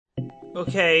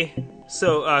Okay,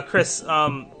 so Chris,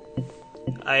 I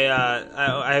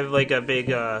have like a big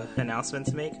announcement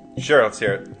to make. Sure, let's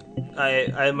hear it.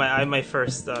 I'm my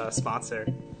first sponsor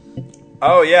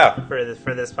Oh, yeah. for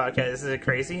this podcast. This is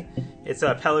crazy. It's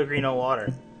Pellegrino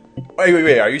water.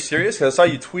 Wait. Are you serious? Because I saw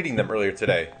you tweeting them earlier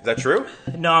today. Is that true?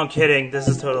 No, I'm kidding. This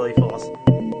is totally false.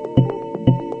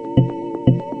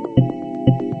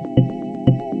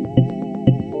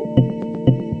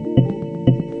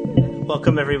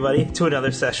 Welcome everybody to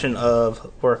another session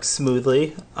of Work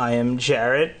Smoothly. I am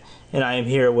Jarrett, and I am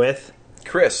here with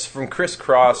Chris from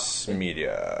Crisscross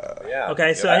Media. Yeah.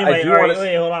 Okay, so I anyway, do all right, wanna-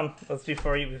 wait, hold on. Let's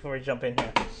before we jump in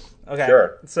here. Okay.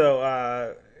 Sure.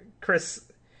 So,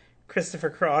 Christopher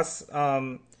Cross.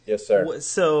 Yes, sir.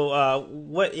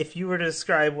 What if you were to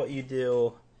describe what you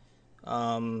do?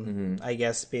 I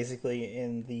guess basically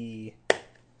in the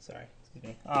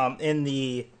in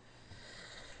the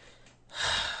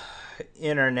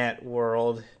internet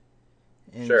world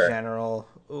in Sure. general.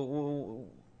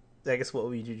 I guess what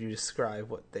would you describe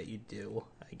what that you do?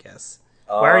 I guess.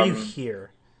 Why are you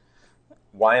here?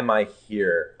 Why am I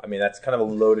here? I mean, that's kind of a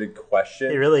loaded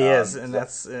question. It really is, and so-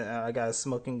 that's I got a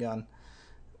smoking gun.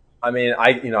 I mean,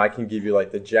 I can give you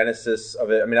like the genesis of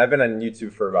it. I mean, I've been on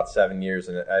YouTube for about 7 years,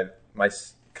 and my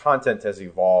content has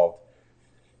evolved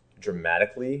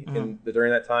dramatically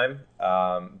during that time.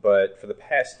 But for the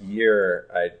past year,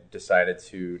 I decided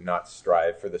to not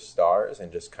strive for the stars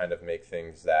and just kind of make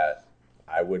things that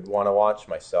I would want to watch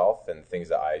myself and things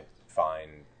that I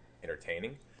find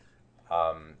entertaining.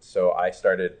 So I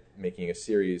started making a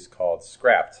series called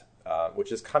Scrapped,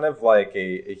 which is kind of like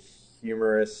a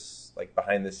humorous, like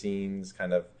behind the scenes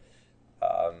kind of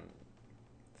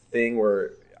thing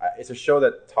where it's a show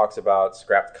that talks about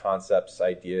scrapped concepts,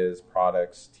 ideas,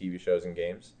 products, TV shows, and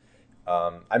games.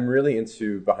 I'm really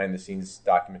into behind the scenes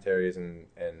documentaries and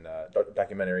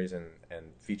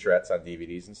featurettes on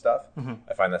DVDs and stuff.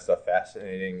 I find that stuff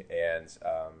fascinating, and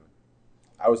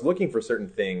I was looking for certain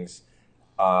things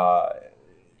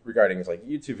regarding like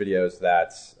YouTube videos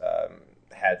that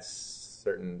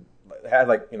had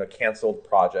like canceled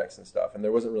projects and stuff, and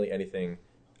there wasn't really anything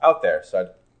out there. So I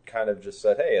kind of just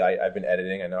said, hey, I've been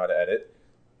editing. I know how to edit.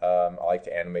 I like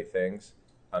to animate things.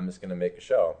 I'm just going to make a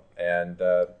show, and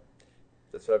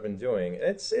that's what I've been doing.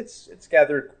 It's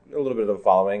gathered a little bit of a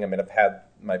following. I mean, I've had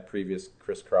my previous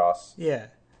Crisscross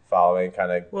following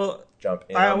kind of jump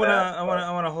in. I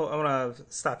want to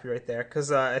stop you right there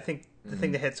because I think the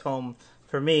thing that hits home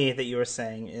for me that you were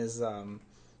saying is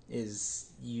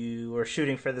you were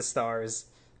shooting for the stars,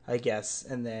 I guess,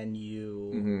 and then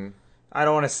you. I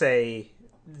don't want to say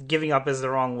giving up is the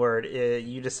wrong word.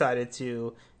 You decided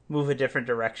to move a different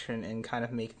direction and kind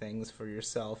of make things for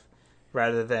yourself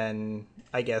rather than,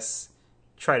 I guess,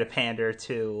 try to pander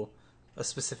to a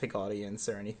specific audience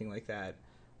or anything like that.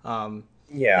 And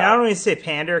I don't really say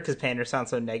pander because pander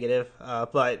sounds so negative,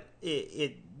 but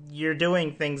you're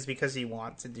doing things because you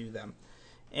want to do them.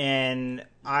 And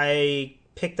I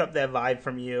picked up that vibe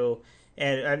from you,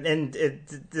 and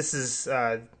this is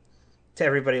to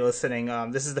everybody listening.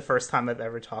 This is the first time I've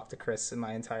ever talked to Chris in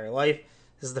my entire life.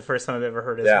 This is the first time I've ever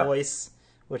heard his voice,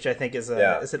 which I think is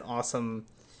an awesome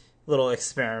little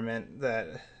experiment.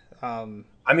 That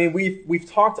I mean, we've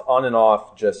talked on and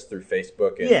off just through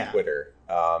Facebook and Twitter,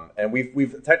 and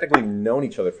we've technically known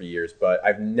each other for years, but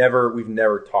we've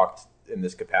never talked in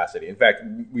this capacity. In fact,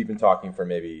 we've been talking for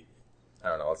maybe, I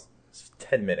don't know, it's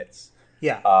 10 minutes.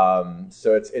 Yeah.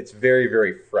 So it's very,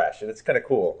 very fresh, and it's kind of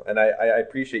cool. And I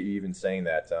appreciate you even saying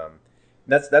that.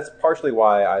 That's partially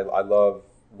why I love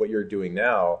what you're doing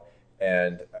now.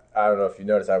 And I don't know if you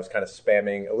noticed, I was kind of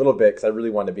spamming a little bit because I really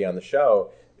wanted to be on the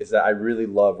show. Is that I really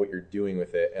love what you're doing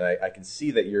with it, and I can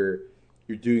see that you're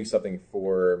doing something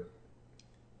for,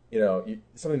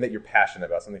 something that you're passionate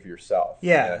about, something for yourself.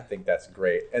 Yeah. And I think that's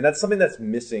great, and that's something that's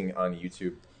missing on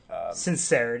YouTube.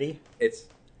 Sincerity. It's.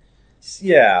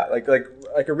 Yeah, like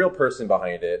a real person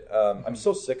behind it. I'm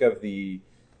so sick of the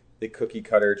cookie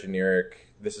cutter generic.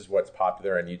 This is what's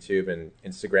popular on YouTube and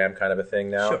Instagram kind of a thing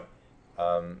now,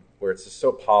 where it's just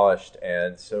so polished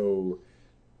and so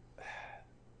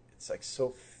it's like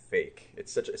so fake.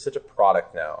 It's such a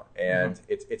product now, and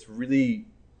it's really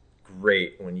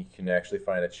great when you can actually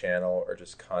find a channel or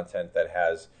just content that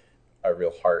has a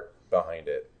real heart behind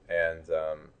it. And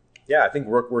I think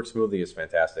Work Smoothly is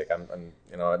fantastic. I'm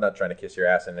not trying to kiss your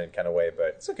ass in any kind of way,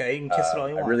 but it's okay. You can kiss it all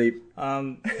you want. I really,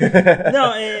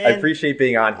 no, I appreciate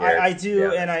being on here. I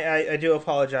do, and I do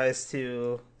apologize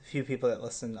to a few people that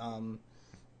listen.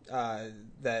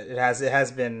 That it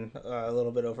has been a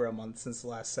little bit over a month since the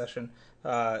last session,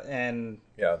 but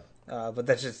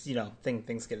that's just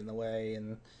things get in the way,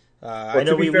 and I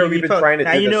know we've been trying to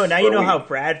now do this. Now you know how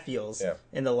Brad feels. Yeah.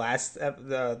 In the last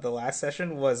the last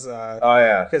session was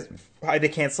because I had to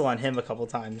cancel on him a couple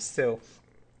times too.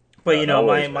 But you know,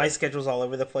 my schedule's all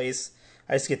over the place.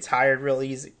 I just get tired real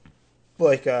easy.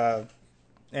 Like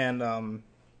and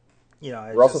you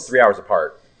know, we're also 3 hours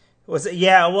apart. Was it?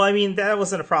 Yeah. Well, I mean, that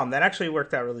wasn't a problem. That actually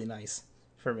worked out really nice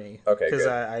for me. Okay,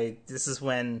 because this is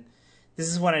when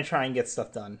I try and get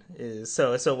stuff done.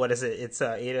 So what is it? It's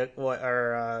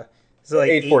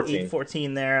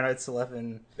 8:14 there, and it's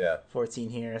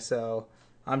 11:14 here. So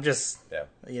I'm just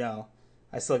you know,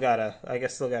 I still got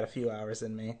a few hours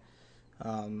in me.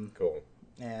 Cool.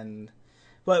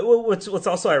 But what's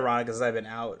also ironic is I've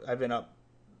been up.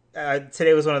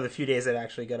 Today was one of the few days that I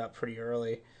actually got up pretty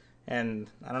early, and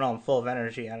I don't know. I'm full of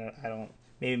energy. I don't.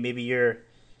 Maybe you're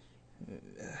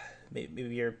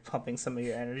pumping some of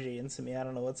your energy into me. I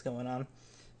don't know what's going on.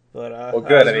 But well,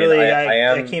 good.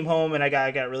 I came home and I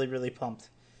got really, really pumped.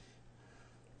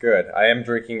 Good. I am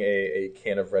drinking a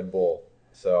can of Red Bull,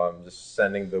 so I'm just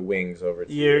sending the wings over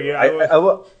to you.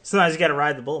 Sometimes you got to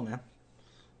ride the bull, man.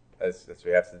 That's what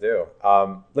we have to do.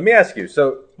 Let me ask you.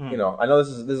 So you know, I know this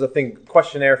is a thing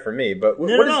questionnaire for me, but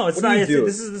it's not.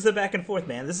 This is a back and forth,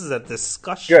 man. This is a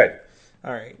discussion. Good.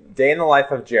 All right. Day in the life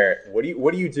of Jarrett. What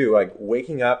do you do? Like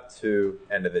waking up to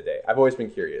end of the day. I've always been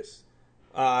curious.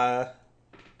 I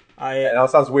know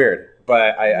it sounds weird,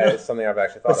 but it's something I've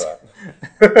actually thought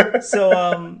about.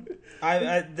 So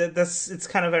it's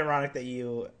kind of ironic that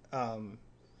you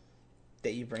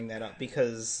bring that up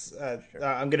because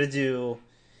I'm gonna do.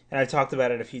 And I've talked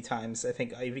about it a few times. I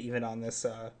think even on this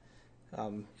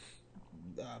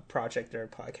project or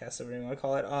podcast, whatever you want to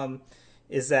call it,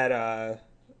 is that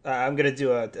I'm gonna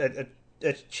do a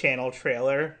channel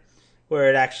trailer where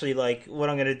it actually what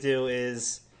I'm gonna do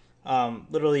is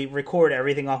literally record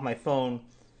everything off my phone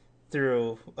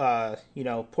through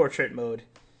portrait mode,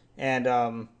 and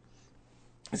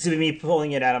it's gonna be me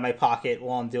pulling it out of my pocket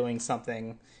while I'm doing something,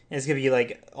 and it's gonna be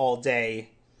all day.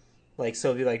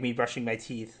 So it'd be me brushing my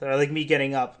teeth, or me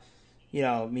getting up,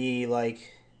 me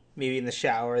maybe in the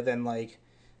shower, then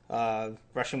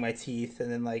brushing my teeth,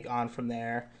 and then on from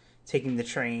there, taking the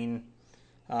train,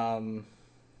 and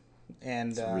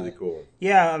it's really cool.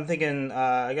 Yeah, I'm thinking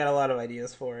I got a lot of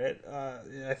ideas for it.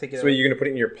 I think. So you're gonna put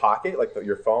it in your pocket,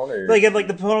 your phone, or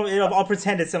the phone? I'll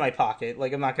pretend it's in my pocket.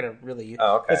 I'm not gonna really.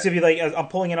 Oh, okay. It's gonna be I'm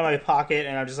pulling it out of my pocket,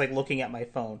 and I'm just looking at my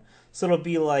phone. So it'll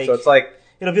be So it's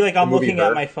it'll be I'm looking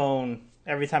at my phone.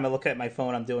 Every time I look at my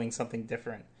phone, I'm doing something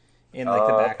different in the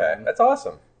background. Okay. That's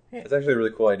awesome. Yeah. That's actually a really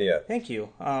cool idea. Thank you.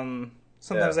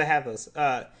 Sometimes I have those.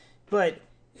 But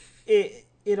it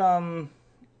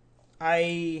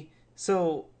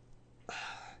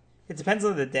depends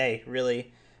on the day,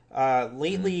 really.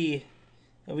 Lately,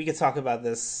 and we could talk about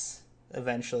this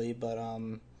eventually, but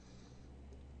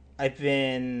I've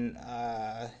been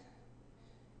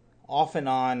off and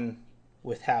on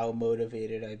with how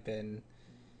motivated I've been.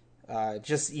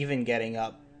 Just even getting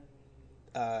up.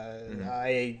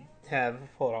 I have...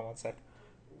 Hold on one sec.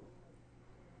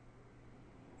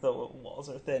 The walls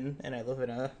are thin, and I live in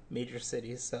a major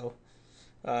city, so...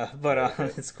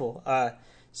 it's cool.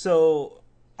 So,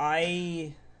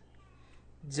 I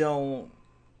don't...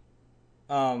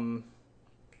 I've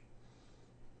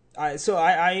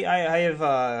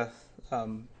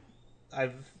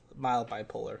mild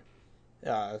bipolar.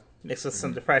 Mixed with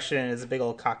some depression. It's a big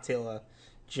old cocktail of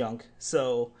junk.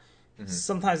 So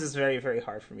sometimes it's very, very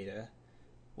hard for me to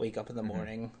wake up in the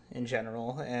morning in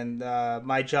general. And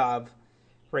my job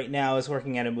right now is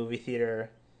working at a movie theater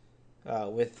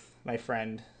with my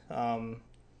friend,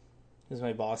 who's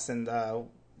my boss. And,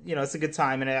 it's a good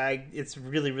time. And it's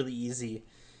really, really easy.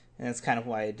 And that's kind of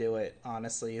why I do it,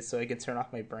 honestly. So I can turn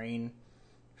off my brain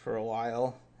for a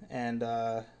while. And...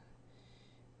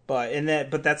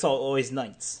 But that's always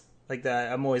nights. Like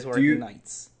that, I'm always working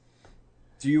nights.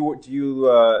 Do you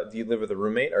live with a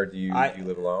roommate, or do you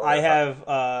live alone? I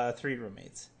have 3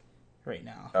 roommates right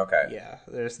now. Okay. Yeah,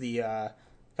 there's the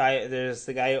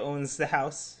guy who owns the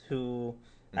house, who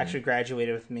actually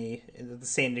graduated with me in the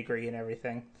same degree and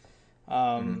everything.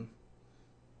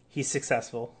 He's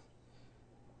successful.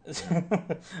 And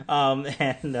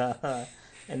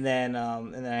then I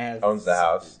have owns the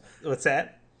house. What's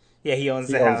that? Yeah, he owns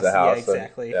the house. Yeah,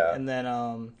 exactly. And then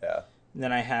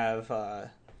then I have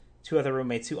 2 other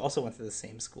roommates who also went to the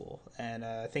same school, and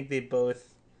I think they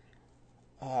both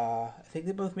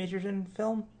majored in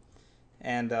film.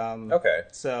 And okay,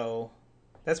 so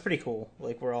that's pretty cool.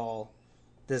 We're all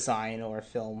design or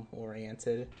film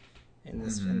oriented in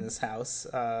this house.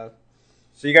 So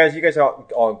you guys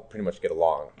all pretty much get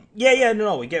along. Yeah,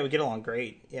 no, we get along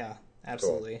great. Yeah,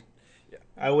 absolutely. Cool.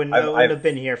 I wouldn't have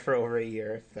been here for over a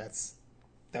year if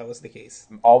that was the case.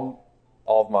 All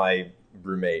of my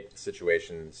roommate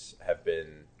situations have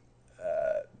been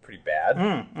pretty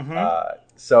bad.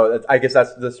 So I guess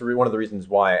that's one of the reasons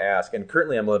why I ask. And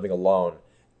currently, I'm living alone.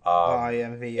 I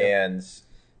envy you. And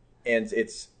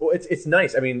it's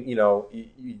nice. I mean,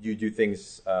 you do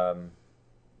things kind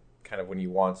of when you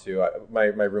want to. My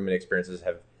roommate experiences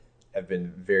have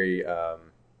been very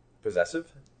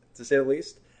possessive, to say the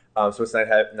least. So it's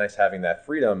nice having that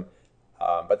freedom.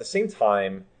 But at the same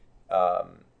time,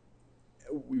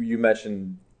 you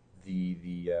mentioned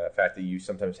the fact that you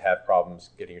sometimes have problems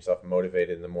getting yourself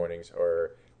motivated in the mornings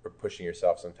or pushing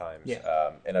yourself sometimes.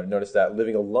 Yeah. And I've noticed that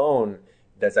living alone,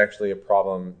 that's actually a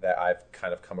problem that I've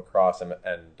kind of come across, and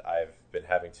I've been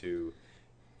having to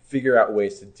figure out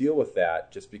ways to deal with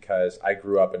that, just because I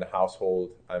grew up in a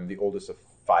household. I'm the oldest of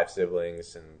 5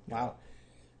 siblings, and wow.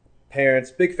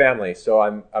 Parents, big family, so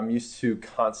I'm used to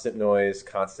constant noise,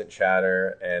 constant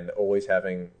chatter, and always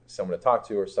having someone to talk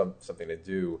to or something to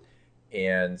do.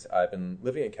 And I've been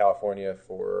living in California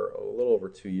for a little over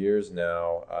 2 years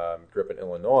now. Grew up in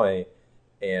Illinois,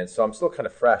 and so I'm still kind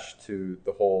of fresh to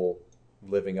the whole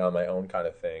living on my own kind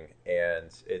of thing. And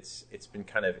it's been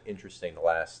kind of interesting the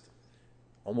last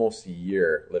almost a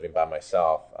year living by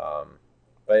myself.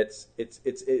 But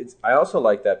it's I also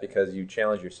like that because you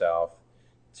challenge yourself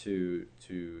to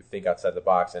think outside the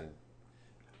box, and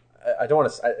I don't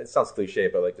want to. It sounds cliche,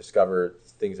 but like discover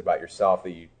things about yourself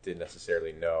that you didn't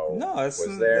necessarily know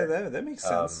was there. That makes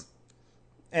sense.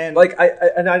 And like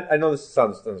I know this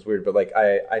sounds weird, but like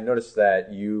I noticed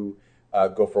that you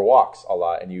go for walks a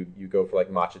lot, and you go for like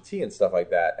matcha tea and stuff like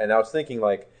that. And I was thinking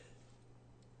like,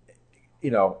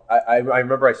 I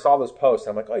remember I saw this post,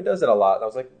 and I'm like, oh, he does it a lot. And I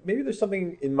was like, maybe there's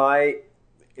something in my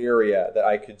area that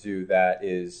I could do that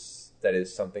is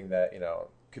something that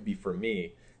could be for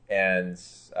me. And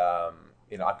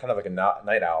I'm kind of like a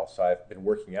night owl, so I've been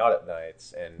working out at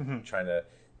nights and trying to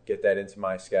get that into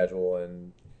my schedule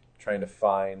and trying to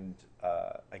find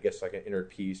I guess like an inner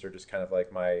peace, or just kind of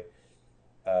like my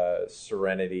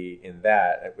serenity in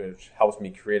that, which helps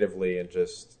me creatively and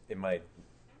just in my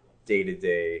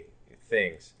day-to-day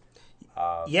things.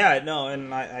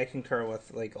 And I concur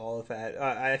with like all of that.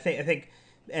 I think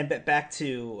and back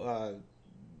to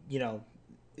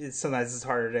sometimes it's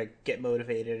harder to get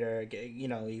motivated or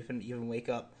even wake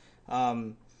up.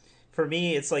 For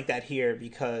me, it's like that here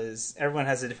because everyone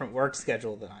has a different work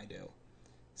schedule than I do.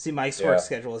 See, my work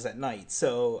schedule is at night,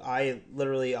 so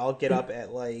I'll get up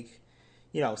at like,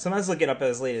 sometimes I'll get up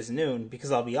as late as noon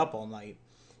because I'll be up all night,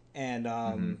 and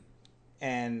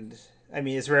and I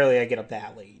mean it's rarely I get up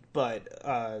that late, but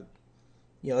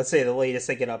let's say the latest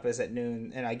I get up is at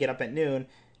noon, and I get up at noon,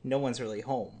 no one's really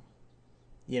home.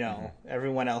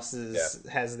 Everyone else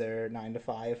has their 9 to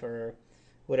 5 or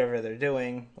whatever they're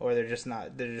doing, or they're just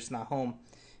not home.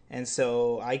 And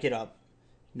so I get up,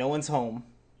 no one's home.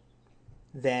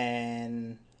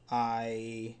 Then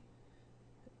I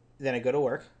go to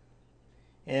work,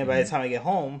 and by the time I get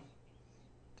home,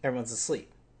 everyone's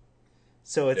asleep.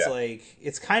 So it's like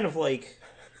it's kind of like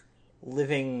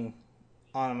living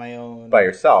on my own by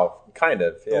yourself, kind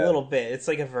of a little bit. It's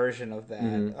like a version of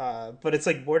that, but it's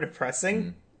like more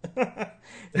depressing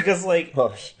because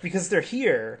because they're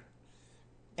here,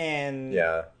 and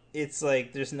it's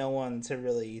like there's no one to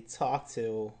really talk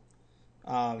to.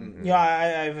 I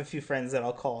have a few friends that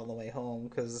I'll call on the way home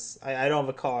because I don't have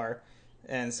a car,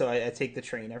 and so I take the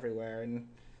train everywhere and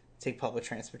take public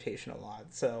transportation a lot.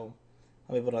 So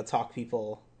I'm able to talk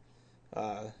people,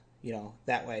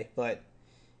 that way. But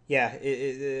yeah,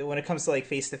 when it comes to like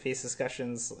face-to-face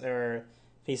discussions or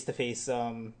face-to-face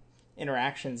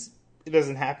interactions, it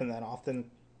doesn't happen that often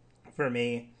for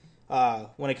me.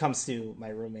 When it comes to my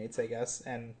roommates, I guess,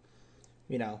 and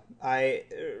I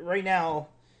right now.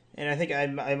 And I think I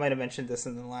might have mentioned this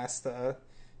in the last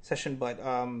session, but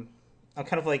I'm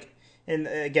kind of like, and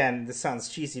again, this sounds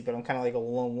cheesy, but I'm kind of like a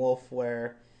lone wolf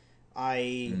where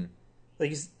like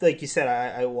you said,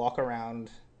 I walk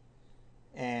around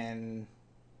and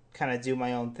kind of do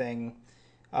my own thing.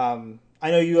 I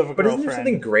know you have a girlfriend. But isn't there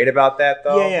something great about that,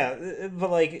 though? Yeah.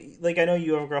 But like I know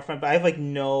you have a girlfriend, but I have like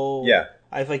no. Yeah.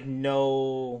 I have like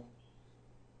no.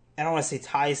 I don't want to say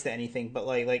ties to anything, but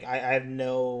like I have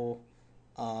no.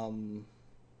 I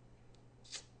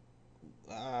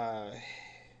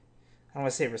don't want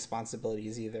to say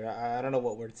responsibilities either. I don't know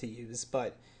what word to use,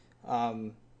 but I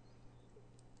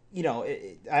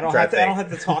don't have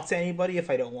to talk to anybody if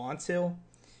I don't want to.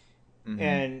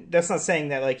 And that's not saying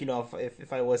that like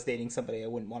if I was dating somebody I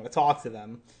wouldn't want to talk to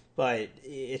them, but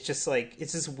it's just like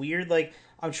it's just weird. Like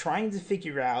I'm trying to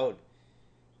figure out,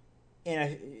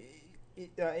 and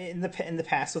in the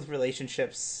past with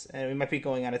relationships, and we might be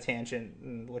going on a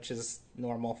tangent, which is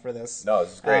normal for this. No,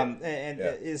 this is great.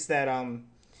 Is that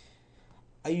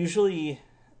I usually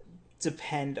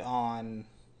depend on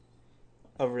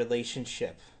a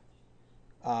relationship.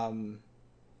 Mind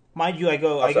you, I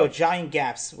go giant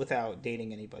gaps without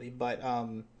dating anybody, but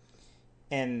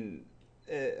and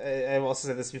I've also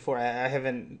said this before. I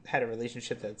haven't had a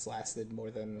relationship that's lasted more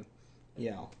than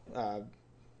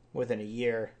more than a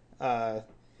year, or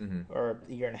a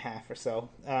year and a half or so.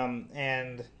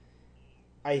 And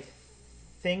I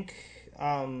think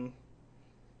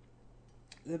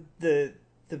the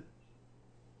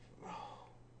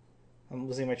I'm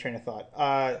losing my train of thought.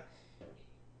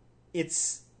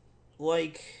 It's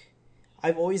like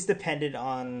I've always depended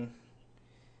on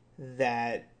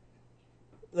that.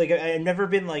 Like I've never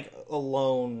been like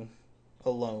alone,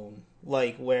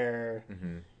 like where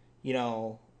I'm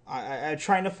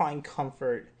trying to find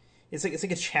comfort. It's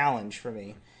like a challenge for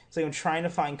me. It's like I'm trying to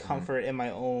find comfort in my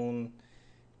own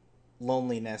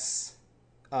loneliness,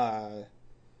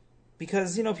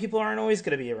 because people aren't always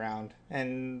going to be around,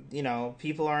 and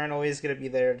people aren't always going to be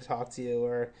there to talk to you,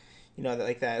 or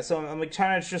like that. So I'm like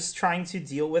trying to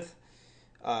deal with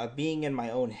being in my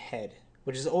own head,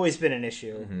 which has always been an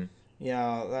issue. I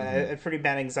have pretty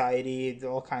bad anxiety,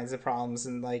 all kinds of problems,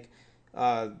 and like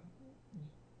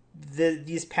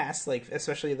these past, like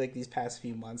especially like these past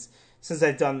few months since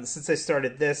I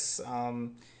started this,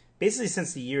 basically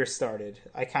since the year started,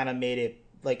 I kind of made it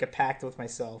like a pact with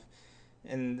myself.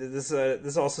 And this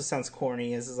also sounds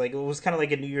corny. Is like it was kind of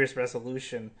like a New Year's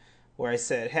resolution where I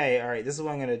said, "Hey, all right, this is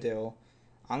what I'm gonna do.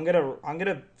 I'm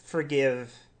gonna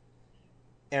forgive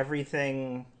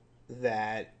everything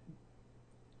that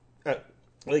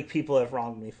like people have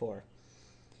wronged me for.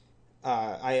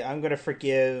 I'm gonna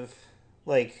forgive.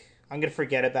 Like I'm gonna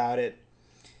forget about it.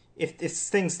 If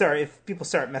people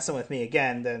start messing with me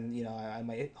again, then I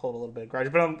might hold a little bit of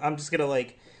grudge. But I'm just gonna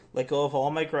like let go of all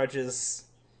my grudges."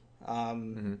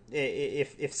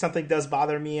 If something does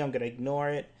bother me, I'm going to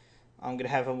ignore it. I'm going to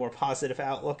have a more positive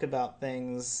outlook about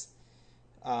things.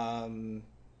 And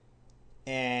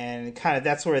kind of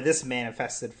that's where this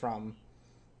manifested from,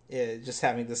 just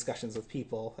having discussions with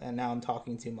people. And now I'm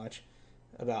talking too much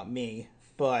about me,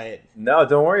 but no,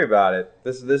 don't worry about it.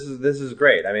 This is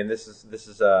great. I mean, this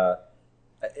is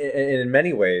in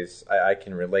many ways I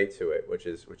can relate to it, which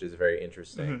is very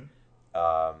interesting.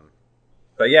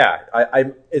 But yeah,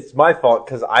 it's my fault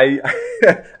because I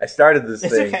started this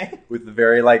thing with a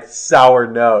very like sour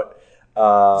note.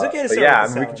 It's okay to but yeah, I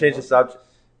mean, we can change the subject.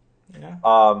 Yeah.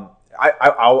 I'll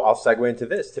segue into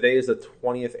this. Today is the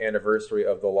 20th anniversary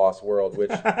of The Lost World, which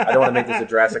I don't want to make this a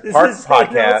Jurassic Park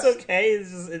podcast. No, it's okay.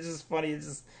 It's just funny. It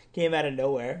just came out of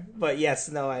nowhere. But yes,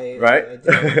 no, I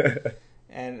did.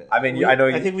 And I mean,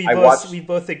 I think we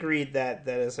both agreed that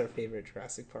is our favorite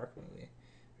Jurassic Park movie.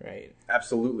 Right.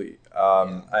 Absolutely.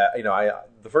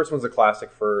 The first one's a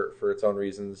classic for its own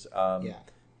reasons.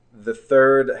 The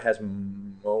third has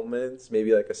moments,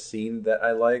 maybe like a scene that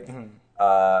I like.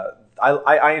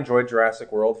 I enjoyed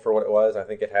Jurassic World for what it was. I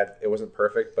think it wasn't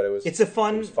perfect, but it was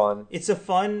fun. It's a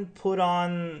fun put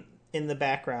on in the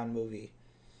background movie.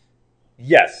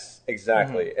 Yes,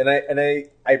 exactly. And I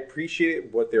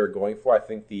appreciate what they were going for. I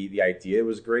think the idea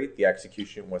was great. The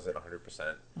execution wasn't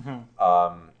 100%.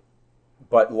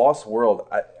 But Lost World,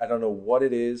 I don't know what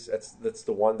it is. That's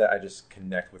the one that I just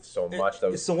connect with so much.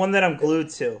 It's the one that I'm glued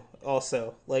to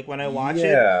also. Like when I watch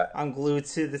it, I'm glued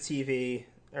to the TV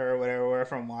or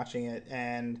wherever I'm watching it.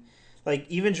 And like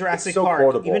even Jurassic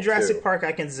Park,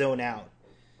 I can zone out.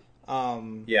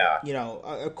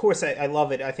 Of course I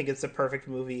love it. I think it's a perfect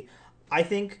movie. I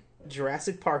think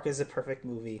Jurassic Park is a perfect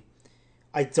movie.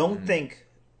 I don't think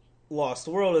Lost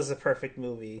World is a perfect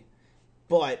movie.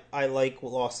 But I like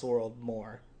Lost World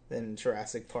more than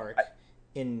Jurassic Park. I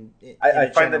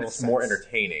find that it's more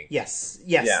entertaining. Yes,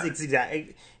 it's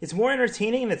exactly. It's more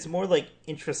entertaining and it's more like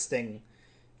interesting,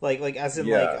 like as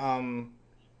in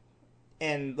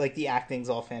and like the acting's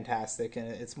all fantastic and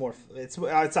it's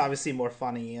obviously more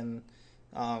funny and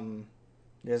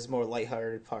there's more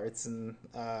lighthearted parts and.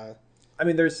 I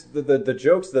mean, there's the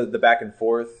jokes, the back and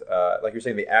forth. Like you're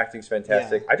saying, the acting's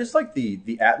fantastic. I just like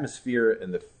the atmosphere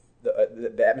and the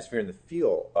atmosphere and the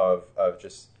feel of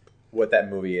just what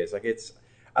that movie is. Like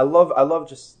I love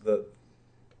just the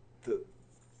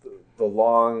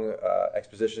long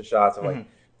exposition shots of like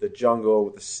the jungle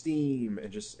with the steam and it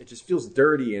just feels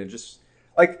dirty and just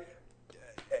like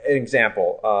an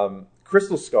example.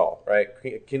 Crystal Skull, right?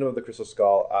 Kingdom of the Crystal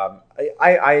Skull.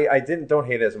 I don't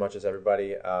hate it as much as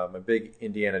everybody. I'm a big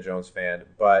Indiana Jones fan,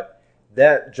 but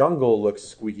that jungle looks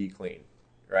squeaky clean.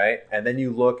 right? And then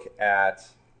you look at,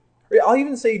 I'll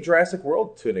even say Jurassic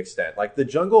World to an extent. Like the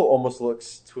jungle almost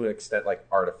looks to an extent like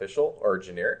artificial or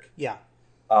generic. Yeah.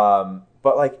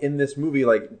 But like in this movie,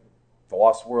 like The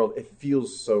Lost World, it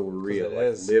feels so real,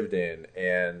 like lived in,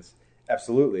 and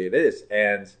absolutely it is.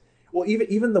 And well,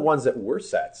 even the ones that were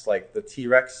sets, like the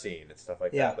T-Rex scene and stuff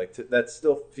like that, like that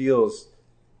still feels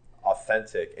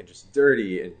authentic and just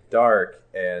dirty and dark.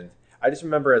 And I just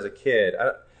remember as a kid,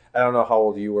 I don't know how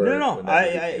old you were.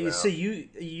 No. So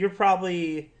you're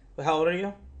probably, how old are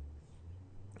you?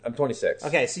 I'm 26.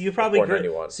 Okay, so you probably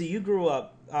grew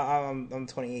up. I'm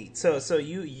 28. So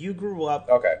you grew up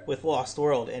with Lost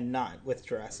World and not with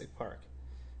Jurassic Park.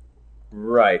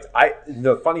 Right.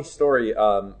 The funny story.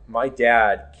 My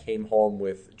dad came home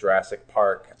with Jurassic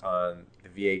Park on the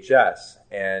VHS,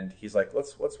 and he's like,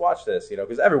 "Let's watch this,"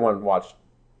 because everyone watched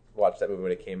that movie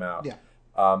when it came out. Yeah.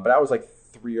 But I was like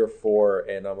 3 or 4,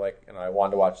 and I'm like, and I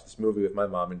wanted to watch this movie with my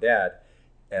mom and dad,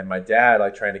 and my dad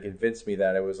like trying to convince me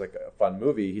that it was like a fun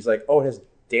movie. He's like, "Oh, it has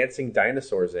dancing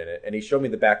dinosaurs in it," and he showed me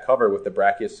the back cover with the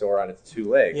Brachiosaur on its 2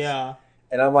 legs. Yeah.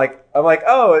 And I'm like,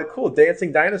 oh, cool,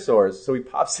 dancing dinosaurs. So he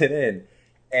pops it in,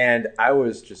 and I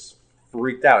was just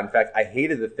freaked out. In fact, I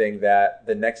hated the thing that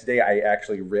the next day I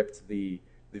actually ripped the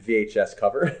VHS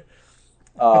cover.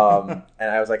 And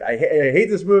I was like, I hate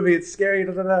this movie. It's scary.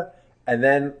 Da, da, da. And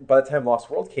then by the time Lost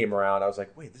World came around, I was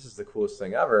like, wait, this is the coolest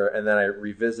thing ever. And then I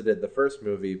revisited the first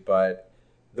movie, but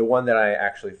the one that I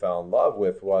actually fell in love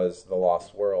with was The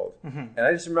Lost World. Mm-hmm. And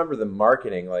I just remember the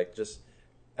marketing, like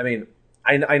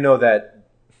I know that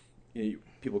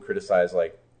people criticize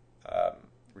like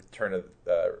Return of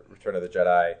the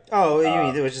Jedi. Oh, you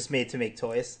mean it was just made to make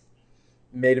toys?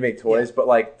 Made to make toys, but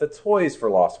like the toys for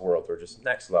Lost World were just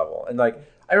next level. And like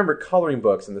I remember coloring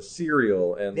books and the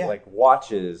cereal and like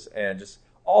watches and just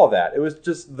all of that. It was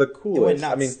just the coolest. It went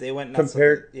nuts. They went nuts.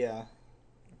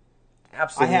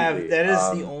 Absolutely. That is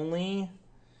the only,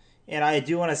 and I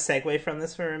do want to segue from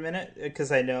this for a minute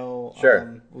because I know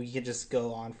we could just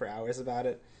go on for hours about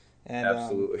it. And,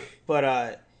 absolutely.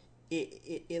 But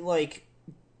it like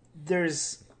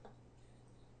there's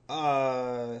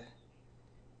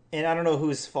and I don't know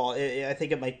whose fault. I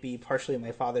think it might be partially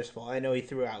my father's fault. I know he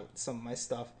threw out some of my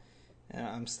stuff, and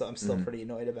I'm still pretty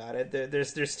annoyed about it.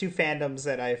 There's 2 fandoms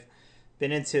that I've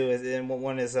been into, and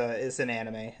one is an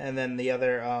anime, and then the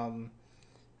other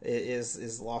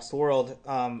is Lost World,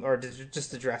 or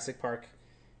just the Jurassic Park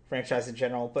franchise in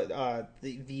general. But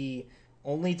the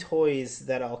only toys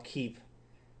that I'll keep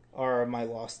are my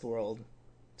Lost World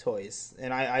toys,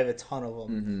 and I have a ton of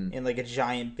them in like a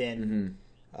giant bin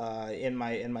in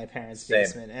my parents'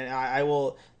 basement. And I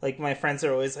will, like, my friends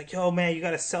are always like, "Yo, man, you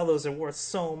got to sell those. They're worth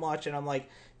so much." And I'm like,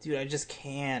 "Dude, I just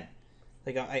can't.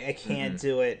 Like, I can't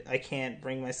do it. I can't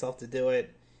bring myself to do it."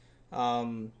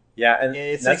 Yeah, and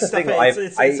it's that's like the stuff.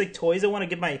 thing. It's like toys I want to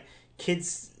give my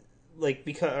kids, like,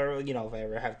 because, or if I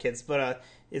ever have kids, but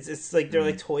it's like they're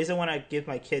like toys I want to give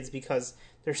my kids because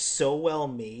they're so well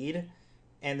made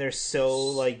and they're so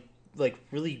like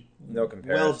really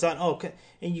well done. Oh,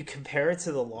 and you compare it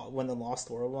to when the Lost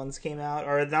World ones came out,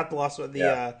 or not the Lost World,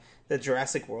 the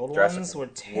Jurassic World ones were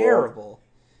terrible.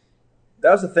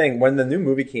 That was the thing when the new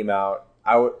movie came out.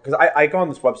 Because I go on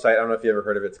this website. I don't know if you ever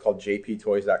heard of it. It's called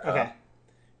jptoys.com. Okay.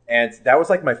 And that was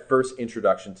like my first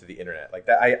introduction to the internet. Like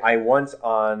that, I went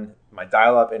on my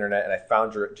dial-up internet and I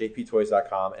found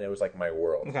jptoys.com, and it was like my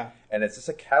world. Okay. And it's just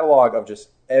a catalog of just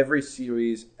every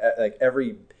series, like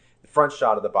every front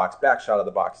shot of the box, back shot of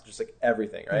the box, just like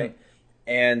everything, right?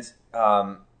 And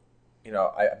I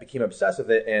became obsessed with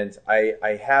it, and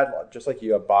I had, just like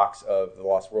you, a box of the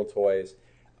Lost World toys.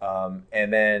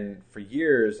 And then for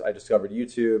years, I discovered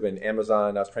YouTube and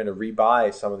Amazon. I was trying to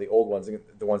rebuy some of the old ones,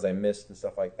 the ones I missed and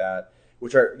stuff like that,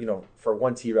 which are, for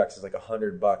one T-Rex is like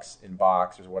 $100 in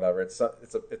box or whatever. It's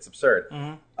absurd.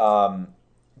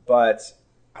 But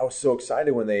I was so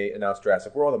excited when they announced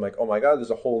Jurassic World. I'm like, oh my God, there's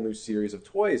a whole new series of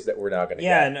toys that we're now going to get.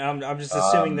 Yeah, and I'm just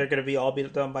assuming they're going to all be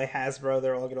done by Hasbro.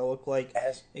 They're all going to look like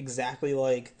exactly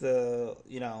like the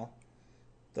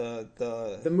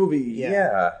movie.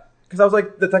 Yeah. Because I was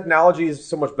like, the technology is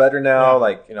so much better now. Yeah.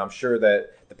 Like, I'm sure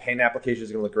that the paint application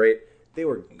is going to look great. They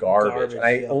were garbage. And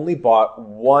I only bought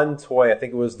one toy. I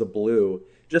think it was the blue,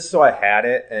 just so I had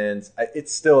it. And I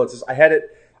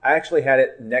actually had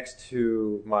it next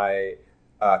to my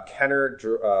Kenner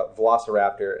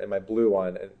Velociraptor and my blue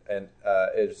one. And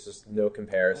it's just no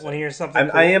comparison. Want to hear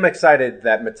something cool? I am excited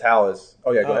that Mattel is...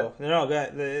 Oh, yeah, go ahead. No, go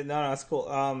ahead. No, it's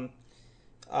cool.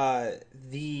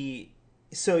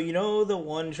 So the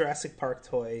one Jurassic Park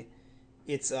toy,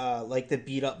 it's like the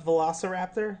beat up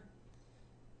Velociraptor.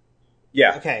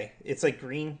 Yeah. Okay, it's like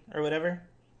green or whatever.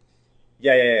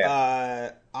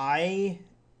 Yeah. I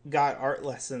got art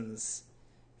lessons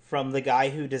from the guy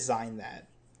who designed that,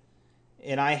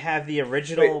 and I have the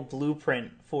original Wait,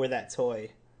 blueprint for that toy.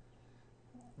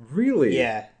 really?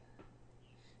 Yeah,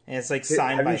 and it's like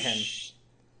signed by him.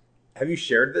 Have you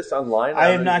shared this online? I I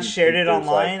have don't not even shared think it there's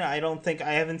online.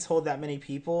 I haven't told that many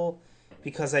people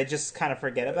because I just kind of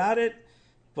forget about it.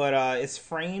 But it's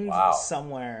framed wow.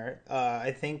 somewhere.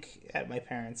 I think at my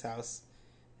parents' house,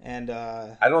 and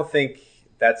I don't think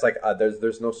that's like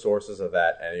there's no sources of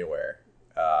that anywhere.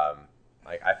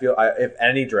 Like I feel if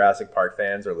any Jurassic Park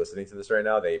fans are listening to this right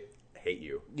now, they hate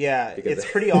you. yeah, Because it's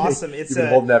pretty awesome. You've been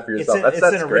holding that for yourself. It's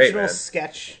That's an great, original man.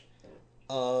 sketch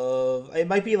of. It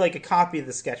might be like a copy of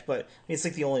the sketch, but it's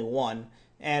like the only one.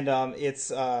 And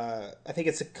it's I think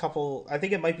it's a couple. I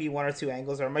think it might be one or two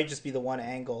angles, or it might just be the one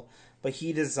angle. But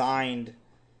he designed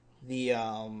the.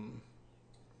 I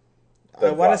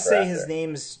want to say his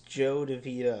name's Joe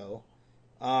DeVito,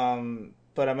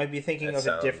 but I might be thinking of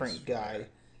a different guy.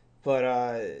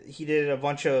 But he did a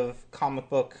bunch of comic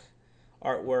book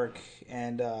artwork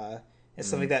and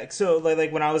stuff like that. So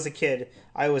like when I was a kid,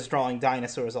 I was drawing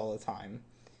dinosaurs all the time,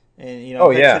 and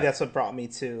that's what brought me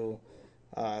to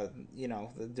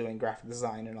doing graphic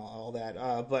design and all that.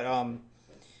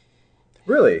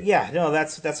 Really? Yeah, no,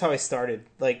 that's how I started.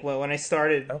 Like when I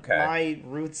started, my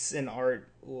roots in art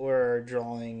were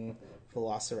drawing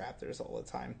velociraptors all the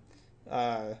time.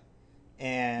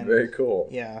 And very cool.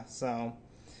 Yeah, so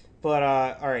but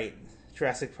all right,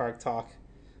 Jurassic Park talk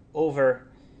over.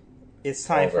 It's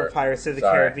time for Pirates of the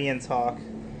Caribbean talk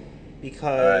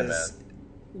because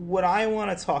what I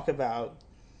want to talk about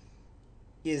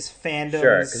is fandoms.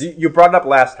 Sure, because you brought it up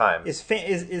last time. Is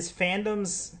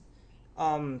fandoms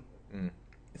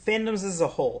fandoms as a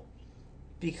whole,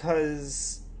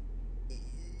 because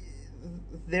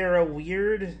they're a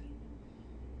weird.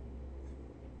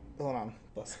 Hold on,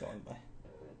 bus going by.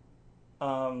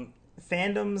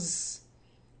 Fandoms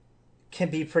can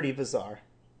be pretty bizarre,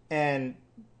 and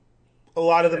a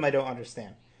lot of them I don't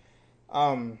understand.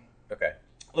 Okay.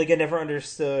 Like I never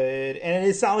understood, and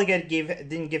it's not like I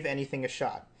didn't give anything a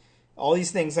shot. All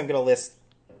these things I'm gonna list,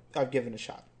 I've given a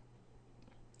shot.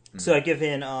 Mm-hmm. So I've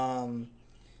given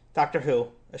Doctor Who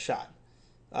a shot.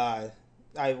 I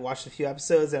watched a few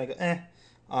episodes and I go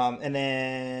and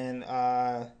then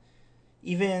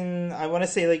even I want to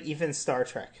say like even Star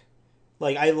Trek.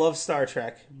 Like I love Star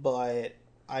Trek, but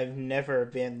I've never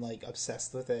been like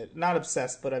obsessed with it. Not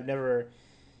obsessed, but I've never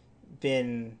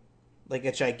been like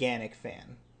a gigantic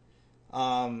fan.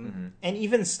 And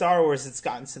even Star Wars, it's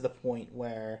gotten to the point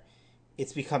where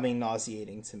it's becoming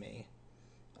nauseating to me.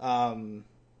 And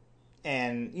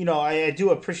I do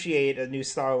appreciate a new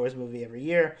Star Wars movie every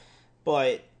year,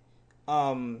 but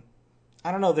I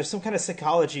don't know. There's some kind of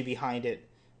psychology behind it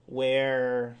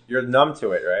where you're numb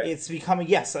to it, right? It's becoming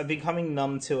I'm becoming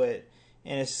numb to it,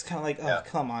 and it's just kind of like,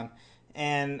 come on.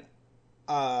 And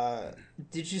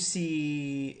did you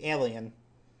see Alien,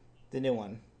 the new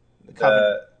one, the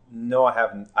Covenant? No, I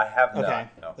haven't. I have not. Okay,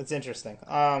 no. That's interesting.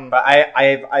 But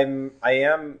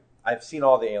I've seen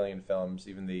all the Alien films,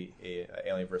 even the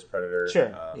Alien vs Predator.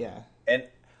 Sure. Yeah. And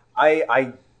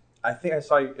I think I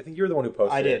saw you. I think you were the one who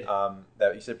posted. I did.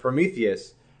 That you said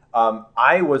Prometheus.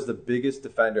 I was the biggest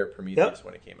defender of Prometheus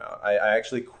when it came out. I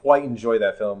actually quite enjoyed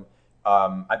that film.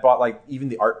 I bought like even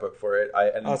the art book for it.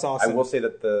 That's awesome. I will say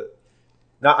that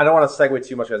I don't want to segue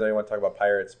too much because I don't want to talk about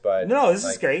pirates, but no, this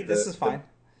is great. This is fine.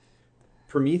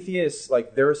 Prometheus,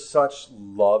 like there was such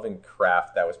love and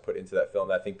craft that was put into that film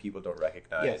that I think people don't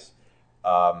recognize.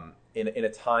 In a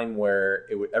time where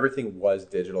everything was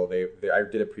digital, I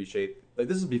did appreciate, like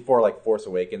this is before like Force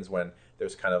Awakens when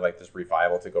there's kind of like this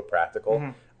revival to go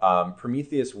practical. Mm-hmm.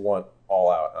 Prometheus went all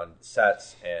out on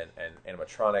sets and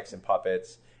animatronics and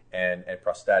puppets and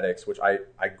prosthetics, which I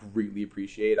greatly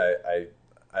appreciate. I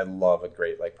love a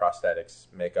great like prosthetics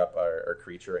makeup or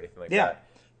creature or anything like that.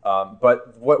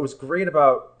 But what was great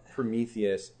about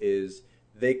Prometheus is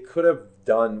they could have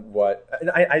done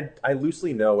and I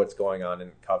loosely know what's going on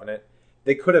in Covenant.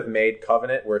 They could have made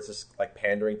Covenant where it's just like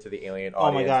pandering to the alien audience.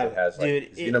 Oh my god, that has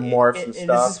like xenomorphs and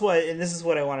stuff. This is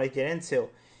what I want to get into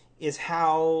is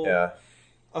how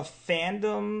a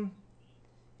fandom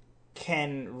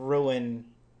can ruin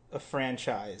a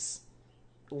franchise.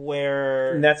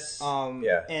 Where and that's Star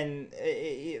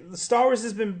Wars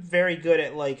has been very good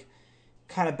at like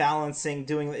kind of balancing,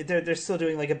 they're still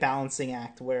doing like a balancing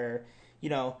act where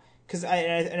because I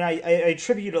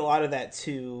attribute a lot of that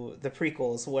to the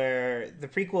prequels, where the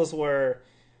prequels were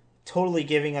totally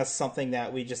giving us something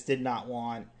that we just did not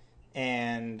want,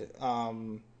 and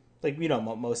like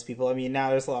most people. I mean, now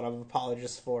there's a lot of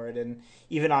apologists for it, and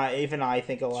even I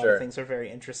think a lot Sure. of things are very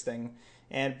interesting.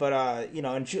 But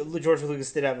and George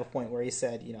Lucas did have a point where he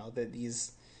said, that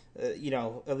these,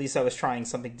 at least I was trying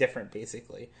something different,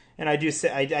 basically. And I do say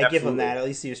I give him Absolutely. that. At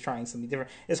least he was trying something different.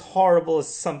 As horrible as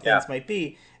some things Yeah. might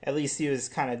be, at least he was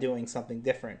kind of doing something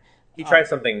different. He tried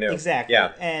something new. Exactly.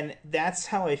 Yeah. And that's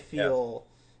how I feel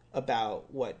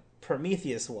about what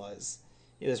Prometheus was.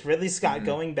 It was Ridley Scott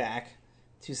going back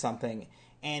to something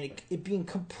and it being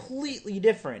completely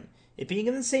different. It being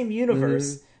in the same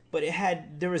universe, but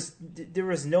there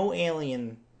was no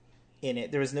alien in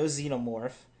it. There was no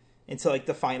xenomorph until like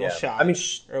the final shot, I mean,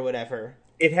 or whatever.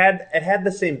 it had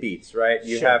the same beats, right?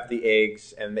 You Sure. have the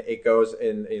eggs, and it goes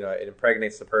in. It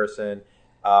impregnates the person,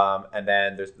 and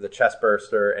then there's the chest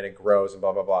burster, and it grows, and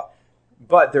blah blah blah.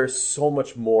 But there's so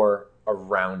much more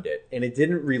around it, and it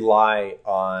didn't rely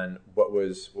on what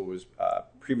was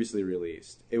previously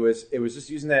released. It was just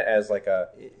using that as like a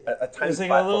It tiny was like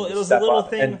platform it to was a step little up.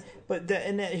 thing, And but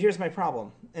here's my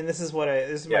problem, and this is my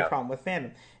Yeah. problem with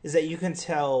fandom is that you can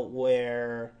tell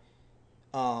where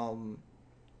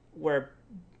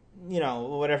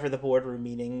whatever the boardroom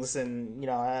meetings, and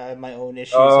I have my own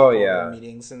issues with boardroom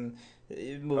meetings and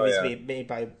movies made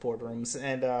by boardrooms,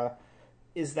 and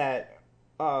is that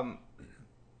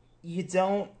you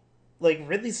don't like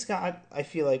Ridley Scott. I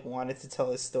feel like wanted to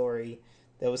tell a story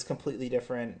that was completely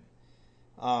different,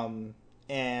 and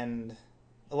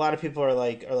a lot of people are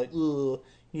like, ooh,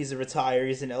 he's a retire,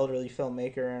 he's an elderly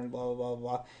filmmaker, and blah blah blah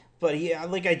blah. But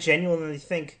I genuinely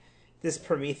think this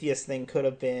Prometheus thing could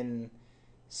have been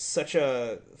such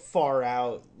a far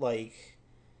out, like,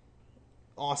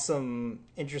 awesome,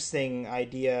 interesting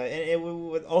idea.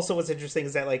 And also what's interesting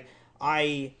is that like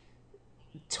I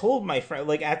told my friend,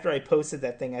 like, after I posted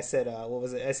that thing, I said, what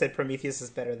was it? I said Prometheus is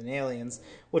better than Aliens,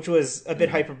 which was a bit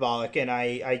hyperbolic, and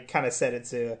I kind of said it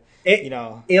to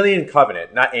Alien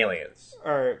Covenant, not Aliens.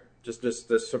 or Just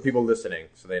for people listening,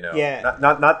 so they know. Yeah.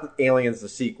 Not Aliens the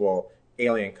sequel,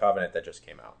 Alien Covenant that just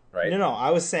came out, right? no,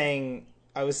 I was saying,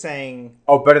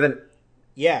 Oh, better than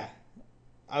yeah,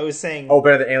 I was saying,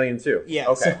 better than Alien 2. yeah.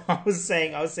 Okay. So I was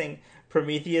saying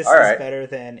Prometheus All right. is better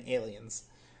than Aliens.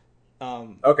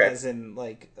 Okay. As in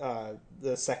like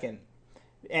the second,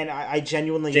 and I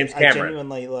genuinely, James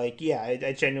Cameron.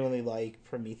 I genuinely like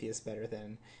Prometheus better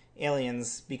than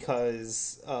Aliens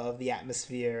because of the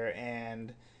atmosphere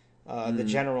and the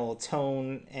general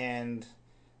tone and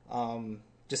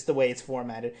just the way it's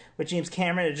formatted. With James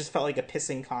Cameron, it just felt like a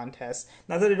pissing contest.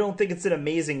 Not that I don't think it's an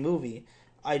amazing movie.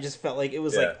 I just felt like it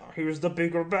was like, here's the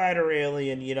bigger, badder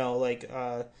alien, like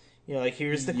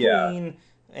here's the queen,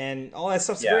 and all that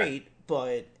stuff's great,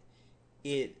 but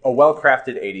a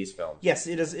well-crafted 80s film. Yes,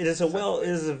 it is. It is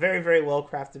a very, very well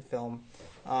crafted film.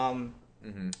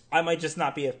 I might just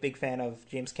not be a big fan of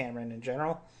James Cameron in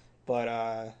general, but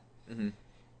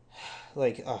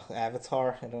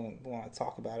Avatar, I don't want to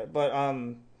talk about it. But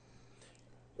Well,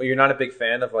 you're not a big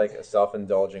fan of like a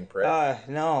self-indulging prick.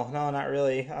 no, not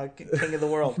really. King of the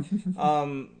world.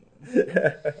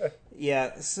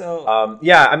 Yeah. So.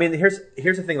 I mean, here's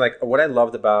the thing. Like, what I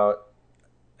loved about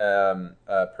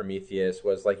Prometheus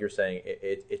was, like you're saying,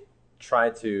 it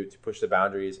tried to push the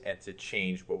boundaries and to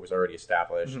change what was already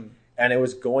established, and it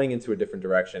was going into a different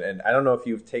direction. And I don't know if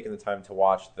you've taken the time to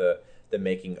watch the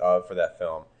making of for that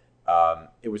film.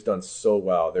 It was done so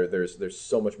well. There's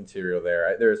so much material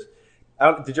there.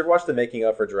 Did you ever watch the making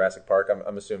of for Jurassic Park?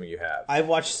 I'm assuming you have. I've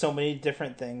watched so many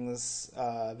different things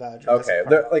about Jurassic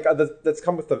Park. That's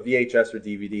come with the VHS or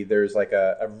DVD. There's like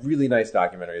a really nice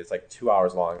documentary. It's like 2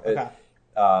 hours long. Okay.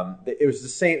 It was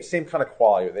the same kind of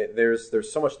quality.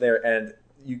 There's so much there, and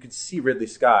you could see Ridley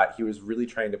Scott. He was really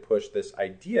trying to push this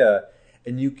idea,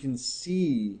 and you can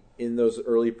see in those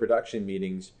early production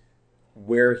meetings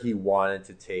where he wanted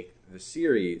to take the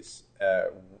series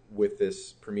with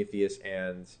this Prometheus,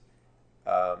 and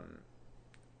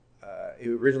it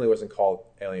originally wasn't called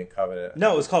Alien Covenant.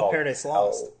 No, it was called Paradise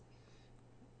Lost.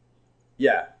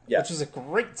 Yeah, which was a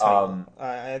great title.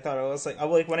 I thought it was like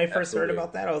when I first heard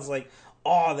about that, I was like,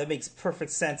 oh, that makes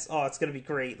perfect sense. Oh, it's gonna be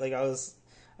great. Like I was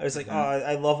like, oh,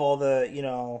 I love all the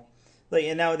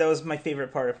and now that was my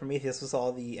favorite part of Prometheus was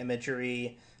all the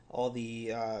imagery, all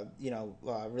the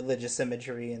religious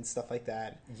imagery and stuff like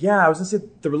that. Yeah, I was gonna say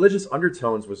the religious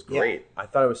undertones was great. Yeah. I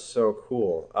thought it was so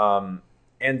cool.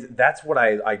 And that's what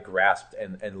I grasped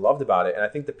and loved about it. And I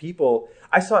think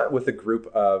I saw it with a group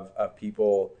of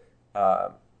people,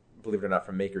 believe it or not,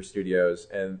 from Maker Studios,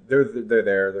 and they're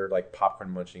there. They're like popcorn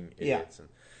munching idiots,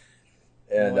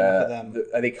 and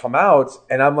they come out,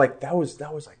 and I'm like, that was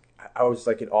like, I was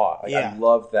like in awe. Like, Yeah. I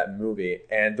loved that movie,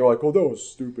 and they're like, "Oh, that was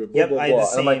stupid." Blah, Yep, blah, I had blah.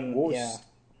 the And I'm same. like, Yeah.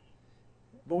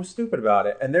 what was stupid about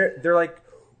it? And they're like,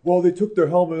 "Well, they took their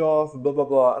helmet off, and blah blah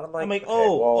blah." And I'm like, I'm like,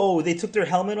 okay, well, they took their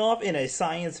helmet off in a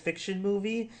science fiction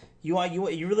movie. You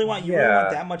really want yeah.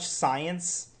 that much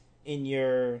science in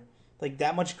your like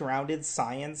that much grounded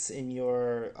science in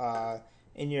your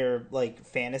like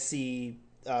fantasy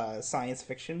science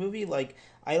fiction movie? Like,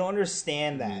 I don't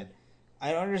understand that.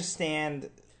 I don't understand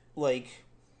like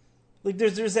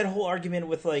there's that whole argument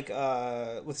with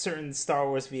with certain Star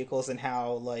Wars vehicles and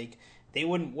how like they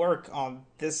wouldn't work on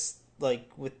this like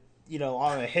with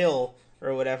on a hill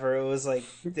or whatever. It was like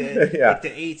like the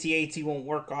AT-AT won't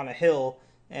work on a hill,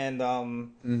 and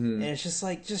and it's just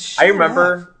like just I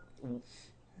remember up.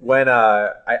 when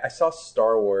I saw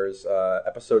Star Wars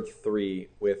Episode 3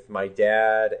 with my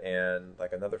dad and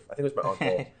like another, I think it was my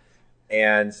uncle.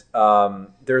 And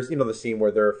there's the scene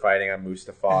where they're fighting on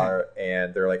Mustafar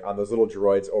and they're like on those little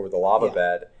droids over the lava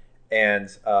bed, and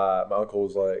my uncle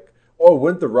was like, "Oh,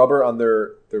 wouldn't the rubber on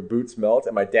their boots melt?"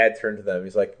 And my dad turned to them.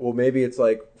 He's like, "Well, maybe it's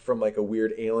like from like a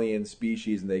weird alien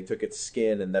species, and they took its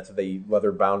skin, and that's what they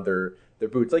leather bound their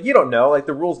boots." Like, you don't know. Like,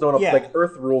 the rules don't like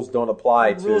Earth rules don't apply.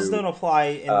 Rules don't apply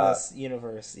in this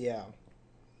universe. Yeah.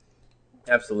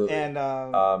 Absolutely. And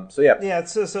so yeah. Yeah,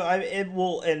 so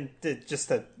just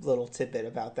a little tidbit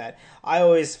about that. I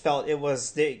always felt it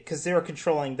was because they were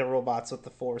controlling the robots with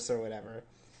the Force or whatever.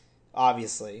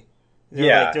 Obviously,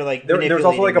 they're like there's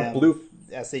also like a blue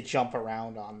as they jump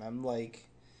around on them, like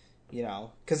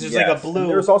because there's like a blue.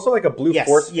 There's also like a blue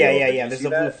force field. Yeah. There's a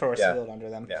blue force field under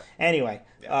them. Yeah. Anyway,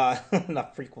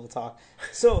 enough prequel talk.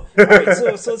 So, all right,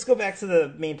 so let's go back to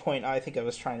the main point I think I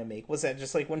was trying to make. Was that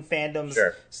just like when fandoms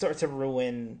start to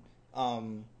ruin,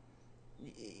 and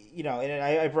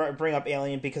I bring up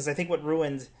Alien because I think what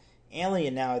ruined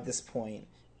Alien now at this point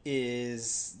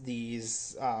is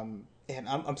these, and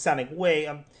I'm sounding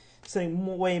way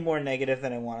more negative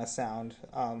than I want to sound.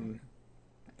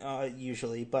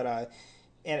 Usually, but I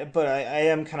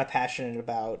am kind of passionate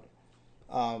about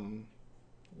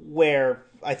where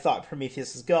I thought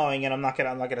Prometheus is going, and I'm not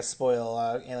gonna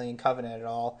spoil Alien Covenant at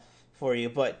all for you,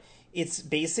 but it's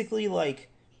basically like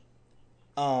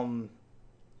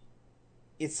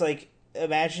it's like,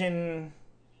 imagine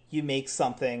you make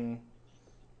something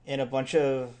and a bunch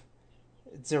of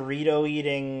Dorito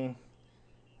eating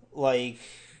like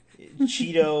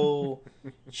Cheeto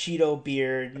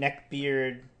beard, neck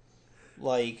beard,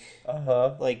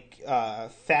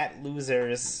 fat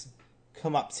losers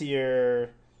come up to your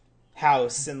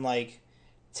house and like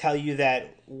tell you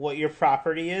that what your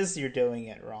property is, you're doing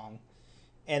it wrong,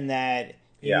 and that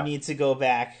you need to go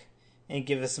back and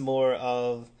give us more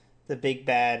of the big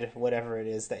bad whatever it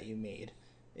is that you made.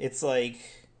 It's like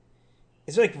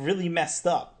really messed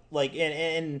up. Like,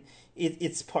 and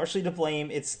it's partially to blame.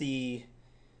 It's the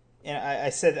And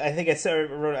I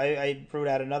wrote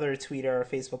out another tweet or a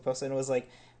Facebook post, and it was like,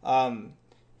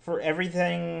 for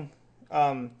everything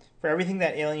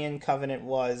that Alien Covenant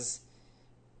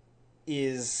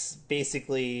is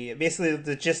basically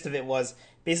the gist of it was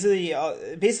basically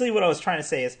what I was trying to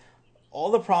say is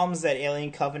all the problems that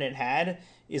Alien Covenant had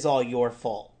is all your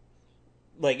fault.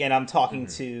 Like, and I'm talking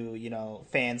to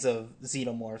fans of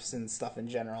xenomorphs and stuff in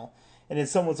general. And then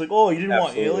someone's like, "Oh, you didn't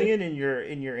want Alien in your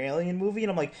Alien movie?"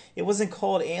 And I'm like, "It wasn't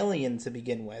called Alien to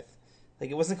begin with. Like,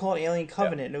 it wasn't called Alien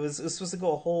Covenant. It was supposed to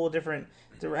go a whole different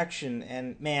direction."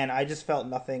 And man, I just felt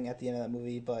nothing at the end of that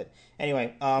movie. But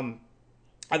anyway, I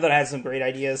thought it had some great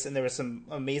ideas, and there was some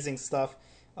amazing stuff.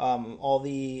 I'll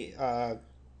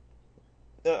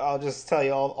just tell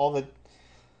you all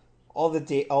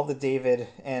the David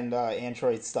and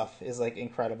Android stuff is like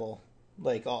incredible.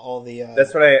 Like all the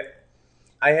that's what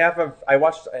I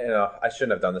watched. I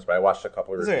shouldn't have done this, but I watched a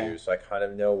couple of reviews, so I kind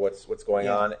of know what's going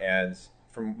on. And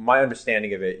from my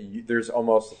understanding of it, it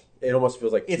almost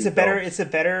feels like it's a better.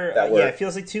 It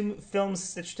feels like two films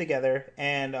stitched together,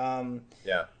 and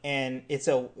and it's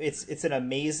an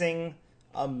amazing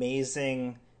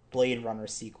Blade Runner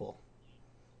sequel.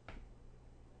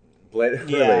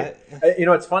 Really?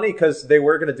 It's funny because they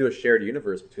were going to do a shared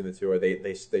universe between the two, or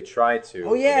they tried to.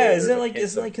 Oh yeah,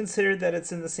 isn't it considered that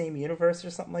it's in the same universe or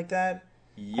something like that?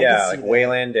 Yeah, like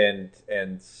Wayland and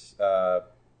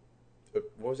what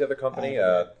was the other company?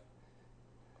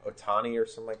 Otani or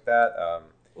something like that.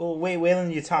 Well,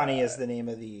 Wayland Yutani is the name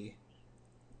of the.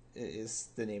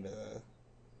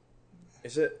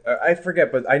 Is it? I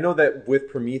forget, but I know that with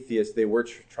Prometheus, they were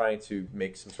trying to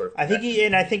make some sort of. I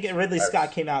think Ridley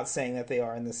Scott came out saying that they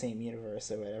are in the same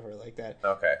universe or whatever like that.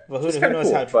 Okay, but who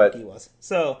knows how drunk he was?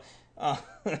 So, but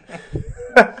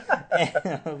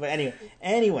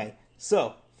anyway,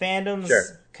 so fandoms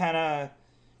kind of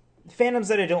fandoms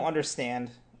that I don't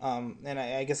understand. And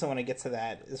I guess I want to get to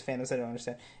that is fandoms I don't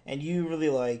understand. And you really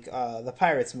like the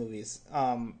Pirates movies.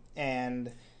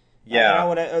 And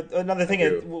another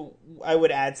thing I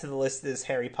would add to the list is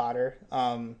Harry Potter.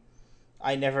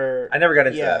 I never got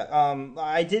into that.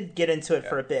 I did get into it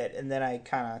for a bit, and then I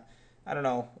kind of, I don't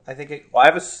know. I think it... Well, I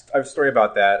have a story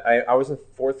about that. I was in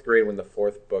 4th grade when the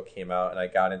 4th book came out, and I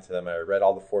got into them. I read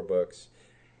all the 4 books,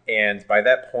 and by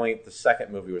that point, the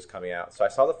second movie was coming out. So I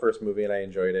saw the first movie, and I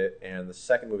enjoyed it, and the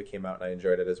second movie came out, and I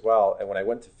enjoyed it as well. And when I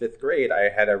went to 5th grade, I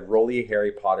had a Rolly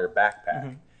Harry Potter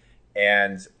backpack.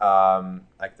 And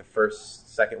like the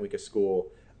second week of school,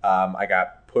 I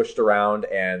got pushed around,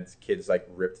 and kids like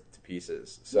ripped to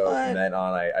pieces. So from then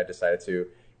on, I decided to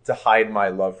hide my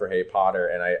love for Harry Potter,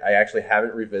 and I actually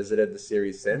haven't revisited the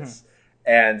series since.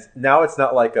 And now it's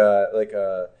not like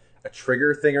a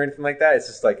trigger thing or anything like that. It's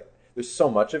just like there's so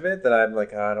much of it that I'm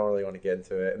like, I don't really want to get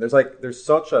into it. And there's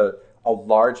such a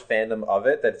large fandom of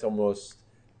it that it's almost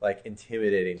like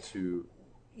intimidating to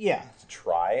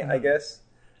try, I guess.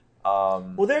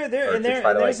 Well,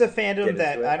 there's a fandom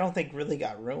that I don't think really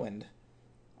got ruined,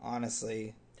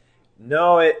 honestly.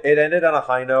 No, it ended on a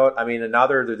high note. I mean, and now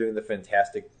they're doing the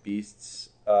Fantastic Beasts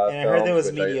and I heard that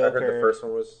was mediocre. I heard the first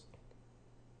one was...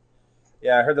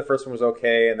 Yeah, I heard the first one was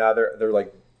okay, and now they're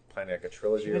like planning like a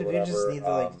trilogy or whatever. You just need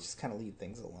to just kind of leave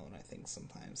things alone, I think,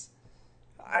 sometimes.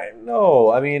 I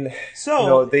know. I mean,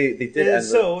 they did end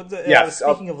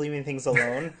speaking of leaving things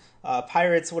alone,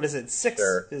 Pirates, what is it? 6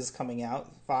 is coming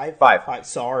out. 5.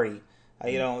 Sorry,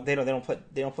 they don't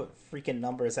put freaking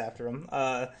numbers after them.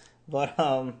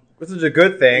 But which is a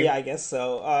good thing. Yeah, I guess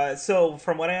so. So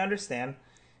from what I understand,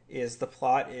 is the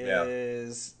plot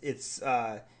is it's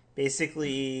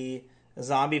basically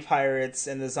zombie pirates,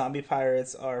 and the zombie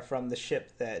pirates are from the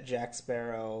ship that Jack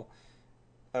Sparrow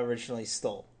originally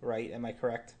stole. Right? Am I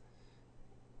correct?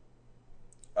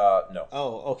 No.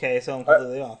 Oh, okay. So I'm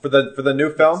completely off. For the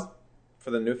new film. Yes.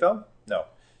 For the new film, no.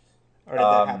 Or did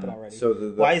that happen already? So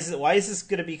why is this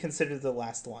going to be considered the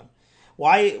last one?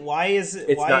 Why did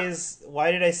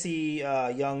I see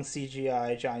young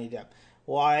CGI Johnny Depp?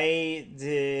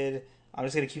 I'm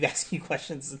just gonna keep asking you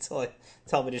questions until I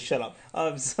tell me to shut up.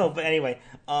 But anyway,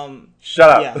 shut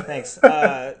up. Yeah, thanks.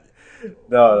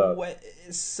 No.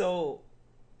 So,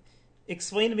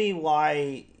 explain to me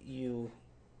why you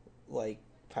like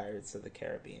Pirates of the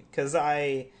Caribbean? Because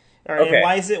and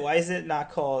why is it not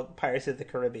called Pirates of the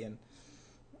Caribbean?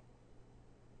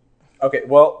 Okay,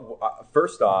 well,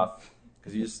 first off,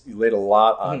 because you laid a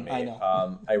lot on me. I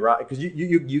know. Because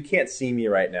you can't see me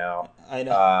right now. I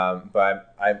know.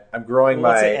 But I'm growing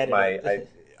my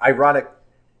ironic.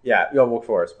 Yeah, you'll look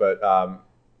for us. But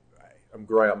I'm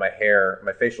growing out my hair,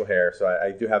 my facial hair. So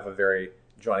I do have a very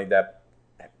Johnny Depp,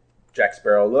 Jack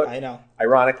Sparrow look. I know.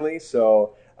 Ironically,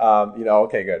 so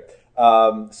okay, good.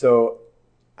 So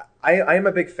I am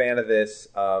a big fan of this.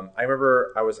 I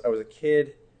remember I was a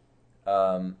kid.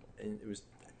 And it was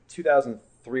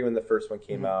 2003 when the first one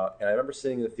came out, and I remember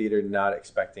sitting in the theater not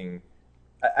expecting.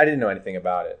 I didn't know anything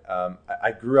about it.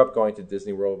 I grew up going to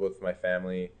Disney World with my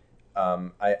family.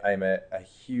 I'm a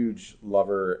huge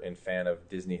lover and fan of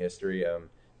Disney history.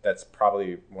 That's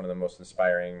probably one of the most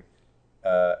inspiring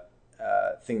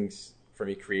things for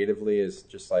me creatively is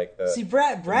just like the. See,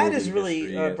 Brad is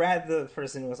really Brad, the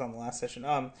person who was on the last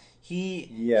session. He's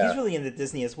really into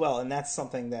Disney as well, and that's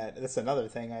something that's another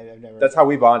thing I've never. That's how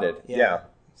we bonded. Yeah.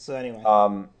 So anyway.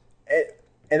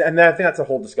 And I think that's a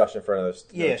whole discussion for another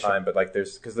time. Sure. But like,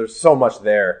 there's so much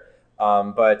there.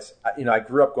 But I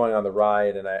grew up going on the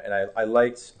ride, and I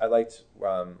liked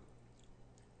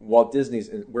Walt Disney's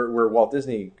where Walt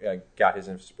Disney got his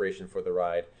inspiration for the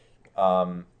ride.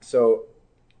 So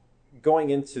going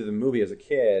into the movie as a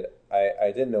kid, I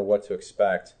didn't know what to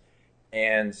expect,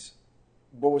 and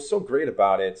what was so great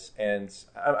about it, and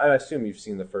I assume you've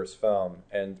seen the first film,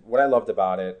 and what I loved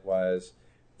about it was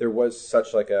there was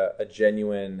such like a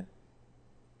genuine.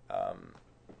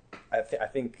 I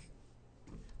think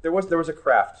there was a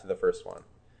craft to the first one.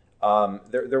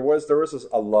 There was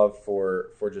a love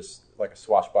for just like a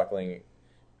swashbuckling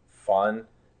fun,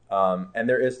 and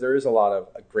there is a lot of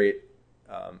great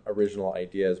original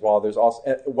ideas.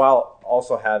 While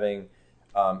also having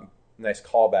nice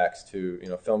callbacks to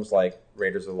films like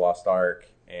Raiders of the Lost Ark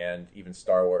and even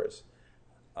Star Wars.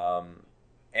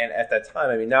 And at that time,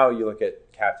 I mean, now you look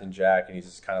at Captain Jack, and he's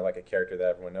just kind of like a character that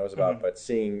everyone knows about. Mm-hmm. But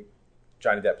seeing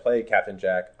Johnny Depp play Captain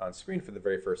Jack on screen for the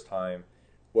very first time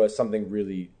was something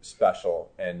really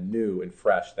special and new and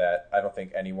fresh that I don't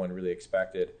think anyone really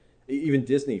expected. Even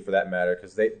Disney, for that matter,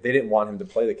 because they didn't want him to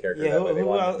play the character that way. They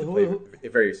wanted him to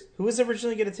play who was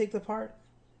originally going to take the part?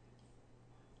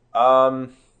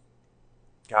 Um,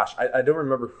 Gosh, I don't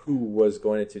remember who was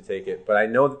going to take it, but I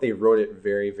know that they wrote it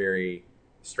very, very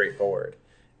straightforward,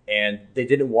 and they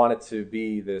didn't want it to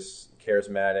be this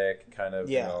charismatic kind of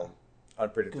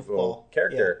unpredictable Goofball.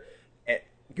 character, and,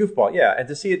 goofball. Yeah, and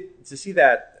to see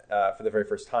that for the very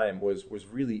first time was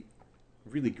really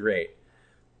really great.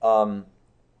 Um,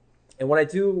 and what I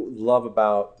do love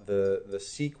about the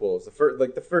sequels,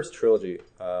 the first trilogy,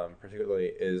 particularly,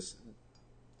 is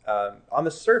on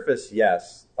the surface,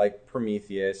 yes, like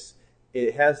Prometheus,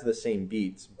 it has the same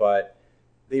beats, but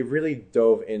they really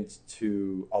dove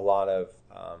into a lot of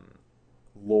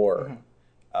lore,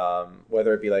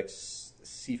 whether it be like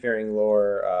seafaring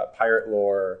lore, pirate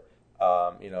lore,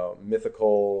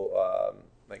 mythical,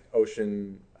 like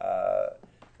ocean,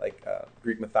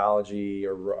 Greek mythology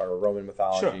or Roman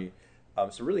mythology.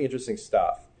 Sure. So really interesting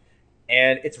stuff,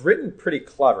 and it's written pretty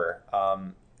clever.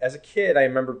 As a kid, I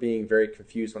remember being very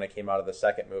confused when I came out of the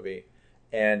second movie,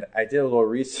 and I did a little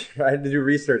research. I had to do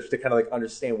research to kind of like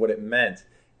understand what it meant.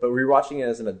 But rewatching it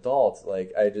as an adult,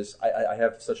 like I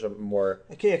have such a more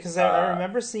Okay, because I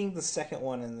remember seeing the second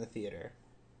one in the theater,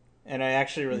 and I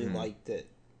actually really liked it.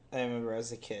 I remember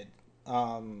as a kid.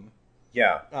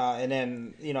 Yeah. And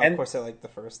then of course, I liked the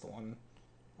first one.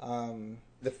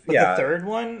 But the third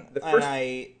one, the first...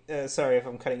 and sorry if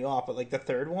I'm cutting you off, but like the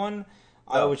third one,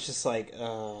 I was just like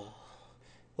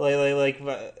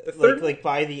like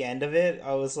by the end of it,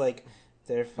 I was like,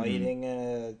 they're fighting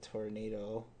a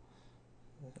tornado.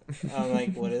 I'm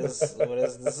like, what is this?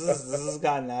 Has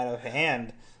gotten out of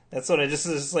hand. That's what I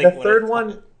just like. The third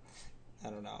one, I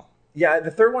don't know. Yeah,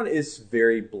 the third one is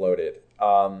very bloated.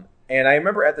 And I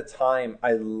remember at the time,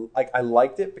 I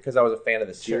liked it because I was a fan of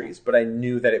the series, but I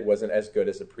knew that it wasn't as good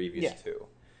as the previous two.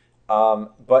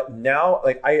 But now,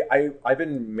 like I've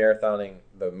been marathoning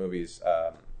the movies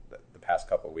the past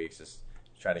couple of weeks, just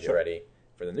trying to get ready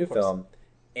for the new film,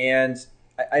 and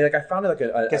I found it like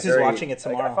a. Guess who's watching it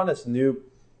tomorrow? Like, I found this new.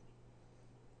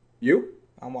 You?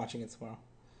 I'm watching it tomorrow.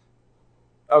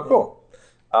 Oh, cool.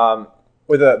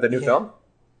 With the new film.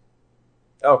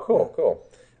 Oh, cool.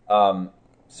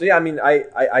 So yeah, I mean,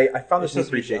 I found this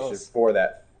appreciation for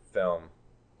that film.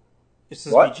 You're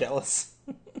supposed to be jealous.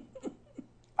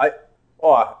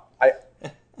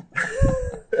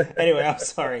 Anyway, I'm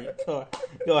sorry. Go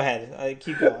ahead.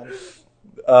 Keep going.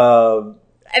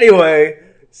 Anyway,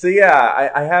 so yeah,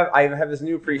 I have this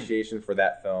new appreciation for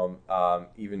that film.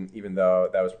 Even though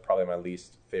that was probably my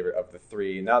least favorite of the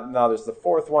three. Now there's the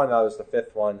fourth one. Now there's the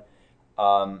fifth one.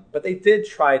 But they did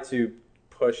try to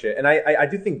push it, and I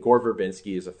do think Gore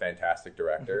Verbinski is a fantastic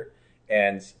director,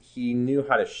 and he knew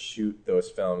how to shoot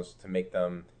those films to make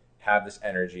them have this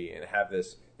energy and have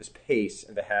this pace,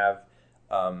 and to have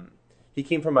he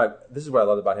came from this is what I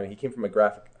loved about him. He came from a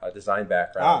graphic design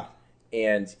background,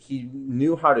 and he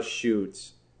knew how to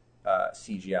shoot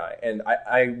CGI, and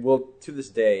I will to this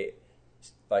day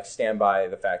like stand by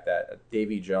the fact that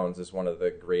Davy Jones is one of the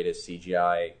greatest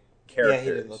CGI characters.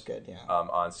 Yeah, he did look good. Yeah,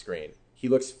 on screen. He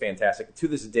looks fantastic. To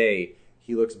this day,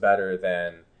 he looks better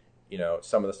than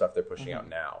some of the stuff they're pushing out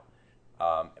now,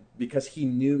 because he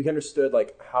understood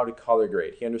like how to color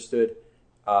grade. He understood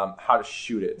how to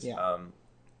shoot it. Yeah.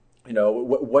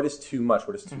 What is too much,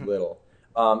 what is too little.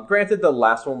 Granted, the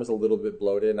last one was a little bit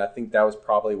bloated, and I think that was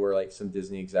probably where like some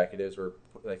Disney executives were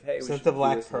like, "Hey, is that the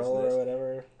Black Pearl or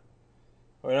whatever?"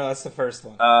 Or no, that's the first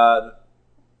one.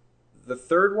 The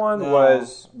third one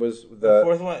was the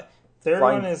fourth one. Third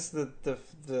one is the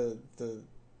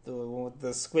one with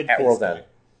the squid face. At World's End.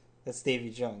 That's Davy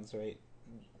Jones, right?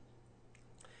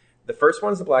 The first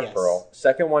one is the Black Pearl.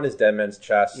 Second one is Dead Man's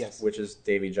Chest, which is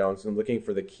Davy Jones and looking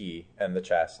for the key and the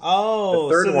chest. Oh,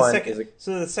 the third one is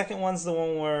so the second one's the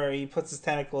one where he puts his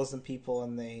tentacles in people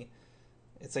and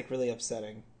it's like really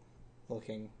upsetting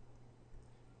looking.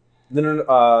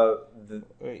 No.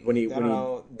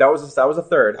 That was a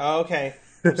third. Oh, okay.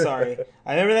 I'm sorry.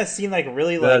 I remember that scene like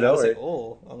really like I was like,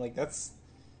 oh, I'm like that's.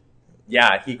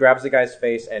 Yeah, he grabs the guy's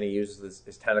face and he uses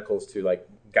his tentacles to like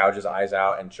gouge his eyes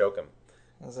out and choke him.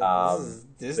 I was like, this is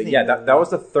Disney. But yeah, that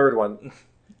was the third one.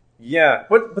 Yeah,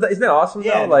 but isn't that awesome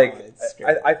though? Like, it's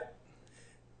great.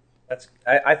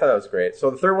 I thought that was great. So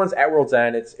the third one's At World's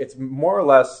End. It's more or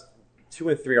less 2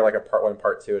 and 3 are like a part 1,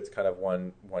 part 2. It's kind of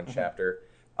one chapter.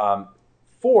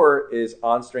 4 is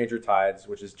On Stranger Tides,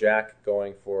 which is Jack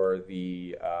going for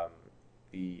the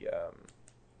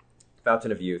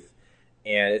Fountain of Youth,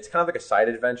 and it's kind of like a side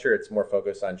adventure. It's more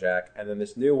focused on Jack. And then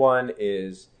this new one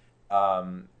is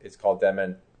it's called Dead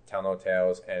Men Tell No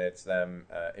Tales, and it's them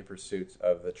in pursuit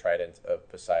of the Trident of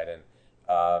Poseidon.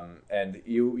 And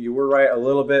you were right a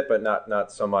little bit, but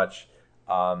not so much.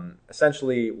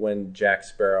 Essentially, when Jack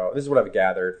Sparrow, this is what I've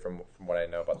gathered from what I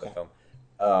know about the film.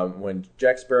 When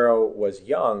Jack Sparrow was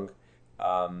young,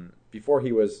 before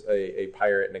he was a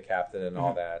pirate and a captain and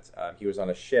all that, he was on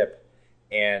a ship,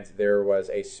 and there was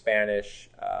a Spanish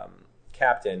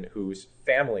captain whose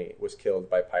family was killed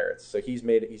by pirates. So he's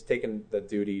taken the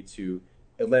duty to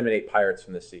eliminate pirates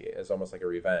from the sea as almost like a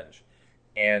revenge.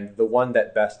 And the one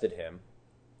that bested him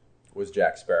was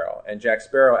Jack Sparrow. And Jack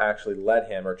Sparrow actually led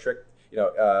him or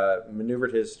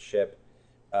maneuvered his ship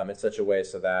in such a way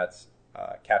so that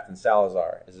Captain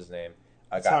Salazar is his name.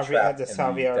 Got trapped in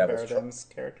Javier Bardem's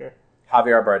character.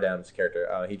 Javier Bardem's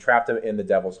character. He trapped him in the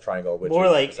Devil's Triangle, which more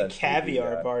is like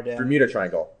Caviar Bardem. Bermuda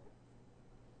Triangle.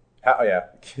 Oh yeah,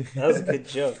 that was a good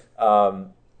joke. It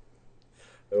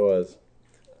was.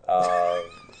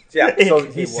 Yeah, so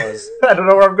it was. I don't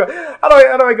know where I'm going.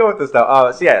 How do I go with this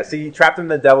now? So he trapped him in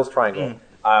the Devil's Triangle,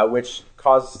 which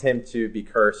caused him to be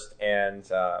cursed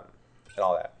and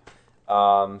all that.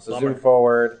 So zoom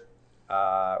forward,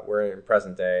 we're in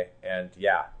present day, and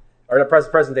or the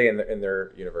present day in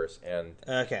their universe, and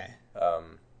okay.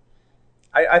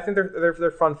 I think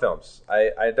they're fun films.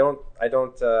 I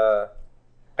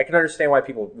can understand why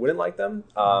people wouldn't like them.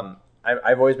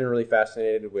 I've always been really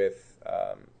fascinated with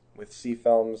sea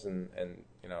films, and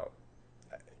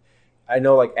I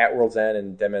know like At World's End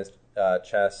and Dead Man's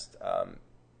Chest.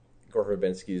 Gore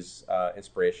Verbinski's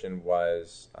inspiration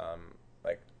was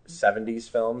like 70s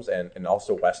films and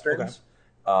also westerns.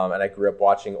 Okay. And I grew up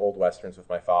watching old westerns with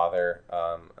my father.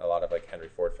 A lot of like Henry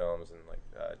Ford films and like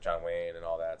John Wayne and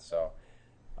all that. So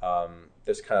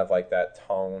there's kind of like that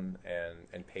tone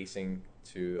and pacing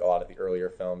to a lot of the earlier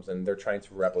films, and they're trying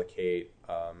to replicate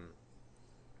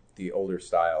the older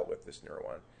style with this newer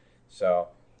one. So,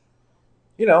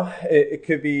 it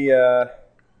could be,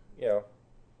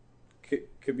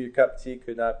 could be a cup of tea,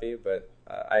 could not be, but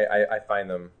I find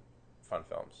them fun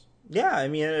films. Yeah, I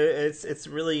mean, it's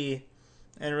really,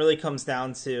 and it really comes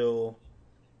down to,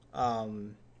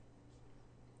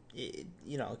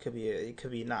 it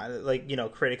could be not like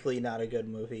critically not a good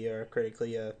movie or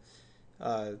critically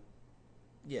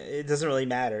it doesn't really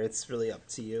matter. It's really up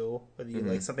to you whether you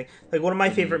like something. Like one of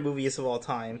my favorite movies of all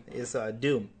time is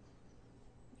Doom.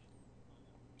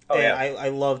 Oh yeah, I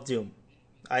love Doom.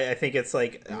 I think it's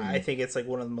like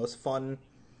one of the most fun.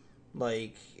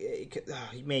 Like,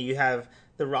 man, you have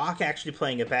The Rock actually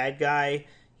playing a bad guy.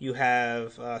 You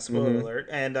have spoiler alert,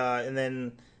 and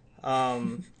then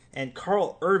and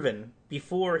Carl Urban,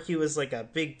 before he was like a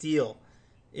big deal,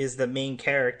 is the main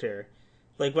character.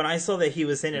 Like when I saw that he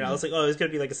was in it, I was like, "Oh, he's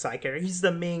gonna be like a side character." He's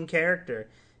the main character.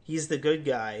 He's the good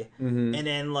guy. And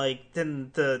then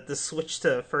then the switch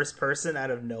to first person out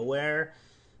of nowhere,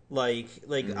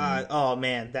 oh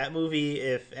man, that movie.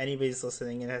 If anybody's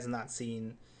listening and has not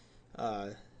seen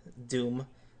Doom,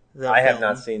 I have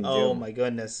not seen Doom. Oh my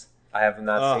goodness, I have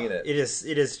not seen it. It is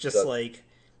just like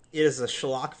it is a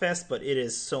schlock fest, but it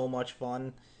is so much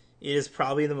fun. It is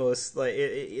probably the most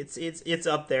it's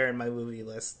up there in my movie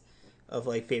list of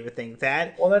like favorite thing.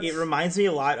 It reminds me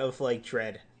a lot of like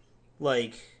Dredd,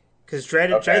 like because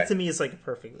Dredd to me is like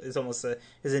almost a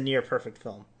near perfect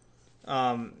film.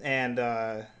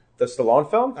 The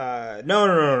Stallone film?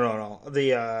 No.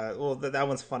 That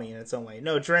one's funny in its own way.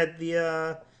 No, Dredd,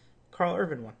 the Carl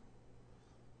Urban one.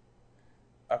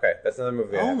 Okay, that's another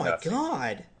movie. Oh my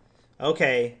god.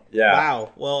 Okay. Yeah.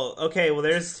 Wow. Well, okay. Well,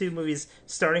 there's two movies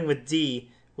starting with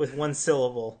D with one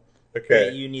syllable. Okay.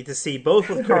 That you need to see, both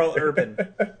with Carl Urban,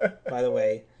 by the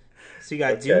way. So you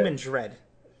got Doom and Dredd.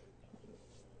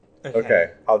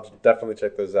 Okay. I'll definitely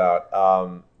check those out.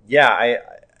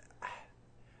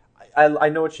 I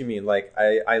know what you mean. Like,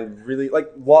 I really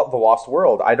like The Lost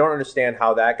World. I don't understand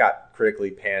how that got critically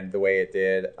panned the way it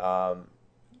did. I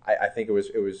think it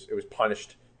was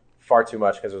punished far too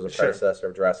much because it was a predecessor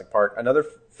of Jurassic Park. Another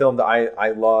film that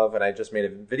I love and I just made a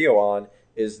video on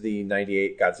is the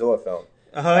 '98 Godzilla film.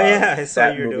 Oh yeah, I saw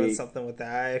you were doing something with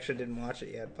that. I actually didn't watch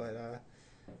it yet, but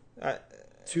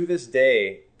to this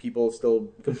day, people still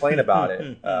complain about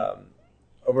it.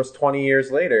 Almost 20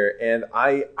 years later, and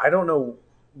I don't know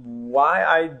why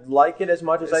I like it as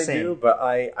much as I do, but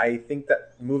I think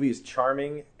that movie is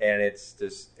charming, and it's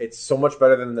so much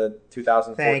better than the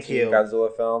 2014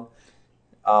 Godzilla film.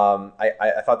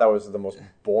 I thought that was the most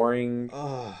boring,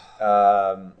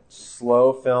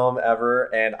 slow film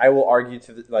ever, and I will argue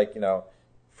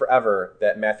forever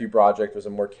that Matthew Broderick was a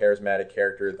more charismatic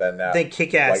character than that.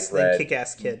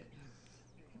 Kick-Ass Kid.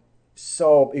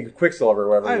 So Quicksilver,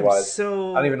 whoever he was. I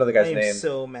don't even know the guy's name. I'm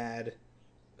so mad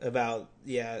about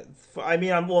I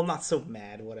mean, I'm not so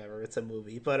mad. Whatever, it's a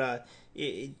movie, but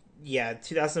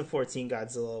 2014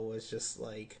 Godzilla was just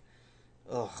like,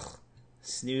 ugh,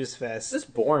 snooze fest. It's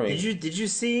just boring. Did you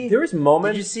see? There was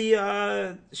moments. Did you see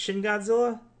Shin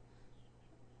Godzilla?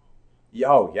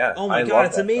 Oh yeah. Oh my god,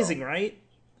 it's amazing, film. Right?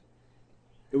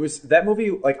 It was that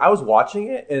movie. Like I was watching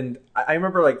it, and I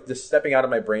remember like just stepping out of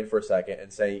my brain for a second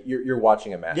and saying, "You're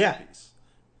watching a masterpiece."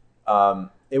 Yeah.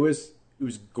 It was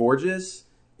gorgeous.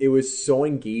 It was so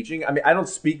engaging. I mean, I don't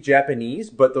speak Japanese,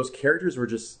 but those characters were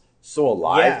just so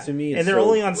alive to me, and they're so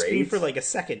only on screen for like a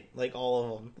second, like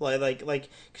all of them, like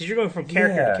because you're going from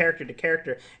character to character to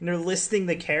character, and they're listing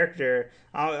the character.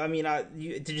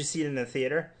 Did you see it in the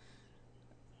theater?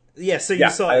 Yeah, so you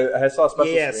saw. I saw a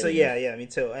special. Yeah, so yeah, me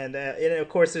too. And of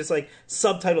course, there's like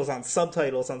subtitles on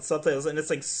subtitles on subtitles, and it's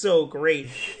like so great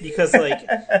because like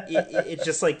it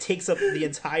just like takes up the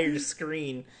entire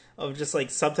screen of just like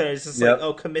subtitles. It's just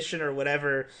like commissioner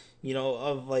whatever,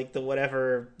 of like the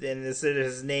whatever, and this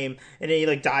is his name, and then he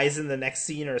like dies in the next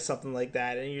scene or something like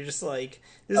that, and you're just like,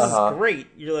 this is great.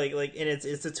 You're like, and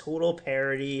it's a total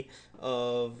parody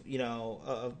of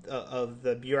of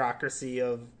the bureaucracy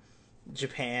of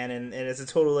Japan, and it's a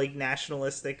total like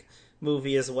nationalistic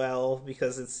movie as well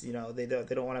because it's they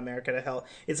don't want America to help.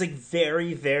 It's like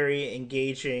very, very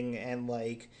engaging, and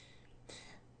like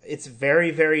it's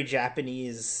very, very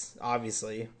Japanese,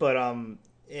 obviously, but in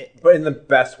the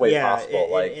best way possible.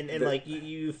 Like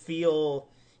you feel,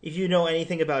 if you know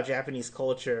anything about Japanese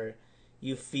culture,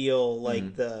 you feel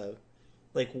like the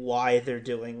why they're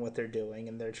doing what they're doing,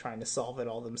 and they're trying to solve it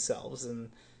all themselves, and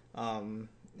then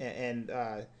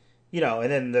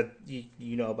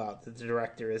about the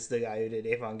director is the guy who did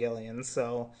Evangelion,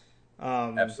 so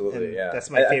absolutely, yeah, that's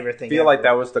my favorite thing. I feel like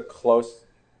that was the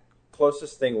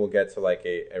closest thing we'll get to like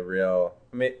a real.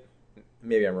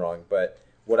 Maybe I'm wrong, but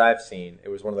what I've seen, it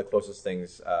was one of the closest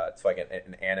things to like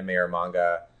an anime or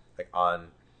manga, like on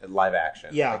live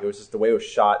action. Yeah, like it was just the way it was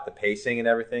shot, the pacing, and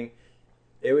everything.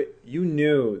 You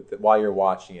knew that while you're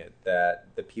watching it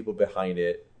that the people behind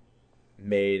it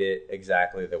made it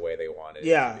exactly the way they wanted it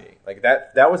to be. Like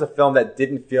that was a film that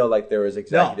didn't feel like there was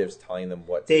executives telling them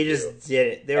what to do. They just did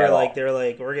it. They were like,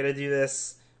 we're gonna do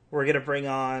this. We're gonna bring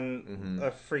on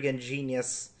a friggin'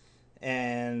 genius,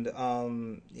 and all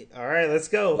right, let's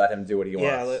go. Let him do what he wants.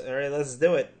 Yeah, all right, let's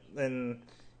do it. And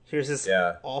here's this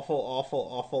awful, awful,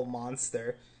 awful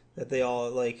monster that they all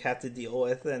like have to deal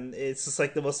with, and it's just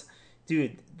like the most,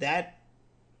 dude. That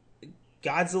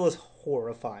Godzilla's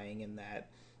horrifying in that.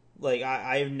 Like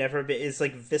I've never been. It's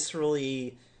like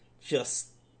viscerally, just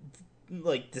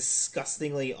like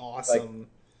disgustingly awesome. Like,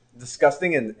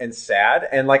 disgusting and sad.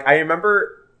 And like I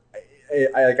remember,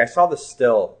 I saw the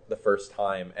still the first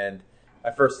time, and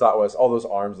my first thought was, "Oh, those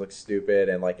arms look stupid,"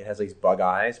 and like it has these bug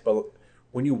eyes. But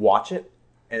when you watch it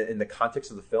in the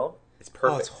context of the film, it's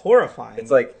perfect. Oh, it's horrifying.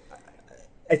 It's like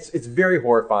it's very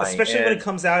horrifying, especially when it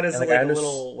comes out as like a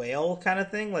little whale kind of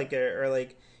thing, like or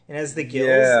like. And has the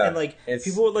gills, and like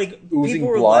people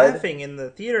were blood. laughing in the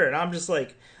theater, and I'm just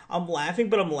like, I'm laughing,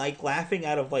 but I'm like laughing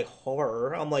out of like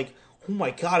horror. I'm like, oh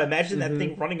my god, imagine that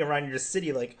thing running around your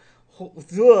city, like,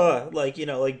 like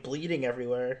like bleeding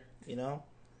everywhere,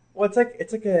 Well, it's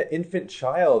like an infant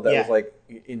child that was like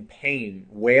in pain,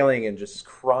 wailing and just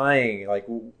crying. Like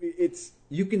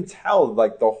you can tell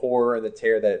like the horror and the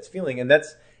terror that it's feeling, and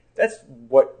that's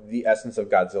what the essence of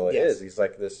Godzilla is. He's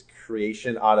like this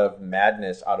creation out of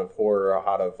madness, out of horror,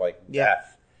 out of like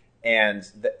death, and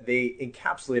they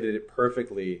encapsulated it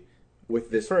perfectly with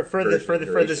this for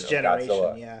this generation.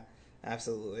 Godzilla. Yeah,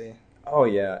 absolutely. Oh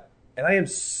yeah, and I am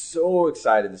so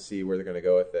excited to see where they're going to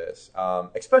go with this,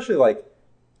 especially like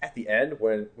at the end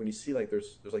when you see like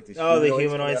there's like these the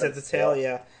humanoids at the tail.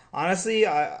 Yeah, honestly,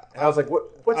 I was like,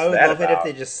 what's I would that love about? it if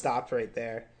they just stopped right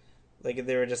there, like if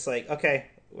they were just like, okay,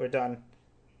 we're done.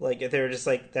 Like if they were just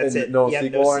like, that's it. No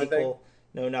sequel,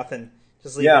 no nothing.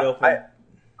 Just leave it open.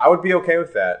 I would be okay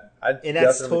with that. And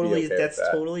that's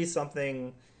totally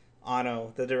something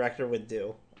Anno, the director, would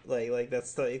do. Like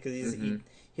that's because he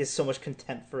has so much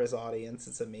contempt for his audience.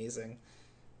 It's amazing.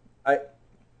 I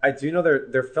do know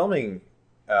they're filming.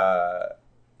 I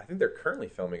think they're currently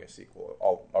filming a sequel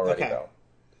already though.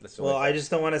 Well, I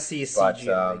just don't want to see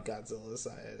CGI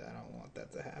Godzilla. I don't want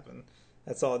that to happen.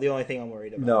 That's all. The only thing I'm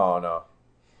worried about. No.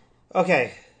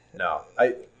 Okay. No.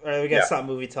 All right, we gotta stop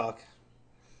movie talk.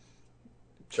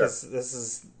 Sure. This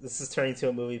is turning to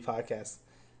a movie podcast.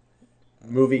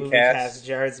 Moviecast.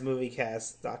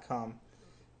 Jared'sMovieCast.com.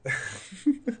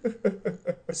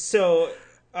 So.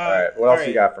 All right. What else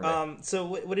you got for me? So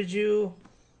what did you?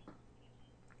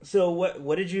 So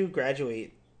what did you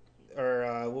graduate,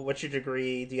 or what's your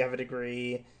degree? Do you have a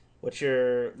degree? What's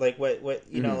your like what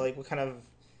like what kind of?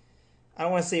 I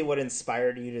don't want to say what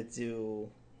inspired you to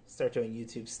start doing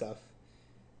YouTube stuff.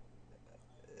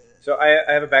 So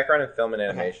I have a background in film and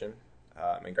animation,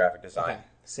 and graphic design. Okay.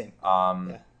 Same.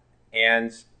 Yeah.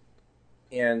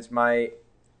 And my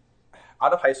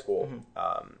out of high school,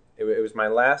 it was my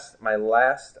last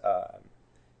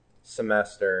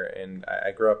semester, and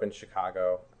I grew up in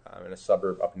Chicago, in a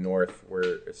suburb up north where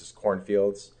it's just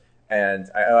cornfields. And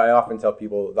I often tell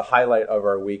people the highlight of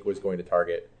our week was going to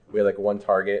Target. We had like one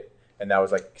Target, and that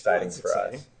was like exciting for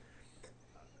exciting.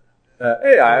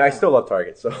 Us. I still love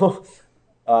Target. So,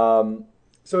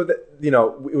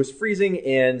 it was freezing,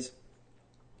 and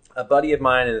a buddy of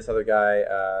mine and this other guy,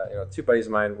 two buddies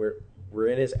of mine, we're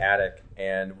in his attic,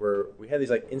 and we had these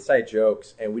like inside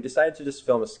jokes, and we decided to just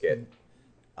film a skit.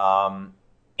 And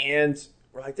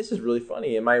we're like, this is really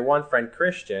funny. And my one friend,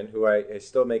 Christian, who I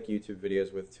still make YouTube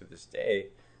videos with to this day,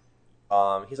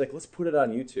 he's like, let's put it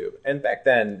on YouTube. And back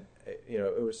then,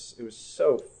 it was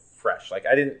so fresh. Like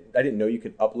I didn't know you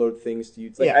could upload things to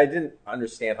YouTube. Like I didn't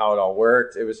understand how it all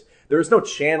worked. There was no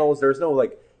channels. There was no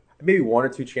like, maybe one or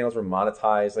two channels were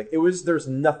monetized. Like there's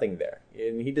nothing there.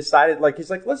 And he decided, he's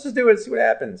like, let's just do it and see what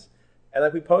happens. And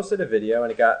like we posted a video,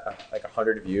 and it got like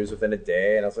 100 views within a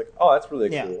day. And I was like, oh, that's really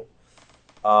cool.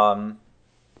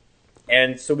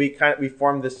 And so we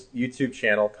formed this YouTube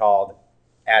channel called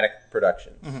Attic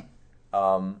Productions.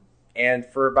 And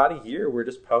for about a year, we're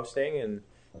just posting, and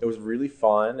it was really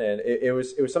fun. And it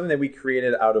was something that we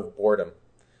created out of boredom.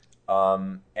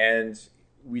 And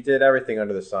we did everything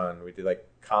under the sun. We did like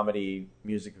comedy,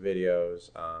 music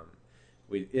videos.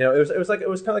 It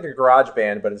was kind of like a garage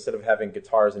band, but instead of having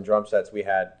guitars and drum sets, we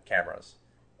had cameras.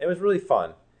 It was really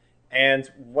fun. And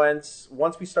once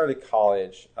we started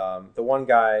college, the one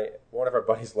of our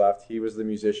buddies left. He was the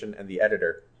musician and the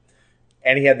editor,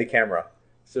 and he had the camera.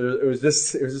 So it was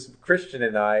just Christian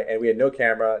and I, and we had no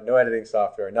camera, no editing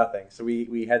software, nothing. So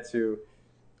we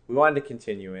wanted to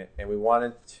continue it, and we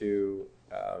wanted to,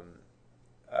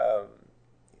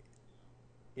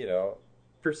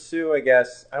 pursue, I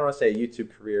guess, I don't want to say a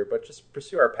YouTube career, but just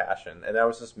pursue our passion. And that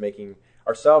was just making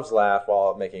ourselves laugh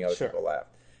while making other people laugh.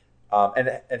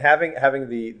 And having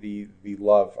the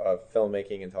love of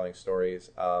filmmaking and telling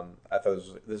stories, I thought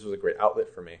this was a great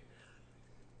outlet for me.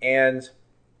 And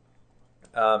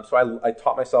so I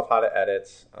taught myself how to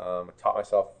edit. I taught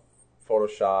myself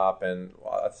Photoshop, and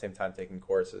at the same time taking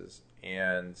courses.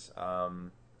 And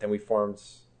then we formed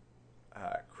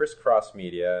Crisscross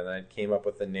Media, and I came up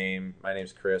with the name. My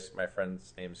name's Chris. My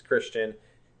friend's name's Christian.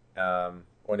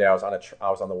 One day I was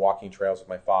on the walking trails with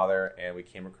my father, and we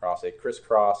came across a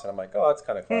crisscross, and I'm like, oh, that's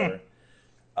kind of clever.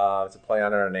 It's a play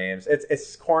on our names.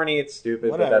 It's corny, it's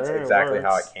stupid, but that's exactly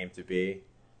how it came to be.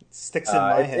 It sticks in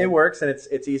my head. It works, and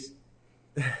it's easy.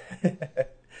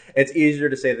 It's easier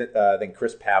to say that than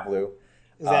Chris Pavlou.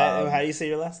 Is that how you say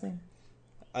your last name?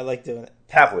 I like doing it.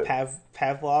 Pavlou.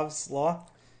 Pavlov's Law.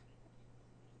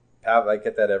 I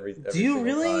get that every Do you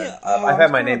really? Time. I've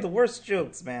had my name. The worst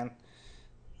jokes, man.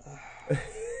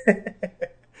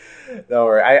 Don't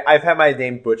worry. I've had my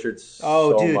name butchered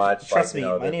so dude, much. Trust me,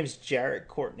 my name's Jarrett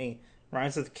Courtney.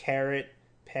 Rhymes with carrot,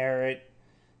 parrot,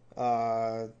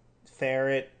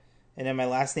 ferret, and then my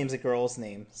last name's a girl's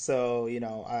name. So,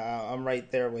 I'm right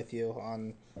there with you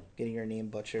on getting your name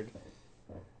butchered.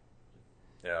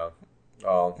 Yeah.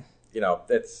 Well,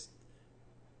 it's...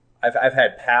 I've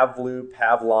had Pavlou,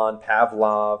 Pavlon,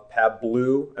 Pavlov,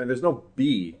 Pavblou. I mean, there's no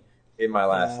B in my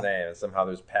last name, and somehow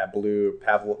there's Pavblou,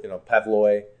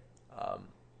 Pavloy. But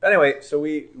anyway, so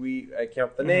I came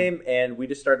up with the name, and we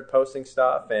just started posting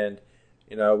stuff, and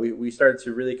we started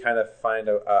to really kind of find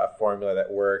a formula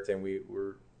that worked, and we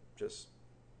were just...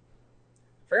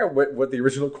 I forgot what the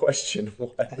original question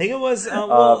was. I think it was...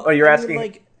 you're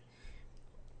asking...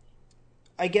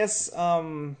 I guess...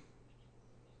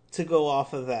 to go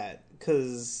off of that,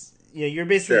 because you're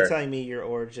basically telling me your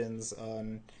origins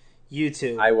on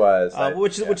YouTube. I was,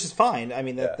 which is fine. I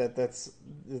mean that's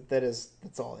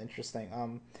all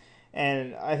interesting.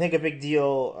 And I think a big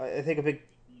deal. I think a big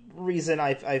reason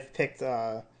I've picked.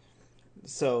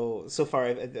 So far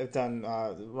I've done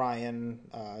Ryan,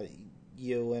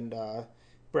 you, and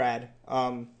Brad,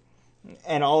 and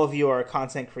all of you are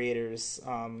content creators.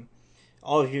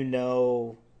 All of you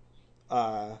know.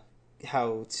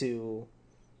 How to,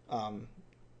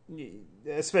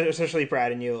 especially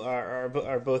Brad and you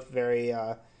are both very,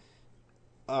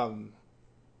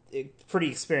 pretty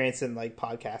experienced in like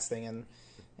podcasting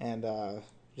and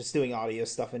just doing audio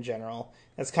stuff in general.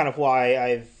 That's kind of why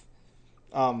I've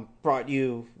brought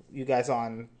you guys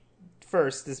on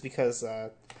first, is because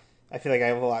I feel like I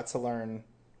have a lot to learn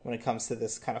when it comes to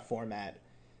this kind of format.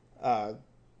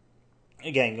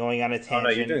 Again, going on a tangent. Oh,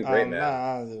 no, you're doing great,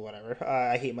 man. Whatever.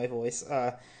 I hate my voice.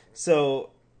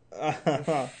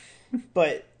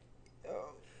 But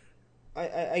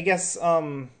I guess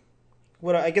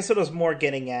what I was more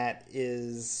getting at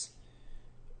is,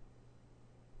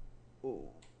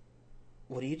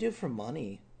 what do you do for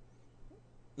money?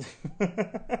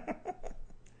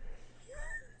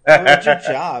 What's your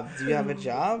job? Do you have a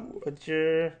job? What's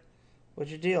your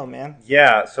deal, man?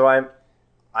 Yeah, so I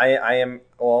am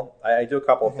well. I do a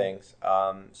couple of Okay. things.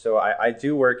 So I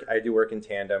do work in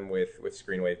tandem with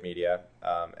Screenwave Media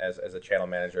as a channel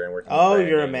manager and working with Oh,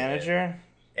 you're a branding manager?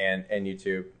 and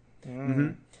YouTube.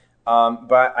 Mm.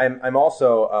 But I'm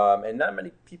also and not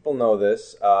many people know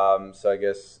this. So I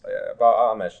guess but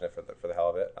I'll mention it for the hell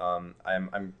of it.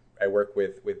 I work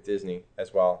with Disney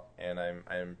as well, and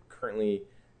I'm currently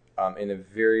in a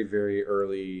very very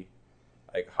early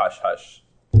like hush hush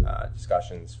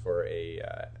discussions for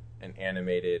an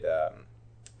animated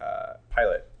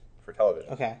pilot for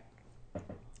television. Okay.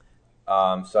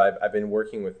 So I've been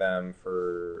working with them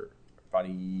for about a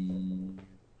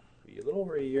little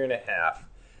over a year and a half,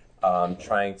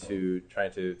 trying to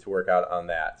work out on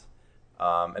that.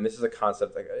 And this is a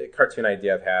concept, like a cartoon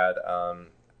idea I've had.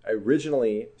 I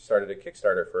originally started a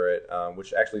Kickstarter for it,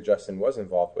 which actually Justin was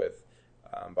involved with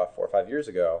about 4 or 5 years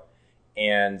ago.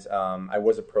 And I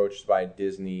was approached by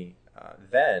Disney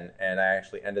then, and I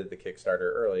actually ended the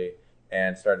Kickstarter early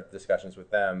and started discussions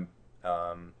with them.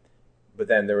 But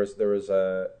then there was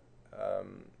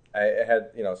I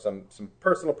had some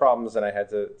personal problems, and I had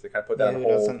to kind of put that Yeah, on who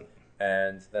hold. doesn't?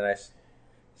 And then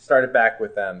started back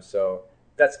with them. So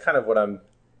that's kind of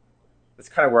that's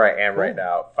kind of where I am right Cool.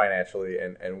 now financially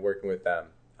and working with them.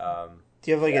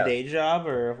 Do you have like a Yeah. day job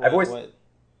or I've always what?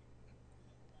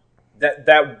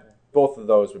 that both of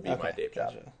those would be Okay, my day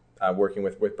job. gotcha. Working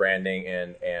with branding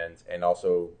and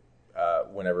also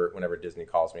whenever Disney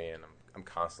calls me, and I'm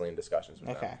constantly in discussions with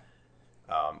them. Okay.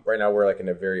 Right now we're like in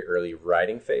a very early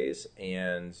writing phase,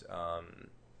 and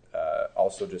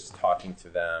also just talking to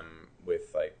them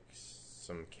with like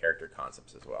some character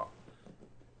concepts as well.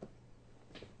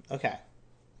 Okay.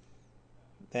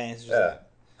 That answers Yeah.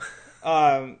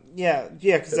 that. Yeah,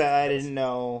 because I didn't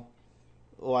know.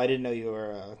 Well, I didn't know you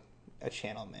were a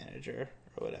channel manager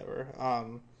or whatever.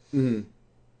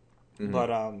 But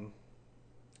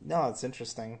no, it's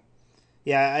interesting.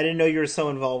 Yeah, I didn't know you were so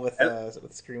involved with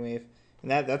Screenwave,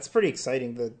 and that's pretty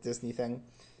exciting. The Disney thing,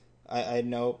 I had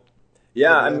no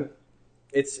Yeah, idea.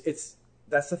 it's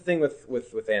that's the thing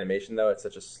with animation though. It's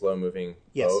such a slow moving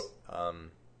Yes. boat.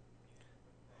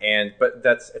 But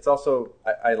it's also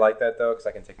I like that though because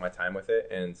I can take my time with it,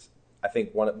 and I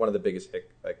think one of the biggest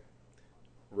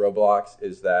roadblocks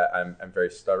is that I'm very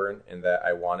stubborn in that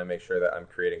I want to make sure that I'm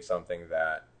creating something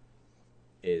that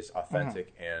is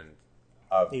authentic and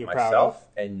of That you're proud myself,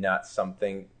 and not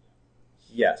something.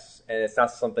 Yes, and it's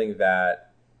not something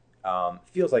that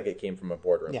feels like it came from a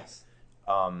boardroom. Yes.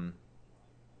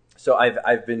 So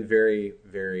I've been very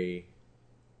very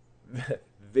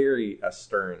very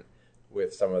stern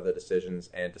with some of the decisions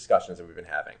and discussions that we've been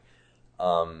having,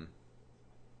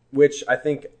 which I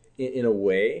think in a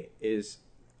way is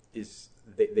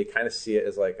they kind of see it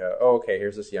as like okay,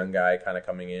 here's this young guy kind of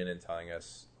coming in and telling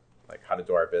us like how to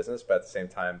do our business, but at the same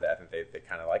time I think they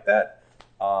kind of like that,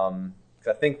 because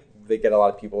I think they get a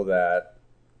lot of people that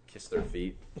kiss their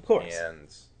feet, Of course.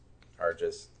 and are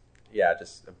just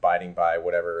abiding by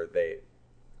whatever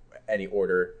any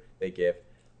order they give,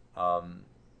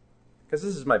 because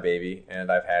this is my baby and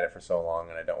I've had it for so long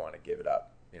and I don't want to give it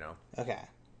up, Okay.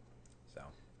 so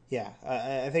Yeah,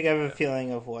 I think I have a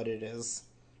feeling of what it is,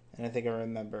 and I think I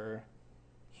remember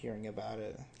hearing about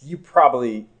it. you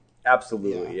probably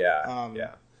absolutely yeah. I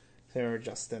remember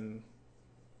Justin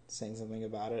saying something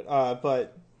about it.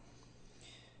 But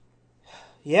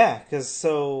yeah, because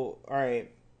all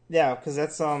right, yeah, because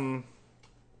that's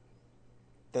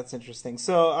interesting.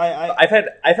 So I've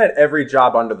had every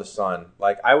job under the sun.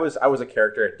 Like I was a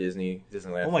character at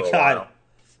Disneyland. Oh my for a God.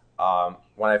 while.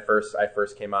 When I first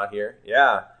came out here,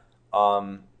 yeah.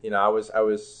 I was.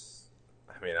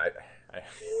 I mean, I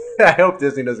I hope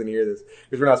Disney doesn't hear this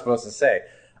because we're not supposed to say.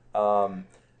 But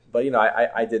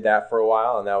I did that for a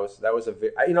while, and that was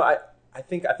I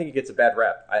think it gets a bad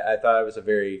rep. I thought it was a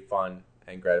very fun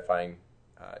and gratifying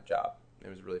job. It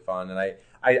was really fun, and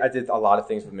I did a lot of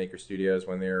things with Maker Studios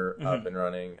when they were up and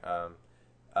running. I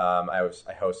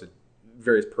hosted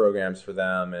various programs for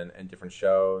them and different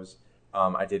shows.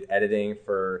 I did editing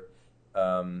for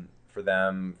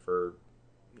them for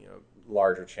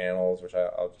larger channels, which I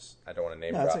don't want to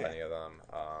name drop okay. any of them.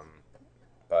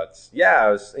 But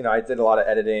yeah, I did a lot of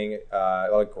editing, a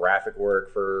lot of graphic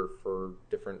work for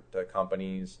different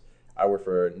companies. I worked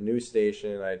for a news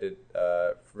station. I did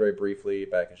very briefly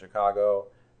back in Chicago.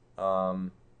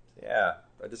 Yeah,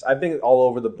 I've been all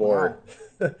over the board.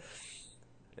 Wow.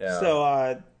 Yeah.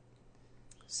 So,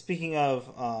 speaking of,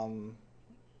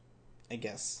 I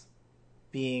guess,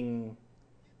 being,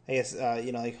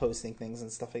 like hosting things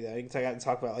and stuff like that. You can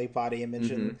talk about like body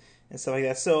image and stuff like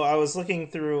that. So I was looking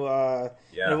through, and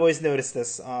I've always noticed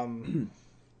this,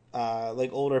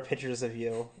 like older pictures of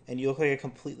you, and you look like a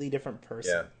completely different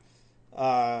person.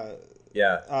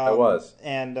 Yeah. I was.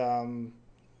 And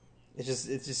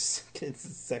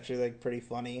it's actually like pretty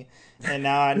funny. And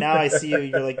now I see you.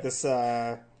 You're like this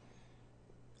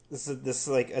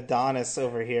like Adonis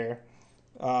over here.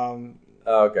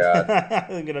 Oh God!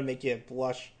 I'm gonna make you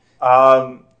blush.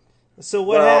 So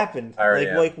what well, happened?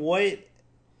 Like what?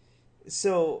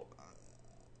 So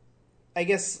I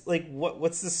guess like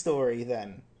what's the story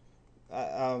then?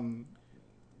 From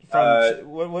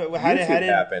how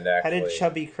did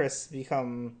Chubby Chris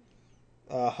become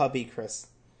Hubby Chris?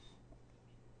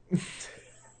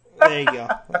 There you go.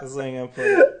 I was laying up for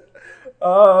it.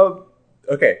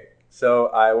 Okay, so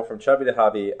I went from chubby to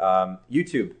hubby.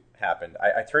 YouTube happened.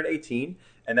 I turned 18,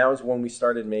 and that was when we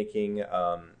started making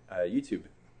YouTube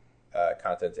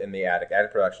content in the attic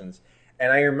productions.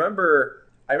 And I remember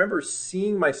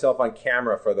seeing myself on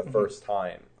camera for the first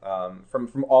time,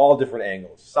 from all different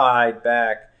angles, side,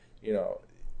 back,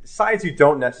 sides you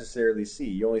don't necessarily see.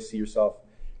 You only see yourself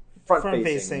front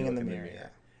facing in the mirror. Yeah.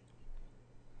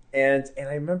 And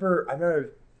I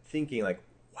remember thinking like,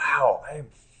 wow, I am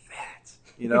fat,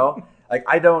 like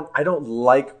I don't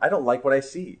like what I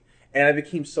see, and I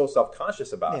became so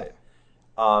self-conscious about it.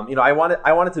 I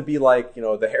wanted to be like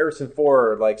the Harrison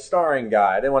Ford like starring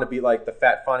guy. I didn't want to be like the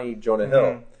fat funny Jonah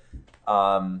Hill.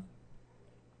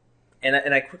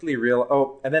 And I quickly realized.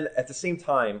 Oh, and then at the same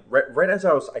time, right as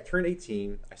I turned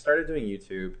 18, I started doing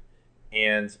YouTube,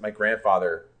 and my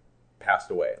grandfather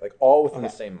passed away, like all within the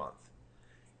same month.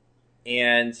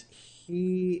 And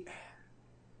he,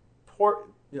 poor,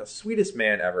 sweetest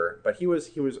man ever, but he was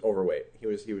overweight. He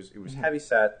was heavy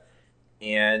set,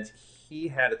 and he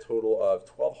had a total of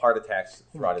 12 heart attacks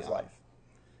throughout his life.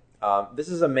 This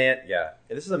is a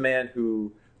man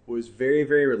who was very,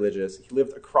 very religious. He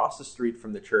lived across the street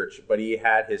from the church, but he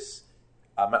had his.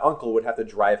 My uncle would have to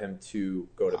drive him to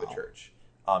go to the church,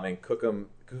 and cook him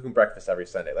breakfast every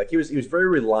Sunday. Like he was very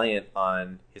reliant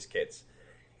on his kids.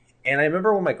 And I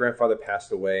remember when my grandfather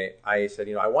passed away, I said,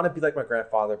 I want to be like my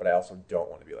grandfather, but I also don't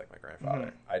want to be like my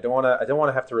grandfather. I don't want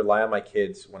to have to rely on my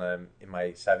kids when I'm in my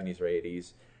 70s or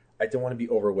 80s. I don't want to be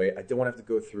overweight. I don't want to have to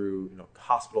go through,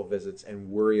 hospital visits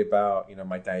and worry about,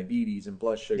 my diabetes and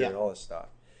blood sugar and all this stuff.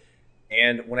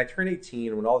 And when I turned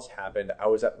 18, when all this happened, I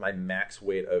was at my max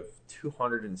weight of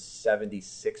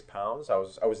 276 pounds. I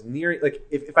was near, like,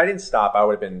 if I didn't stop, I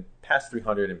would have been past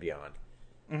 300 and beyond.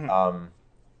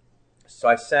 So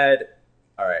I said,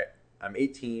 all right, I'm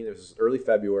 18. It was early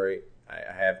February.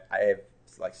 I have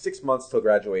like 6 months till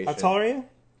graduation. How tall are you?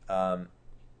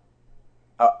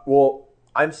 Well,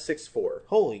 I'm 6'4".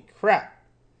 Holy crap.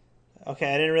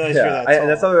 Okay, I didn't realize you were that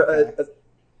tall. And that's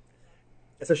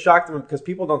it's a shock to me because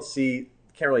people can't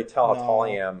really tell how tall I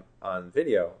am on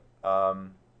video.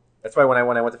 That's why when I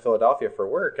went to Philadelphia for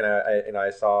work and I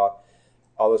saw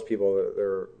all those people,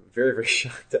 they're very, very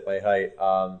shocked at my height.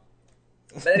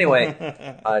 But anyway,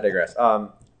 I digress.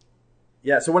 So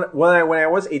when I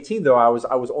was 18 though, I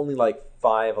was only like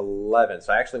 5'11",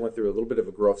 so I actually went through a little bit of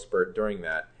a growth spurt during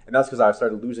that, and that's because I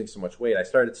started losing so much weight. I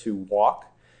started to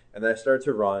walk, and then I started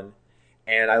to run,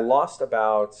 and I lost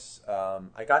about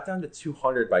I got down to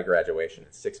 200 by graduation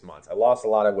in 6 months. I lost a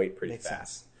lot of weight pretty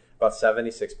fast, about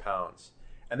 76 pounds,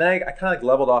 and then I kind of like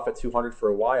leveled off at 200 for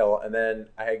a while, and then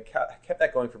I kept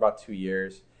that going for about 2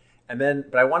 years.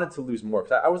 But I wanted to lose more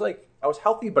because I was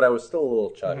healthy, but I was still a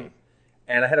little chubby.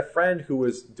 And I had a friend who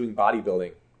was doing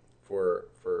bodybuilding for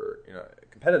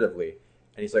competitively,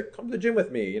 and he's like, "Come to the gym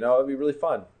with me, it'd be really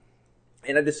fun."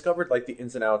 And I discovered like the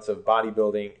ins and outs of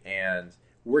bodybuilding and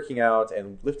working out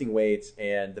and lifting weights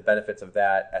and the benefits of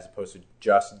that as opposed to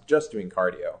just doing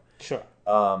cardio. Sure.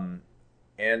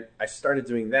 And I started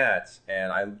doing that,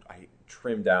 and I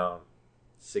trimmed down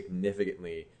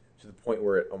significantly, to the point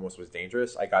where it almost was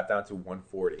dangerous. I got down to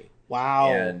 140.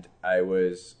 Wow. And it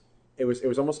was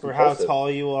almost for compulsive. how tall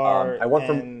you are,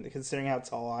 considering how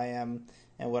tall I am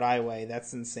and what I weigh,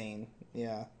 that's insane.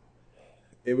 Yeah.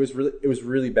 It was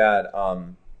really bad.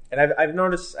 And I've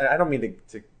noticed, and I don't mean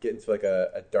to get into like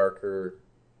a darker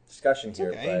discussion here,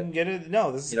 okay. but You can get it.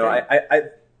 No, this is great.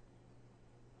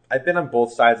 I've been on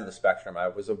both sides of the spectrum. I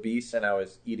was obese and I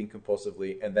was eating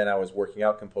compulsively, and then I was working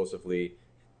out compulsively,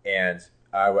 and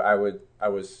I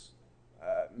was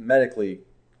medically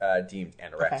deemed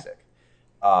anorexic.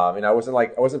 And I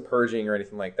wasn't purging or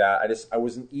anything like that. I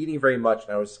wasn't eating very much,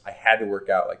 and I had to work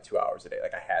out like 2 hours a day.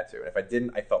 Like I had to, and if I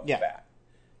didn't, I felt fat.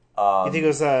 You think it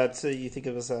was so you think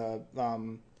it was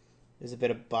there's a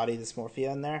bit of body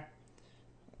dysmorphia in there?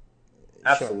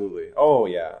 Absolutely. Sure. Oh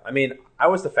yeah. I mean, I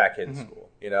was the fat kid in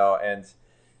school, and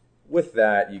with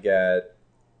that you get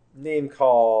name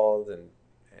called and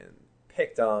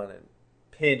picked on and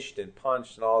pinched and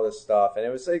punched and all this stuff, and it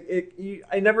was like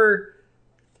I never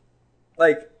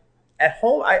like at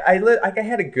home. I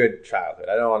had a good childhood.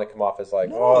 I don't want to come off as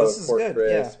like poor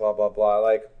Chris, blah blah blah.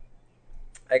 Like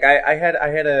I had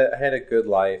a good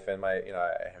life, and I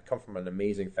come from an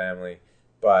amazing family,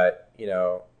 but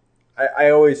I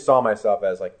always saw myself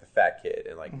as like the fat kid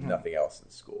and like nothing else in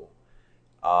school.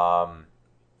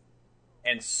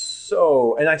 And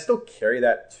I still carry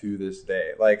that to this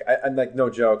day. Like I'm like, no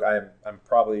joke. I'm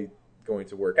probably going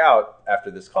to work out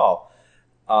after this call.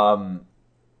 And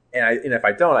if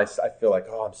I don't, I feel like,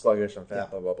 I'm sluggish, I'm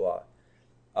fat, blah blah blah.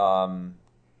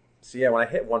 So yeah, when I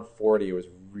hit 140, it was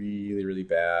really really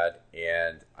bad.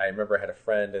 And I remember I had a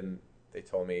friend, and they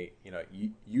told me,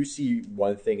 you see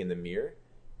one thing in the mirror,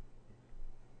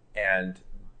 and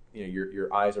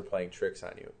your eyes are playing tricks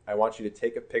on you. I want you to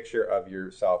take a picture of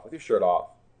yourself with your shirt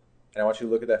off, and I want you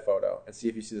to look at that photo and see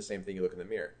if you see the same thing you look in the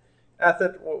mirror. And I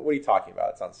thought, what are you talking about?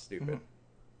 It sounds stupid.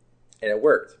 And it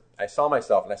worked. I saw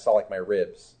myself, and I saw like my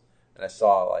ribs, and I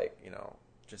saw like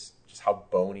just how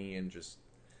bony and just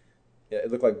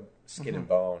it looked like skin and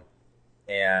bone.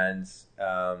 And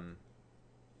I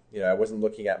wasn't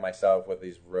looking at myself with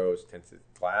these rose tinted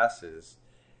glasses.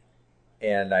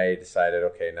 And I decided,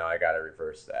 okay, now I got to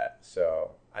reverse that.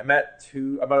 So I'm at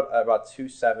about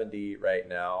 270 right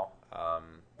now.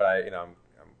 But I'm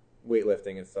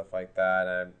weightlifting and stuff like that. And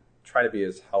I'm trying to be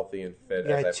as healthy and fit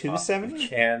as I possibly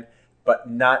can, but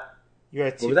not. You're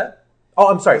at what was that? Oh,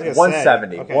 I'm sorry,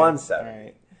 170. Okay. 170. All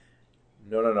right.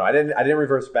 No. I didn't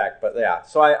reverse back, but yeah.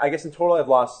 So I guess in total I've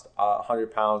lost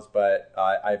 100 pounds, but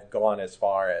I've gone as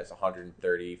far as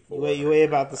 130. You weigh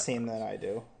about the same that I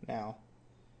do now.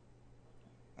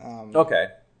 Okay.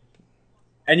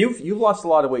 And you've lost a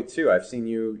lot of weight too. I've seen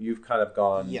you've kind of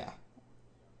gone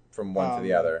from one to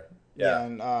the other. Yeah.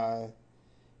 And I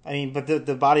mean, but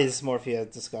the body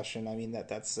dysmorphia discussion, I mean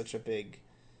that's such a big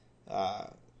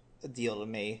deal to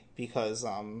me because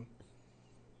I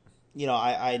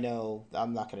know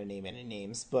I'm not going to name any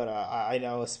names, but I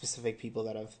know specific people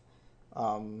that have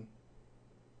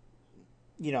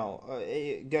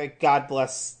God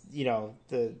bless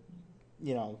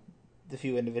the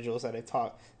few individuals that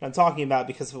I'm talking about,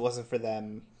 because if it wasn't for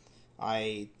them,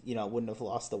 I wouldn't have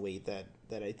lost the weight that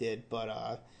I did.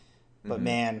 But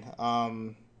man,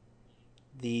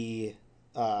 the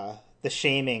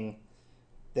shaming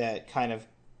that kind of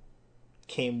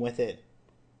came with it,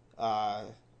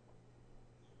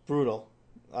 brutal,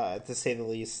 to say the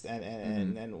least,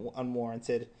 and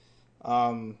unwarranted.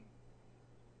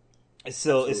 It's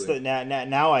still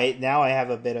now I have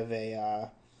a bit of a.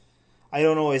 I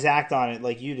don't always act on it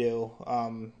like you do.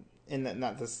 And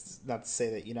not to say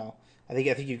that I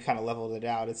think you kind of leveled it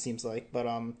out. It seems like, but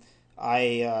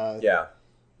I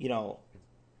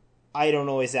don't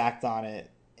always act on it,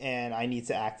 and I need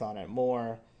to act on it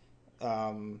more.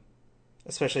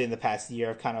 Especially in the past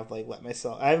year, I've kind of like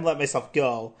I haven't let myself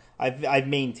go. I've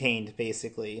maintained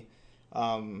basically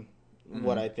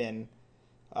what I've been,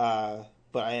 but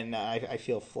I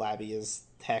feel flabby as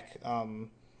heck.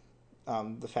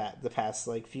 The past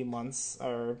like few months,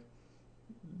 or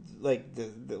like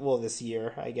this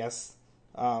year, I guess.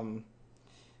 But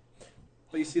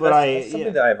you see, that's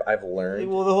something that I've learned.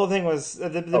 Well, the whole thing was I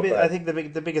think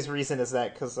the biggest reason is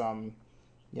that because I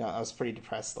was pretty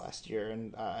depressed last year,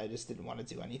 and I just didn't want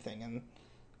to do anything,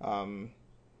 and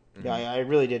I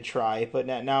really did try, but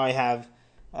now I have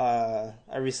I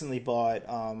recently bought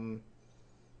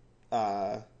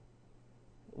a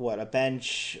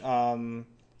bench,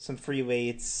 some free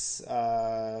weights,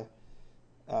 a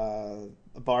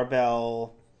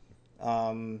barbell.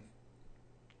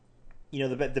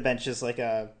 The bench is like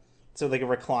a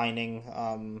reclining.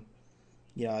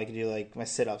 I can do like my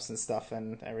sit-ups and stuff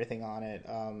and everything on it.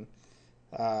 Cool.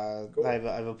 I have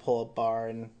a pull-up bar,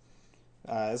 and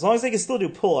as long as I can still do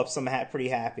pull-ups, I'm pretty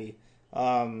happy.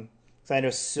 Because I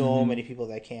know so many people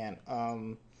that can't,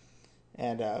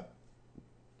 and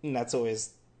that's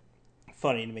always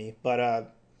funny to me.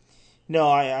 But no,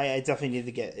 I definitely need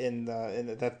to get in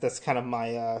that's kind of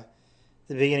my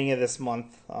the beginning of this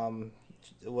month.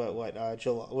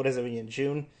 July, what is it? In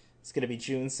June? It's gonna be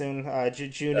June soon.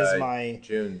 June is my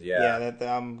June. Yeah. Yeah, that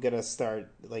I'm gonna start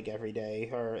like every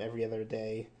day or every other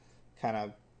day, kind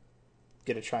of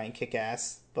gonna try and kick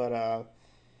ass. But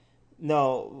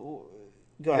No,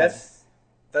 go ahead.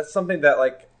 That's something that,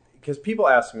 like, because people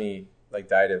ask me like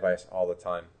diet advice all the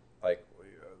time. Like,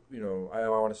 I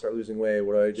want to start losing weight.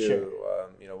 What do I do? Sure.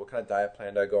 What kind of diet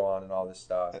plan do I go on and all this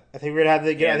stuff. I think we're gonna have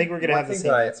I think we're gonna have the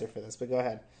same answer for this. But go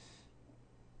ahead.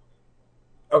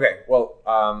 Okay.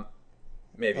 Well,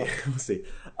 maybe we'll see.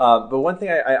 But one thing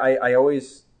I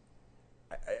always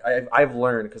I've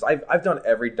learned, because I've done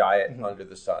every diet under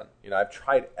the sun. I've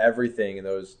tried everything in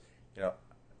those.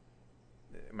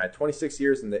 My 26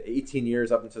 years and the 18 years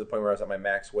up until the point where I was at my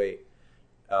max weight.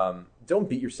 Don't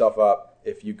beat yourself up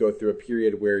if you go through a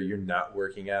period where you're not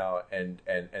working out and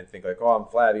think like, oh, I'm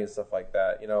flabby and stuff like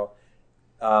that,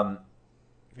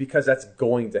 because that's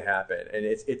going to happen. And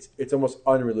it's almost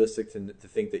unrealistic to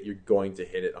think that you're going to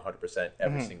hit it 100%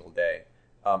 every single day.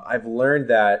 I've learned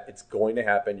that it's going to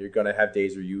happen. You're going to have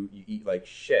days where you eat like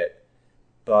shit,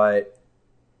 but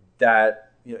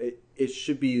that, it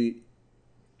should be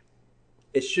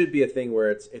a thing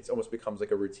where it's almost becomes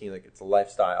like a routine, like it's a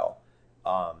lifestyle,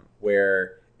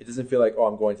 where it doesn't feel like, oh,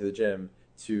 I'm going to the gym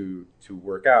to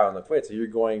work out and lift weights. So you're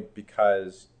going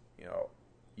because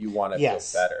you want to feel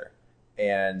better,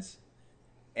 and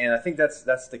I think that's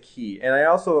the key. And I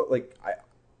also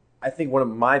I think one of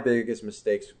my biggest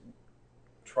mistakes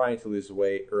trying to lose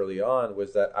weight early on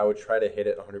was that I would try to hit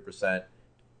it 100%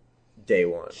 day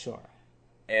one. Sure.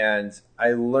 And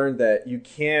I learned that you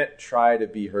can't try to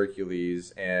be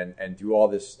Hercules and do all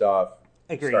this stuff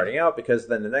starting out, because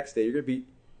then the next day you're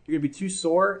gonna be too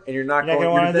sore and you're not going to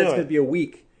want to do it. It's gonna be a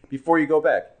week before you go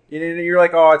back. You're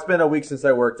like, oh, it's been a week since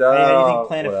I worked out. How do you think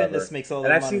Planet Fitness makes all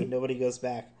that money? Nobody goes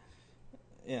back.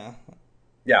 Yeah.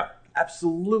 Yeah,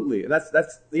 absolutely.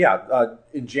 That's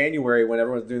in January when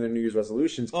everyone's doing their New Year's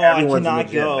resolutions. Everyone's I cannot in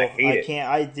the gym. go. I hate it. Can't.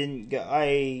 I didn't go.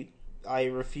 I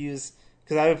refuse,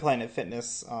 because I have a Planet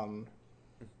Fitness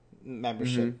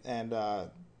membership, and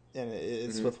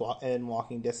it's with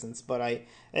walking distance. But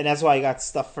and that's why I got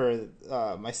stuff for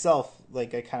myself.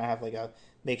 Like, I kind of have like a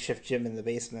makeshift gym in the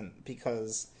basement,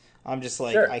 because I'm just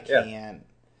like, I can't. Yeah.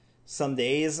 Some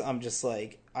days I'm just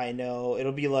like, I know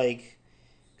it'll be like,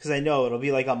 because I know it'll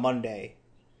be like a Monday,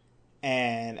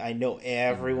 and I know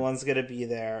everyone's gonna be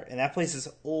there, and that place is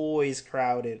always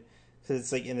crowded because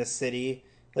it's like in the city.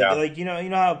 Like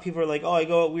how people are like, oh, I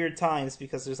go at weird times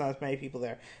because there's not as many people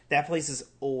there. That place is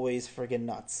always friggin'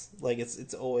 nuts. Like,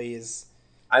 it's always,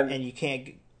 and you can't.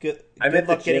 Good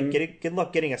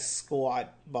luck getting a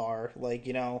squat bar.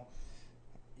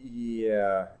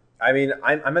 Yeah, I mean,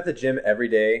 I'm at the gym every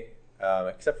day,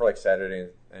 except for like Saturday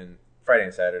and Friday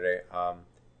and Saturday.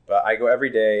 But I go every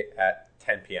day at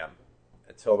 10 p.m.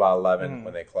 until about 11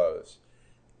 when they close.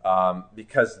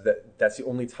 Because that's the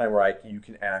only time where you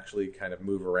can actually kind of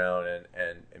move around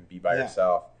and be by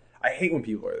yourself. I hate when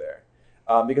people are there,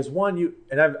 because one,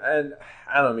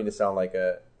 I don't mean to sound like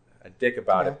a dick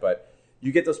about it, but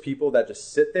you get those people that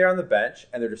just sit there on the bench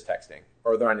and they're just texting,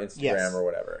 or they're on Instagram or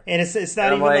whatever. And it's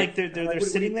not even like they're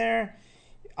sitting there.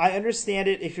 I understand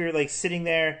it if you're like sitting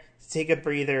there to take a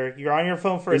breather. You're on your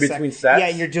phone for a second. Between sets? Yeah,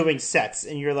 and you're doing sets,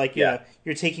 and you're like,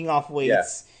 you're taking off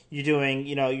weights. Yeah. You're doing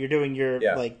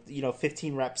your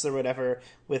 15 reps or whatever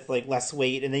with like less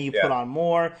weight, and then you put on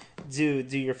more. Do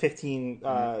your 15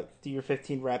 do your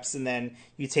 15 reps, and then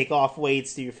you take off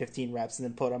weights. Do your 15 reps, and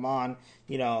then put them on.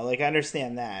 I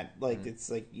understand that. Like it's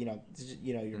like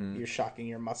you're shocking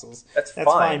your muscles. That's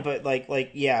fine. But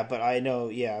but I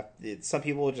know some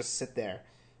people will just sit there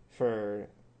for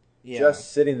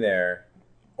just sitting there,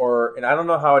 and I don't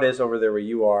know how it is over there where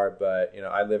you are, but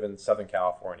I live in Southern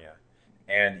California.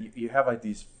 And you have like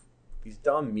these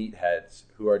dumb meatheads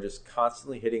who are just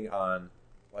constantly hitting on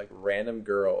like random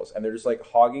girls, and they're just like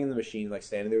hogging the machine, like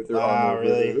standing there with their arm over,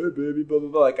 really? Hey, baby, blah blah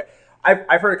blah. Like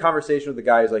I've heard a conversation with the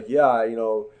guy who's like, yeah,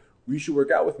 you should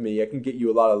work out with me. I can get you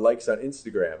a lot of likes on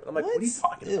Instagram. And I'm like, what are you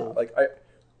talking about? Like,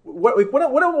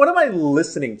 what am I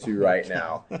listening to right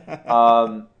now?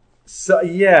 So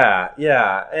yeah,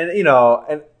 and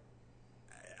and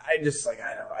I just like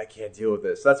I can't deal with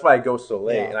this. So that's why I go so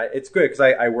late, and it's good because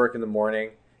I work in the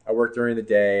morning, I work during the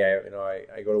day.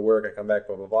 I go to work, I come back,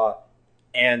 blah blah blah,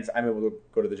 and I'm able to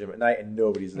go to the gym at night, and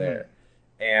nobody's there,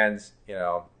 and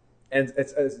and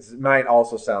it might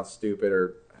also sound stupid,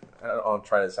 or I'm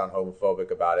trying to sound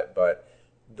homophobic about it, but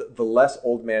the less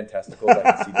old man testicles I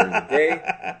can see during the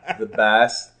day, the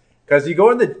best. Because you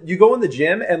go in the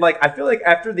gym, and like I feel like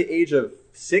after the age of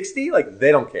 60, like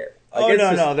they don't care. Like,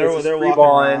 they're walking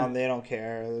around. They don't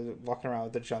care. They're walking around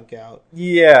with the junk out.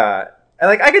 Yeah, and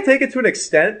like I can take it to an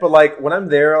extent, but like when I'm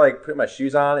there, like putting my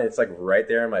shoes on, it's like right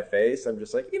there in my face. I'm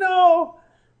just like,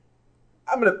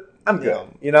 I'm good.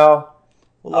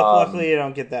 Well, luckily you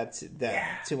don't get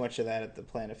too much of that at the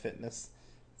Planet Fitness.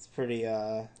 It's pretty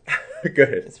good.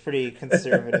 It's pretty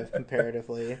conservative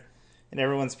comparatively, and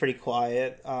everyone's pretty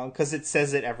quiet because it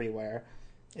says it everywhere.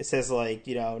 It says like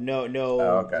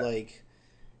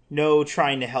no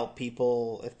trying to help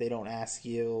people if they don't ask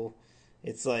you.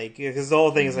 It's like because the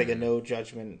whole thing is like a no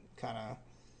judgment kind of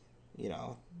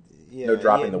no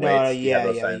dropping the weights.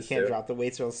 You can't drop the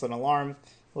weights or else an alarm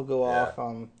will go off.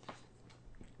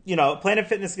 Planet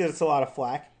Fitness gets a lot of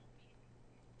flack.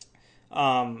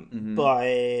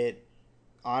 But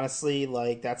honestly,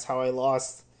 like that's how I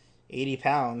lost 80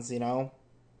 pounds,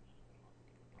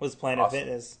 was Planet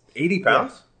Fitness. 80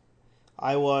 pounds? Yeah.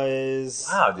 I was...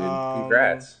 Wow, dude.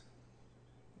 Congrats.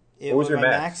 What was your max?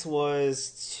 My max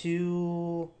was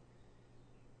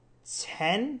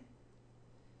 210.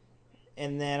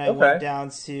 And then I went down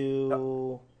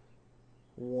to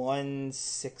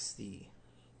 160.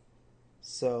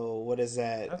 So what is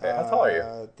that? Okay, how tall are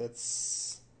you?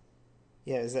 That's...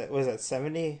 Yeah, was that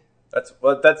 70? That's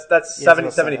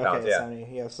 70 pounds, yeah. 70,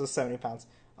 yeah, so 70 pounds.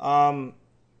 I'm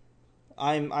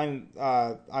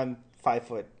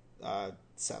 5'7".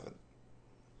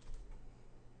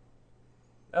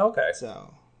 Okay.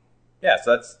 So. Yeah,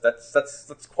 so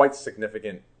that's quite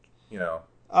significant,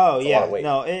 Oh yeah,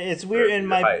 no, it's weird, and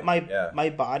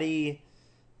my body,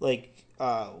 like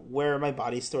where my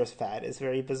body stores fat is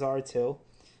very bizarre too.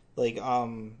 Like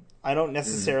I don't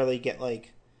necessarily get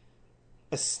like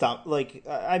a stump. Like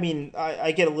I mean,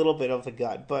 I get a little bit of a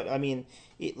gut, but I mean,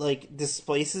 it like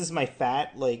displaces my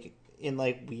fat like in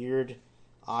like weird,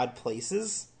 odd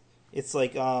places. It's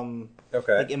like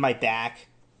like in my back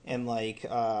and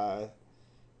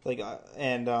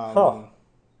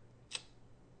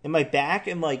in my back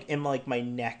and like in like my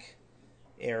neck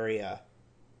area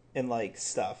and like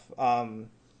stuff. I'm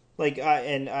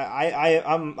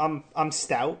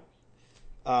stout.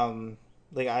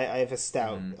 Like I have a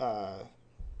stout. I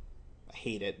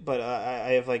hate it, but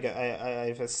I have like I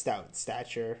have a stout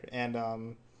stature and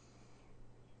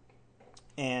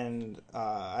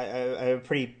I have a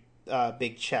pretty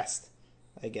big chest,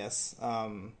 I guess.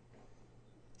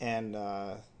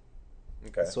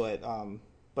 That's what.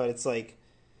 But it's like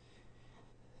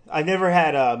I've never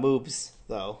had moobs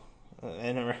though.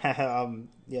 I never had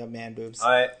man boobs.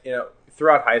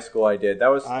 Throughout high school I did. That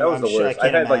was the worst.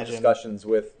 I've had like discussions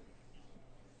with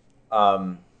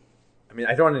I mean,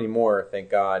 I don't anymore, thank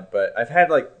God. But I've had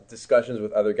like discussions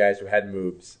with other guys who had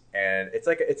moobs, and it's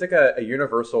like a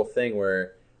universal thing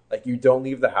where like you don't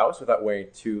leave the house without wearing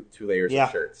two layers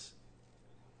of shirts.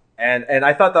 And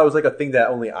I thought that was like a thing that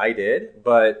only I did,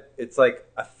 but it's like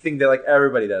a thing that like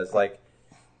everybody does. Like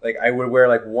I would wear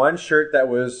like one shirt that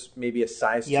was maybe a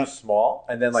size too small,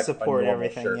 and then like support a normal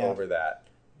shirt yeah. over that.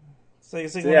 So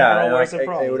it's like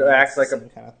it would act like a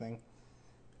kind of thing.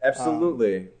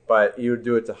 Absolutely, but you would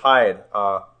do it to hide.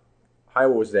 Hide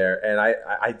what was there, and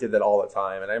I did that all the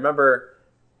time. And I remember,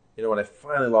 when I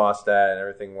finally lost that and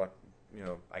everything went,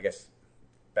 I guess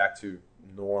back to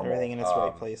normal. Everything in its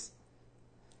right place.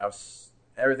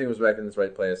 Everything was back in its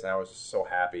right place, and I was just so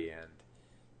happy. And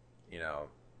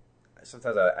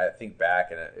sometimes I think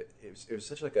back, and it was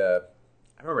such like a.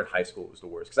 I remember in high school it was the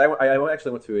worst because I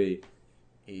actually went to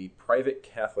a private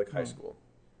Catholic high school.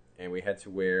 And we had to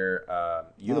wear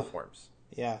uniforms.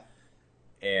 Yeah.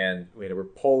 And we had to wear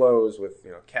polos with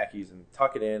khakis and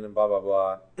tuck it in and blah blah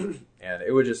blah. And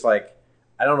it was just like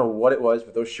I don't know what it was,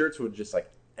 but those shirts would just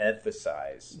like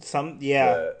emphasize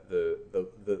the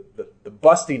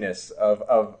bustiness of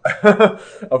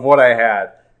of what I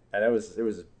had, and it was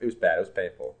bad. It was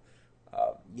painful.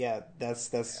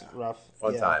 That's rough.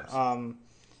 Fun times.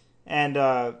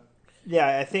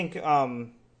 I think.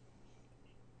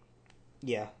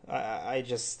 Yeah, I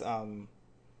just I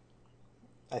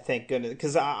think goodness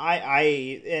because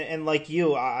I like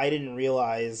you, I didn't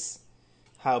realize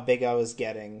how big I was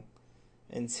getting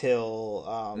until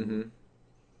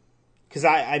because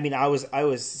I mean I was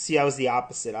the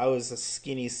opposite. I was a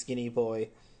skinny boy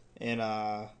in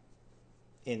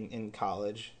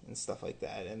college and stuff like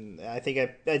that, and I think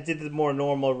I did the more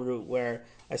normal route where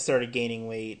I started gaining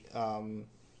weight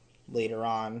later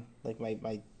on, like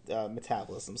my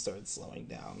metabolism started slowing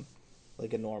down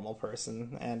like a normal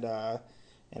person, and I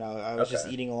was just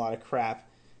eating a lot of crap,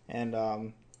 and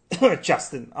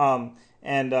Justin, I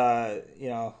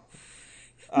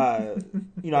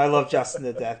love Justin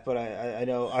to death, but I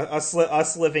know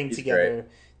us living together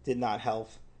did not help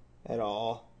at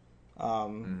all.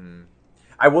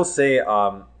 I will say,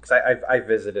 because I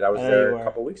visited, I was there a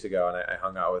couple weeks ago, and I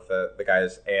hung out with the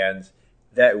guys, and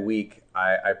that week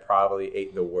I probably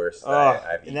ate the worst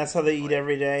I've eaten. And that's how they eat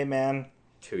every day, man.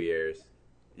 2 years.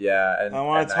 Yeah, I don't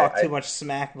want to talk too much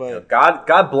smack, but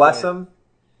God bless him.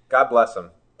 God bless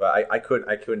him. But I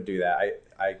couldn't do that.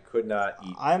 I could not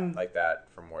eat like that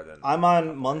for more than. I'm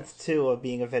on month 2 of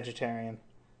being a vegetarian.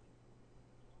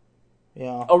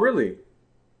 Yeah. Oh, really?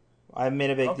 I made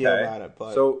a big deal about it,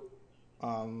 but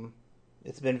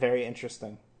it's been very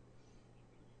interesting.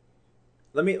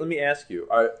 Let me ask you.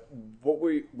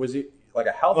 Was it like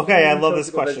a health? Okay, I love this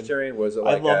question. Vegetarian? Was it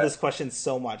like I love this question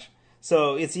so much.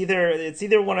 So it's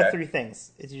either one of 3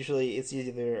 things. It's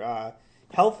either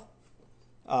health.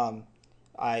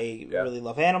 I really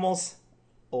love animals,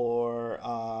 or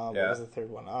what was the third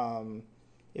one?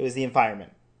 It was the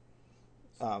environment.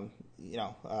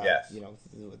 Yes.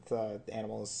 With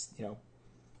animals,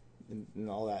 and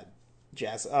all that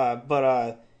jazz.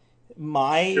 But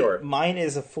mine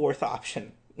is a 4th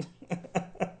option.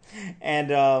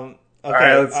 And okay, all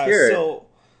right, let's hear it. So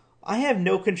I have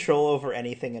no control over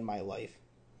anything in my life,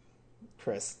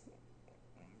 Chris.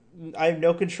 I have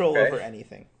no control over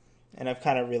anything, and I've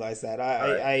kind of realized that.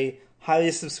 I highly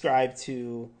subscribe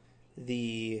to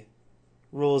the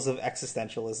rules of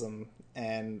existentialism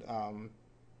and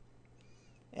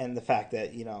the fact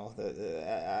that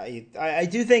I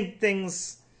do think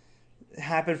things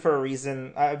happen for a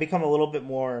reason. I've become a little bit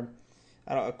more,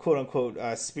 I don't know, quote unquote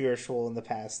spiritual in the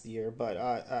past year, but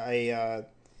I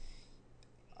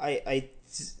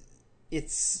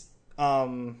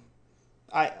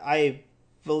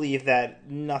believe that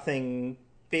nothing,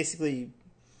 basically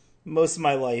most of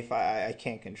my life I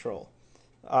can't control.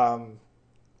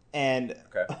 And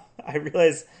I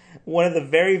realize one of the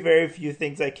very, very few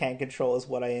things I can control is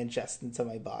what I ingest into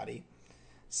my body.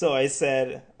 So I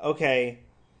said, okay,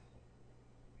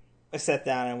 I sat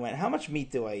down and went, how much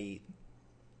meat do I eat?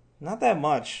 Not that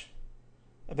much.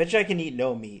 I bet you I can eat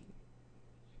no meat.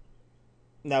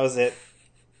 And that was it.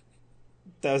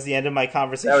 That was the end of my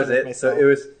conversation with myself.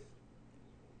 So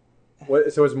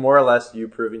it was more or less you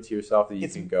proving to yourself that you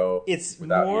can go. It's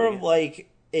more of like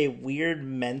a weird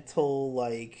mental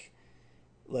like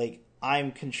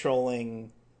I'm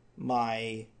controlling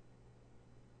my.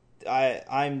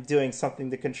 I'm doing something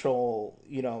to control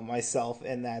myself,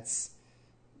 and that's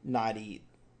not eat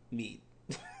meat.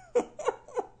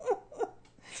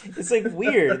 It's like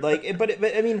weird, like, but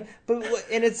I mean,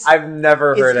 and it's. I've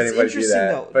never heard anybody do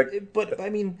that. Though, but I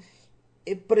mean,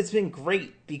 but it's been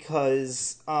great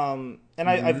because, and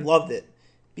I've loved it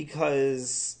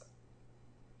because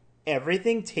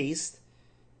everything tastes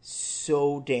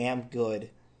so damn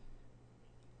good.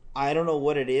 I don't know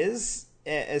what it is.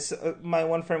 As my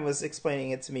one friend was explaining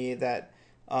it to me, that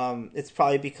it's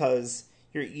probably because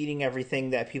you're eating everything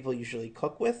that people usually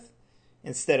cook with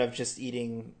instead of just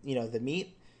eating the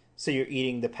meat. So you're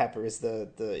eating the peppers, the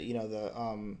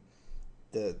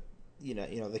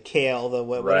kale, the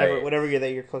whatever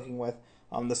that you're cooking with,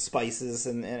 the spices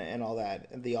and all that,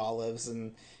 and the olives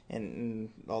and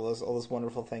all those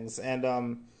wonderful things. And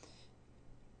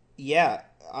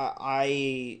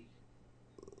I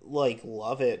like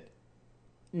love it.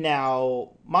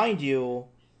 Now, mind you,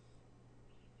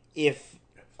 if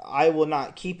I will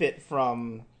not keep it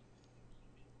from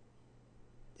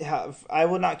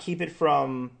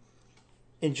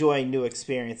enjoying new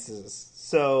experiences.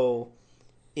 So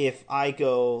if I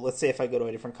go, let's say if I go to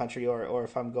a different country, or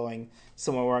if I'm going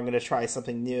somewhere where I'm going to try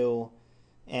something new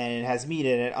and it has meat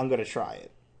in it, I'm going to try it,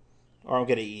 or I'm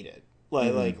going to eat it.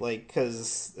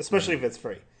 Because especially if it's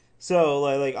free. So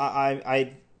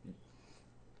I'm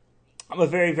a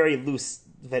very, very loose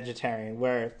vegetarian,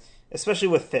 where, especially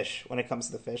with fish, when it comes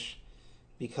to fish,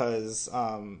 because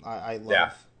I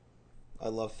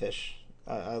love fish.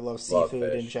 I love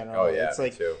seafood in general. Oh yeah, it's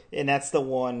like, too. And that's the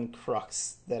one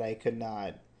crux that I could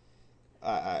not.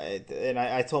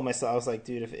 I told myself, I was like,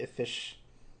 dude, if fish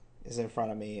is in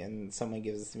front of me and someone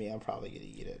gives it to me, I'm probably gonna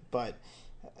eat it. But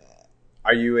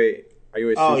are you a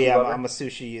sushi lover? I'm a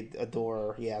sushi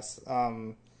adorer. Yes.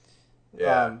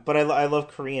 But I love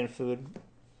Korean food,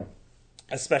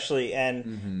 especially,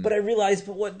 but I realized,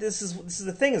 what this is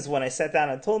the thing, is when I sat down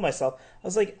and told myself, I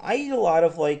was like, I eat a lot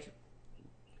of like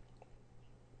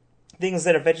things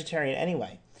that are vegetarian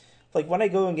anyway. Like when I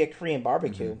go and get Korean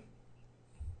barbecue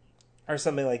or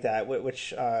something like that,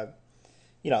 which like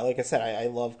I said, I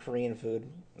love Korean food.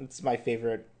 It's my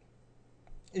favorite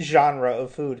genre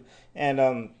of food, and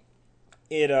I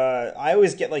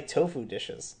always get like tofu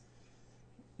dishes.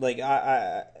 Like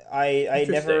I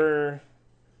never.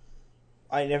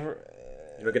 You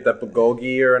don't get that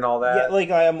bulgogi and all that. Yeah,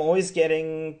 like I'm always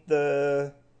getting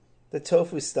the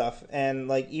tofu stuff, and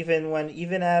like even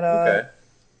at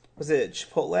was it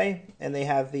Chipotle, and they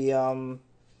have the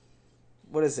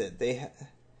what is it?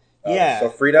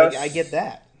 Sofritas. Like, I get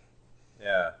that.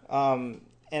 Yeah.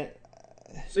 And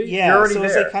So yeah, you're already so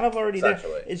it's there, like kind of already there.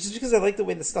 essentially. It's just because I like the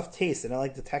way the stuff tastes and I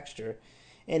like the texture.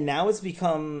 And now it's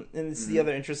become, and it's the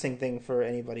other interesting thing for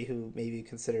anybody who maybe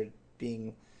considered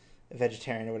being a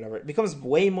vegetarian or whatever. It becomes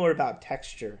way more about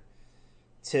texture,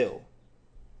 too.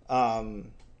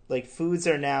 Like foods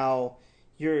are now,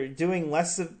 you're doing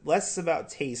less about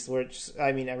taste, which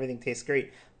I mean everything tastes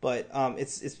great, but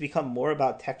it's become more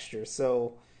about texture.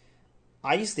 So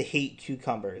I used to hate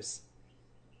cucumbers.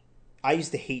 I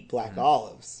used to hate black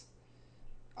olives.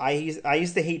 I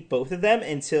used to hate both of them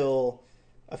until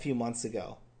a few months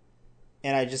ago,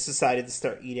 and I just decided to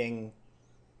start eating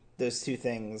those two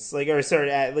things, like, or started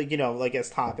at, like, like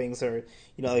as toppings, or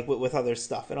like with other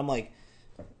stuff. And I'm like,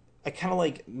 I kind of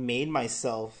like made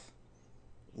myself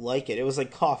like it. It was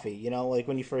like coffee, like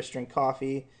when you first drink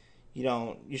coffee,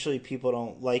 usually people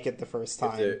don't like it the first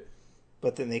time,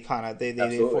 but then they kind of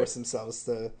they force themselves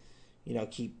to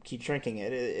keep drinking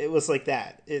it. It was like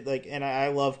that. And I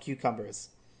love cucumbers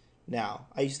now.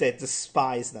 I used to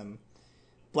despise them.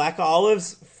 Black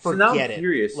olives, forget so now I'm it.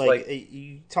 curious,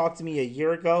 you talked to me a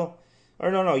year ago,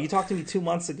 or no, you talked to me 2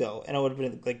 months ago, and I would have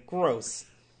been like, gross.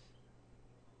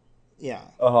 Yeah.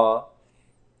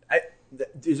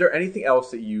 Is there anything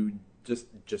else that you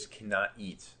just cannot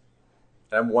eat?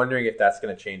 And I'm wondering if that's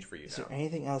going to change for you. Is there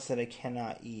anything else that I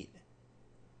cannot eat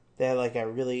that I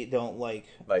really don't like?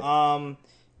 Because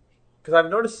I've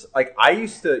noticed, I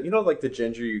used to, like the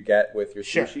ginger you get with your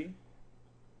sushi.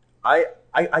 I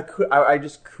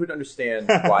just couldn't understand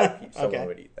why someone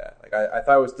would eat that. I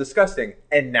thought it was disgusting.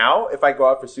 And now, if I go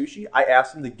out for sushi, I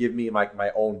ask them to give me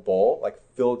my own bowl,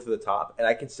 filled to the top, and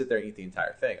I can sit there and eat the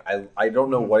entire thing. I don't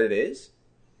know what it is.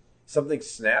 Something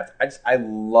snapped. I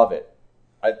love it.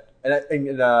 I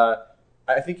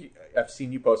think I've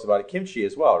seen you post about it. Kimchi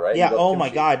as well, right? Yeah. Oh my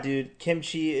god, dude,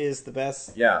 kimchi is the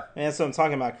best. Yeah. And that's what I'm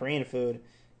talking about. Korean food.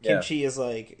 Kimchi is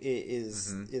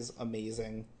is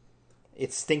amazing.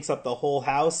 It stinks up the whole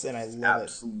house, and I love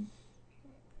it.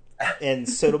 And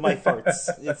so do my farts.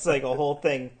 It's like a whole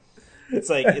thing. It's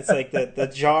like the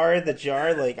jar.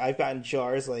 I've gotten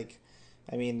jars.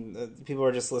 People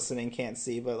are just listening, can't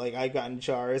see, but I've gotten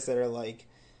jars that are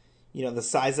the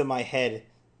size of my head.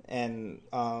 And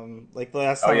the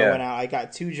last time I went out, I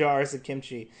got 2 jars of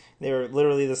kimchi. They were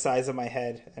literally the size of my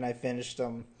head, and I finished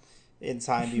them in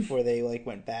time before they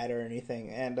went bad or anything.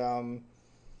 And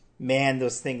man,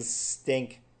 those things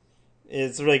stink.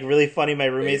 It's really funny. My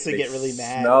roommates would get really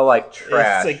mad. Smell like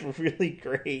trash. It's really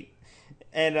great.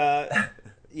 And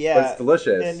yeah, but it's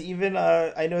delicious. And even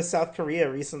I know South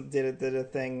Korea recently did a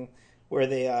thing where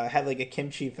they had a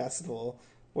kimchi festival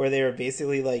where they were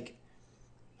basically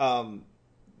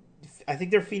I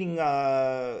think they're feeding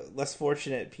less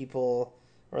fortunate people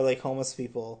or homeless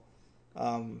people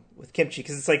with kimchi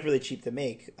because it's really cheap to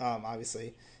make,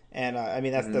 obviously. And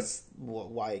that's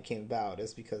why it came about,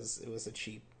 is because it was a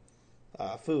cheap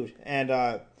food. And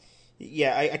I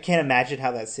can't imagine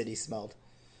how that city smelled.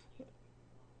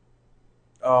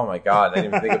 Oh my god, I didn't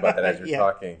even think about that as you were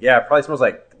talking. Yeah, it probably smells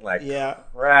like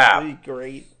crap. Really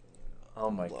great.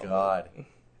 Oh my god.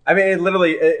 It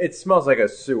literally it smells like a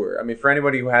sewer. For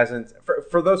anybody who hasn't,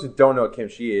 for those who don't know what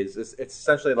kimchi is, it's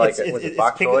essentially it's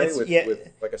bok choy with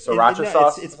a sriracha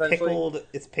sauce. It's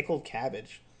pickled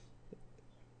cabbage.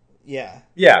 Yeah.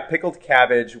 Yeah, pickled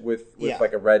cabbage with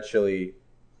a red chili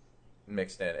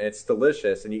mixed in. And it's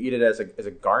delicious, and you eat it as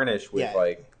a garnish with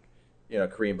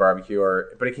Korean barbecue,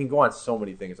 but it can go on so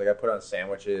many things. I put it on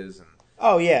sandwiches and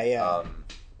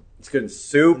it's good in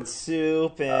soup.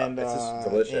 And it's just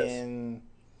delicious. And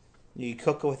you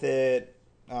cook with it.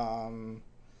 Yeah,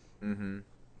 you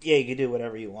can do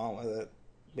whatever you want with it,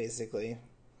 basically.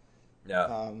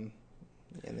 Yeah. And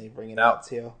they bring it out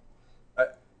to you.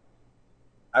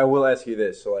 I will ask you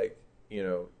this: so,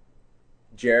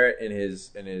 Jarrett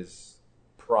in his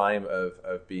prime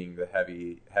of being the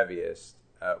heaviest,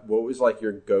 what was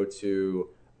your go-to?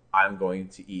 I'm going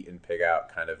to eat and pig out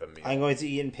kind of a meal. I'm going to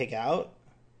eat and pig out.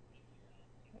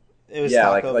 It was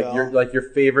Taco Bell. your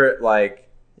favorite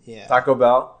Taco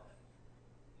Bell.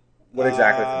 What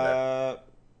exactly from there?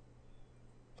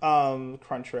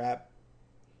 Crunchwrap,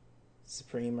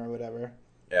 Supreme or whatever.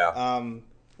 Yeah.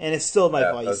 And it's still my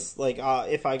vice.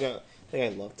 If I go, I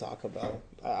love Taco Bell.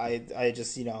 I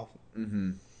just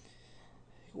Mm-hmm.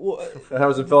 Well, I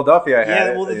was in Philadelphia.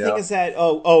 The thing is that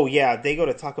they go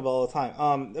to Taco Bell all the time.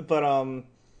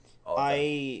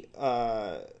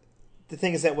 The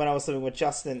thing is that when I was living with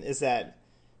Justin, is that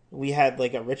we had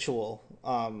a ritual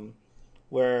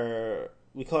where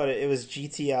we called it was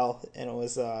GTL, and it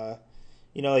was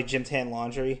Gym Tan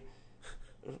Laundry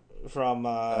from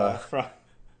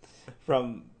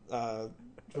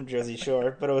from Jersey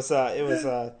Shore, but it was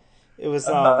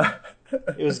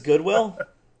Goodwill,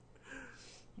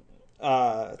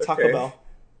 Taco Okay. Bell,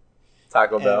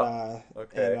 Taco and Bell.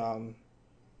 Okay.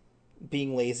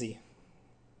 being lazy,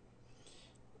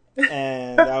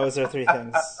 and that was our three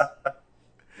things.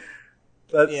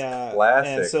 That's Yeah, and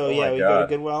classic. so Oh my we go to god.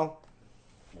 Goodwill,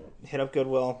 hit up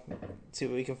Goodwill, see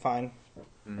what we can find,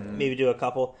 maybe do a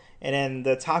couple, and then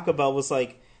the Taco Bell was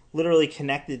like literally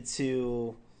connected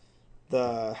to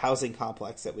the housing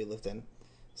complex that we lived in,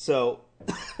 so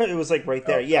it was like right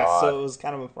there. Oh Yeah, god. so it was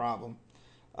kind of a problem.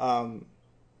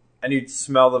 And you'd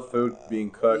smell the food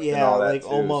being cooked and Yeah, all that like too.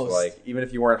 almost. So like even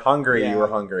if you weren't hungry, Yeah. you were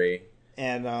hungry.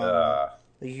 And Uh,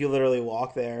 like you could literally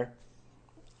walk there,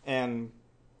 and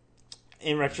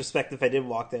in retrospect, if I did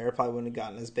walk there, I probably wouldn't have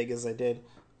gotten as big as I did.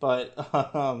 But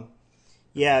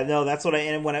yeah, no, that's what I.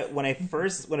 And when it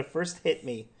first hit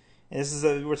me, and this is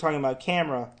we're talking about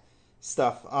camera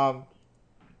stuff.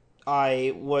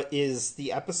 What is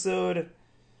the episode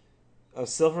of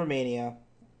Silvermania,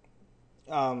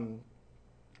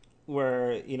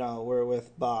 where we're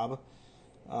with Bob,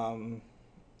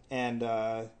 and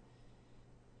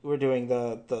we're doing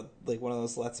the like one of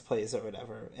those let's plays or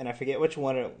whatever, and I forget which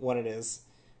one it is,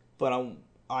 but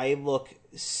I look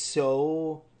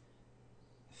so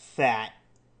fat,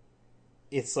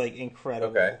 it's like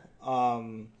incredible. Okay.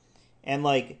 And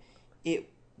like it,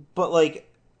 but like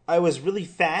I was really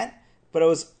fat. But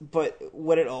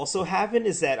what had also happened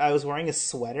is that I was wearing a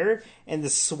sweater, and the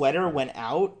sweater went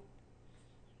out,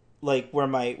 like where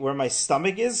my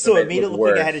stomach is, so it made it look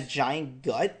like I had a giant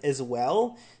gut as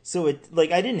well. So it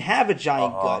like I didn't have a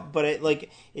giant gut, but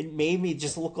it made me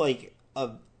just look like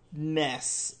a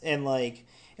mess, and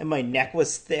my neck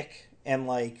was thick, and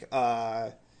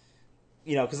because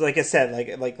like I said,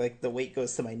 like the weight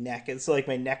goes to my neck, and so like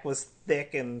my neck was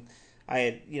thick, and I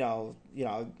had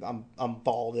I'm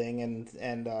balding, and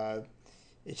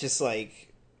it's just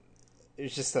like it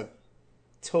was just a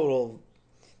total.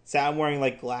 So I'm wearing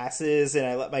like glasses, and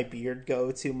I let my beard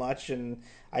go too much, and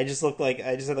I just look like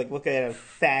look at a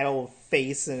fat old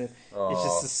face, and it's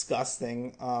just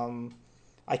disgusting.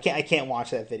 I can't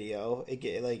watch that video.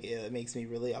 It makes me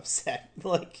really upset,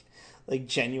 like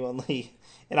genuinely.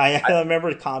 And I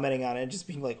remember commenting on it and just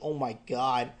being like, "Oh my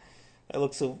god, I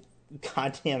look so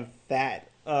goddamn fat."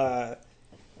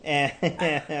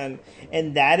 And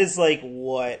that is like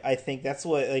what I think. That's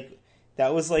what like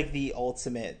that was like the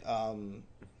ultimate.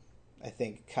 I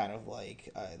think kind of I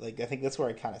think that's where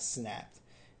I kind of snapped.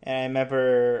 And I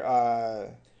remember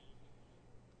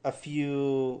a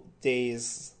few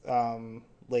days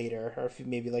later, or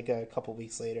maybe like a couple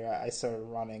weeks later, I started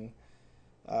running.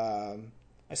 I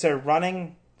started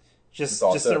running just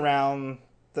around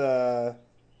the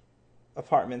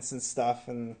apartments and stuff,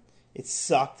 and it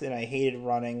sucked, and I hated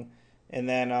running. And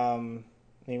then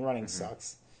running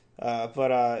sucks,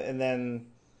 but and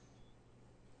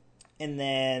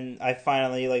then I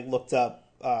finally like looked up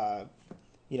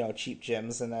cheap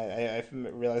gyms, and I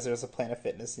realized there was a Planet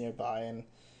Fitness nearby, and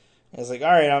I was like,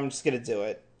 all right, I'm just gonna do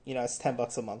it. It's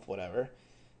 $10 a month, whatever.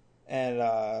 And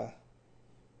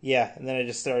and then I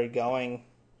just started going.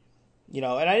 And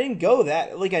I didn't go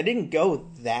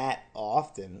that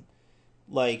often.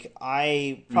 Like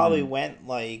I probably went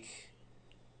I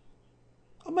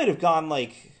might have gone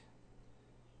like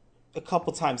a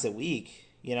couple times a week.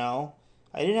 I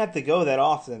didn't have to go that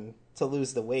often to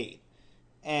lose the weight.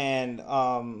 And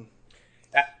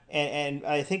and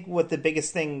I think what the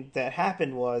biggest thing that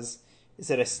happened is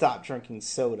that I stopped drinking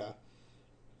soda.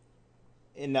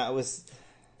 And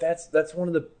that's one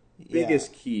of the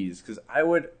biggest keys, because I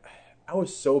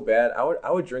was so bad.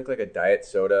 I would drink like a diet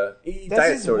soda.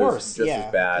 Diet soda is just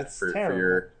as bad for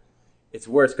your. It's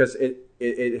worse because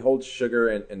it holds sugar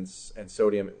and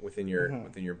sodium within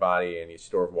your body, and you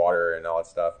store water and all that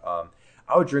stuff.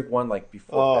 I would drink one like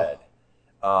before bed.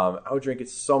 I would drink it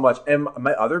so much. And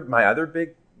my other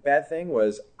big bad thing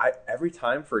was every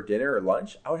time for dinner or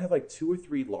lunch, I would have like 2 or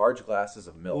 3 large glasses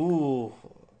of milk. Ooh.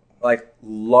 Like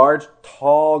large,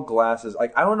 tall glasses.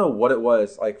 Like I don't know what it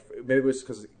was. Like maybe it was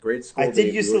because grade school. I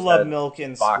did used to love milk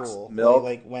in school. Milk,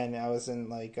 like when I was in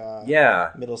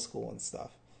middle school and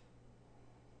stuff.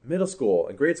 Middle school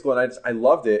and grade school, and I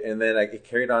loved it. And then it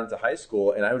carried on to high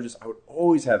school, and I would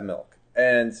always have milk,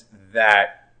 and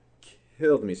that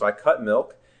killed me. So I cut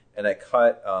milk, and I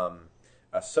cut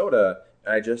a soda,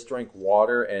 and I just drank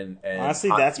water and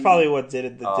honestly, that's probably what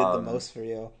did the most for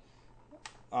you.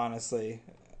 Honestly.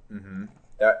 Mm-hmm.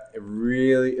 That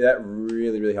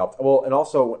really helped. Well, and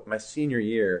also my senior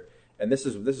year, and this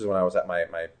is when I was at my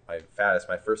fattest,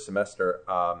 my first semester.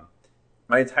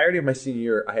 My entirety of my senior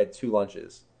year, I had 2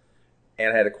 lunches,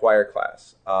 and I had a choir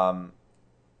class.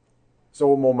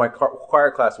 So my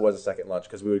choir class was a second lunch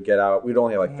because we would get out. We'd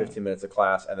only have like 15 minutes of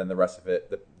class, and then the rest of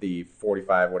it, the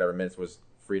 45 whatever minutes, was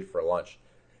freed for lunch.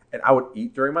 And I would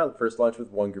eat during my first lunch with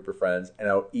one group of friends, and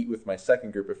I would eat with my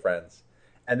second group of friends.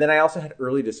 And then I also had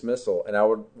early dismissal, and I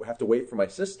would have to wait for my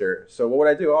sister. So what would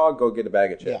I do? Oh, I'll go get a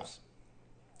bag of chips.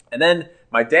 Yeah. And then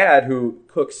my dad, who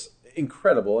cooks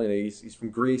incredible, he's from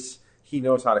Greece. He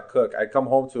knows how to cook. I'd come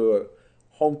home to a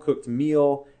home-cooked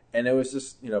meal, and it was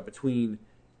just, between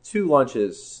 2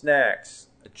 lunches, snacks,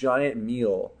 a giant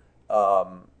meal.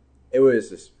 It was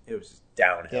just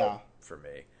downhill for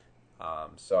me.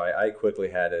 So I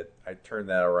quickly I turned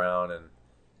that around, and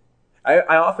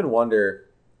I often wonder,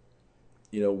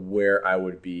 where I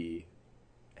would be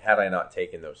had I not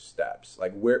taken those steps.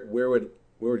 Like where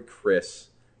would Chris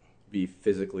be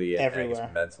physically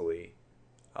and mentally?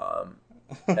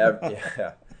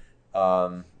 Yeah.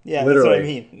 Yeah, literally. That's what I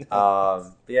mean.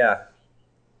 Yeah.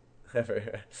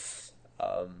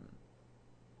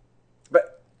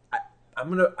 But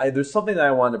there's something that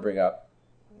I wanted to bring up,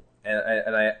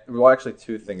 well, actually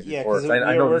 2 things. Yeah, because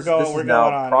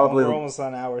we're almost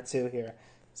on hour 2 here,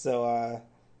 so.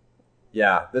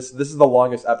 Yeah, this is the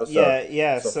longest episode.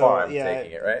 Yeah. So far, I'm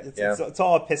taking it, right? It's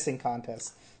all a pissing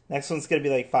contest. Next one's gonna be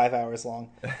like 5 hours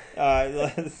long. All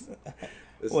right,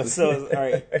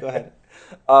 go ahead.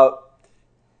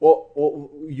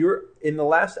 Well, you're in the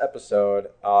last episode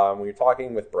when you're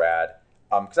talking with Brad,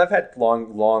 because I've had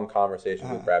long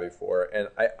conversations with Brad before, and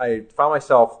I found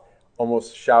myself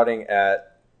almost shouting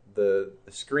at the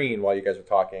screen while you guys were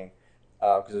talking,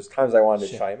 because there's times I wanted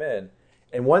to chime in.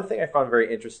 And one thing I found very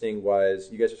interesting was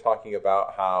you guys are talking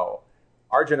about how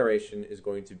our generation is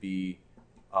going to be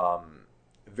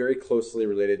very closely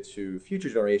related to future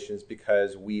generations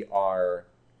because we are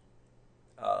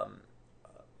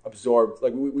absorbed.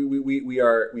 Like we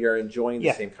are enjoying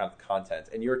the same kind of content.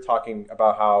 And you're talking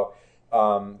about how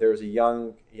there was a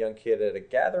young kid at a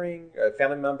gathering, a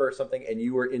family member or something, and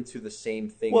you were into the same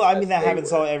thing. Well, I mean that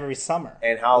happens every summer.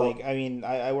 And how?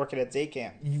 I work at a day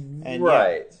camp. And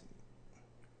right. Yeah.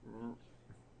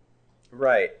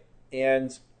 Right.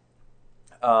 And,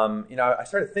 I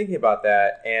started thinking about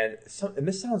that, and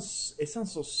this sounds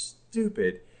so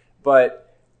stupid,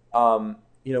 but,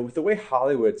 with the way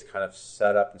Hollywood's kind of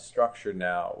set up and structured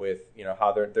now, with,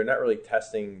 how they're not really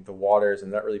testing the waters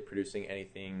and not really producing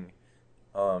anything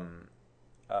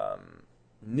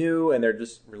new, and they're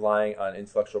just relying on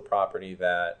intellectual property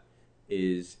that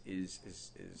is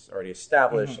already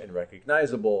established and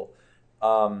recognizable.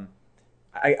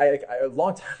 A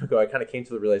long time ago, I kind of came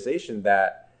to the realization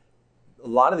that a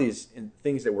lot of these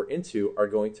things that we're into are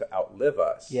going to outlive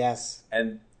us. Yes.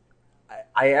 And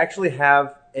I actually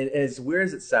have, and as weird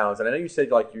as it sounds, and I know you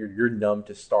said like you're numb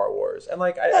to Star Wars, and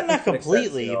like not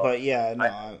completely, but yeah,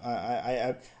 no,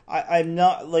 I'm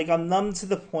not, like, I'm numb to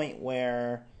the point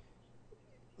where,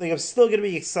 like, I'm still gonna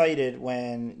be excited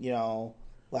when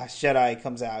Last Jedi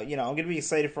comes out. I'm gonna be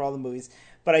excited for all the movies,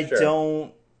 but I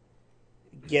don't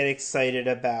get excited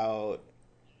about,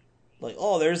 like,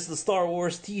 oh, there's the Star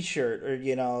Wars T-shirt, or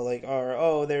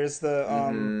there's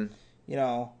the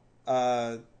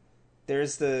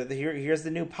there's the here's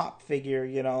the new pop figure,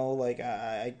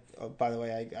 by the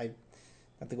way, I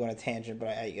not to go on a tangent, but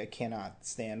I cannot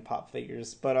stand pop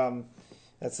figures, but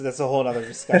that's a whole other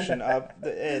discussion.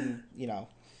 And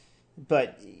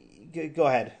but go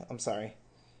ahead. I'm sorry.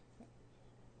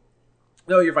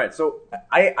 No, you're fine. So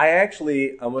I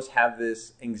actually almost have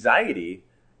this anxiety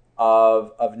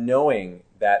of knowing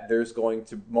that there's going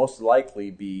to most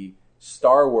likely be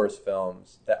Star Wars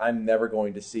films that I'm never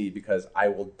going to see because I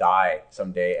will die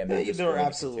someday, and there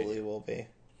absolutely will be.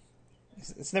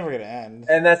 It's never going to end.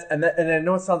 And I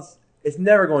know it's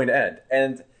never going to end,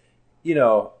 and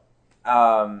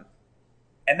and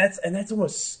that's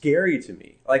almost scary to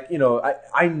me. Like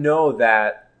I know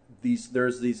that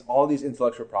there's all these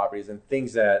intellectual properties and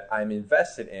things that I'm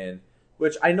invested in,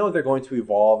 which I know they're going to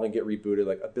evolve and get rebooted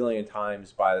like a billion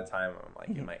times by the time I'm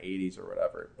like in my 80s or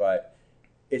whatever. But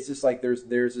it's just like there's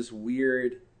this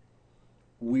weird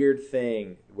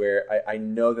thing where I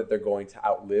know that they're going to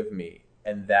outlive me,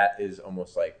 and that is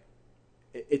almost like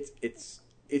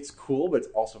it's cool, but it's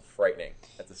also frightening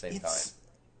at the same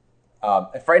time.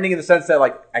 Frightening in the sense that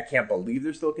like I can't believe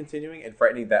they're still continuing, and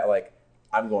frightening that like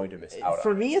I'm going to miss out on it.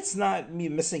 For me, it's not me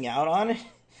missing out on it.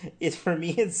 It's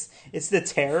the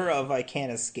terror of I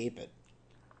can't escape it.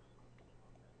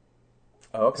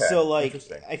 Oh, okay. So like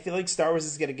I feel like Star Wars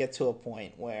is going to get to a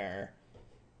point where,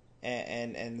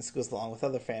 and this goes along with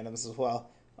other fandoms as well,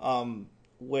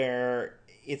 where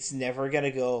it's never going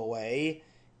to go away,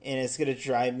 and it's going to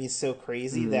drive me so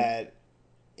crazy that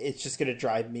it's just gonna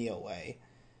drive me away,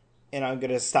 and I'm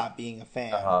gonna stop being a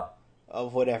fan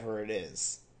of whatever it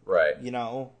is. Right. You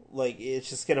know, like it's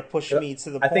just gonna push me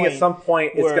to the point. I think at some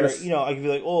point where, it's gonna. You know, I could be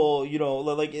like, oh, you know,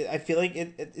 like I feel like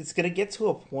it's gonna get to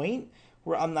a point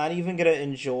where I'm not even gonna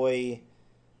enjoy.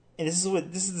 And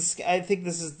I think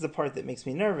this is the part that makes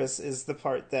me nervous. Is the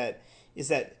part that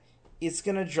it's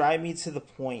gonna drive me to the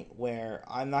point where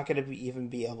I'm not gonna even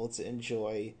be able to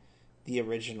enjoy the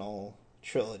original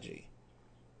trilogy.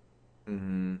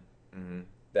 Mm-hmm. Mm-hmm.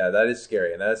 Yeah, that is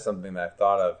scary, and that is something that I've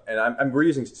thought of. And we're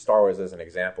using Star Wars as an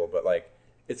example, but like,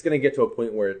 it's going to get to a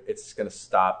point where it's going to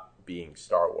stop being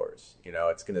Star Wars. You know,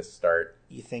 it's going to start.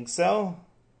 You think so?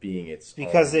 Being its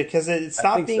because own. it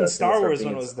stopped being Star Wars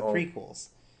when it was the own. prequels,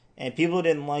 and people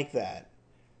didn't like that.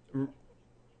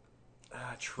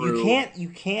 True. You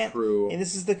can't. True. And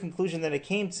this is the conclusion that it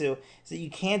came to: is that you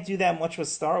can't do that much with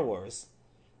Star Wars.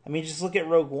 I mean, just look at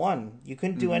Rogue One. You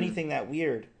couldn't do anything that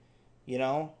weird, you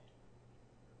know.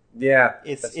 Yeah,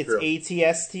 it's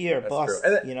ATST or bust,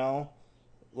 you know,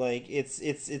 like it's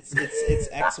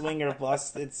X-wing or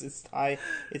bust, it's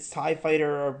TIE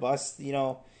fighter or bust, you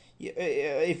know.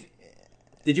 If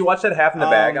did you watch that Half in the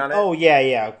Bag on it? Oh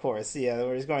yeah, of course, yeah.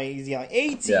 We're just going easy on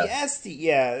ATST,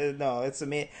 yeah. No, it's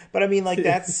amazing, but I mean, like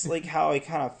that's like how I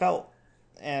kind of felt,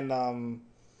 and I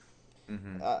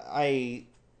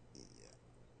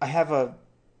have a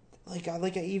I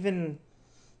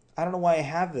don't know why I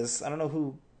have this. I don't know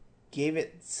who gave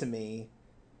it to me,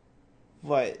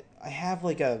 but I have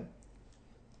like a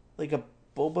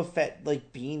Boba Fett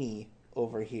like beanie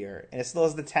over here, and it still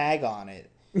has the tag on it,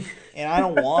 and I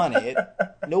don't want it.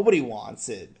 Nobody wants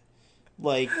it.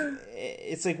 Like,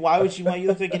 it's like, why would you want? You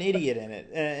look like an idiot in it,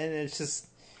 and it's just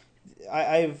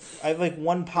I've like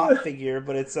one pop figure,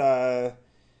 but it's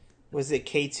was it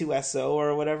K2SO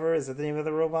or whatever? Is that the name of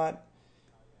the robot?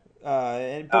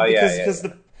 Because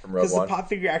the pop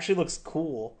figure actually looks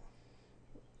cool.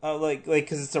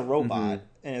 Because it's a robot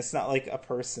and it's not like a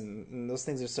person, and those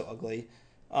things are so ugly.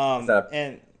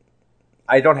 And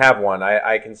I don't have one.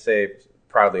 I can say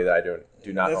proudly that I do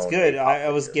not. That's own good.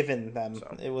 I was given them.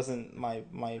 So. It wasn't my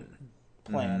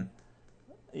plan.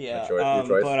 Yeah. Your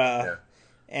choice. But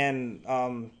and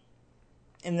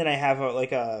then I have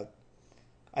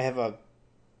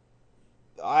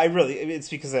it's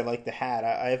because I like the hat.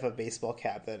 I have a baseball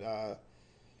cap that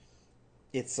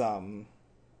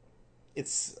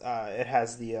it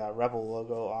has the Rebel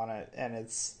logo on it, and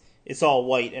it's all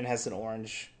white and has an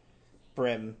orange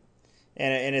brim,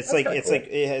 and it's like it's cool.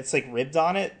 It's like ribbed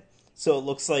on it, so it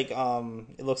looks like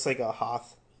a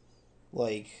Hoth,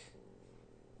 like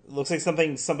it looks like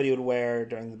something somebody would wear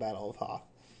during the Battle of Hoth,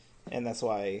 and that's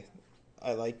why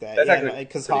I like that.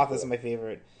 Because Hoth cool. is my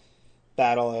favorite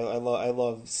battle. I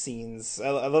love scenes. I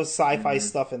love sci-fi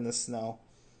stuff in the snow.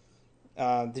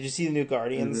 Did you see the new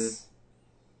Guardians?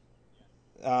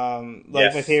 Yes,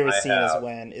 my favorite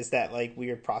scene is that like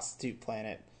weird prostitute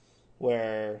planet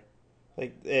where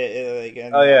like like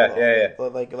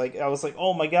I was like,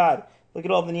 oh my god, look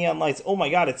at all the neon lights. Oh my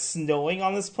god, it's snowing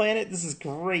on this planet. This is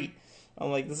great.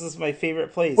 I'm like, this is my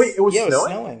favorite place. Wait, it was snowing? It was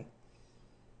snowing.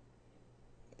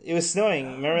 It was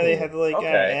snowing. Remember they had to like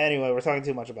anyway, we're talking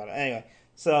too much about it. Anyway,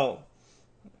 so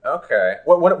okay.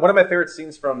 One of my favorite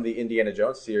scenes from the Indiana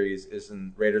Jones series is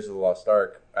in Raiders of the Lost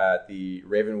Ark at the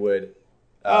Ravenwood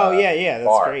that's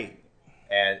bar. Great.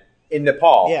 And in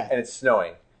Nepal, and it's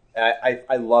snowing.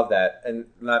 I love that, and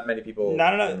not many people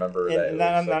remember that.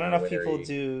 Not enough people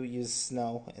do use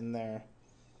snow in their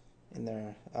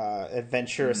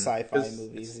adventure sci-fi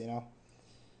movies, you know.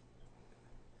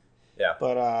 Yeah.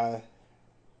 But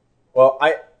well,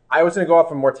 I was going to go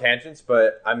off on more tangents,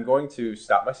 but I'm going to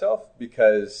stop myself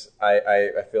because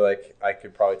I feel like I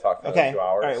could probably talk for another 2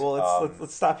 hours. All right, well,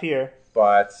 let's stop here.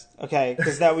 But okay,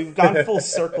 because now we've gone full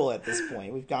circle at this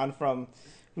point. We've gone from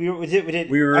we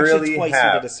did really twice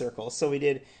have. We did a circle. So we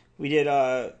did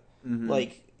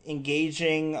like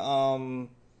engaging we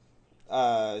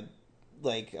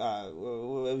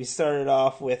started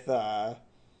off with kind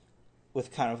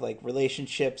of like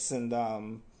relationships and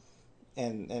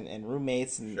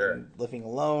roommates and living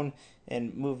alone,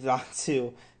 and moved on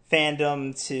to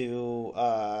fandom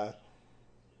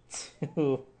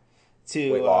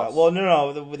then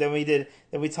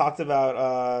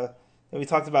we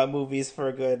talked about movies for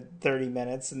a good 30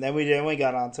 minutes, and then we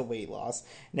got on to weight loss,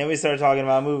 and then we started talking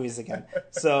about movies again.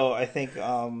 So I think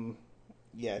I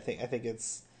think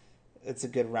it's a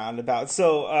good roundabout.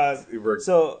 So I'm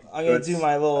gonna do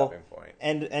my little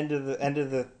end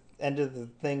of the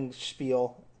thing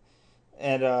spiel,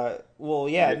 and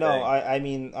I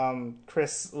mean,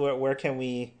 Chris, where can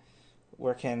we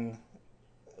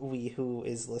who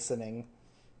is listening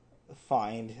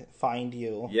find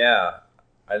you? Yeah,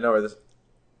 I know where this.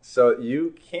 So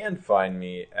you can find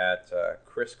me at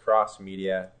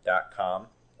crisscrossmedia.com.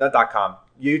 Not .com.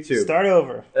 YouTube. Start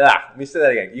over. Let me say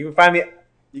that again. You can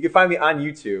find me on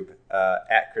YouTube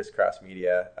at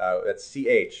crisscrossmedia. That's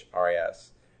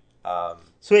CHRIS.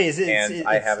 So wait, is it? And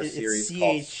I have a series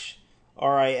called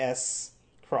CHRIS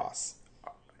Cross.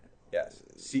 Yes.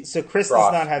 So Chris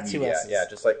does not have two S's. Yeah,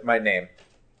 just like my name.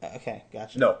 Okay,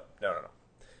 gotcha. No.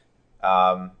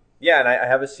 Yeah, and I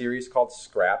have a series called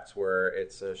Scrapped, where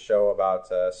it's a show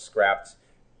about scrapped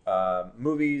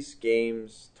movies,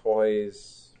 games,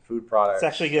 toys, food products.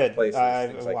 It's actually good. Places,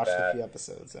 I've like watched that. a few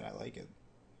episodes and I like it.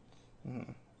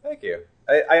 Mm-hmm. Thank you.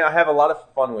 I have a lot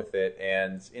of fun with it,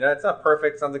 and it's not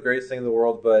perfect. It's not the greatest thing in the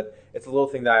world, but it's a little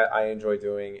thing that I enjoy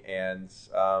doing, and it's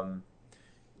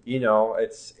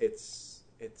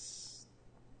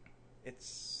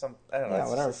some, I don't know. Yeah, it's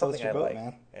whatever something I floats your boat, like,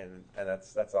 man. and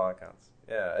that's all that counts.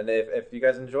 Yeah, and if you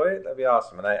guys enjoy it, that'd be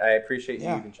awesome, and I appreciate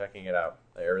you even checking it out.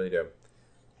 I really do.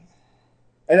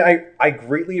 And I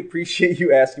greatly appreciate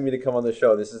you asking me to come on the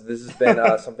show. This has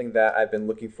been something that I've been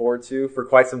looking forward to for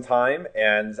quite some time,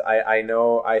 and I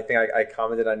think I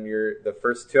commented on the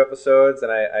first two episodes,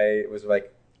 and I was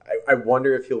like, I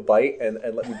wonder if he'll bite and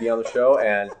let me be on the show,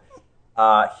 and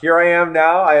here I am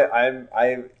now.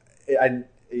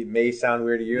 It may sound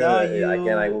weird to you.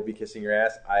 Again, I will be kissing your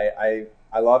ass.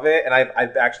 I love it, and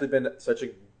I've actually been such a,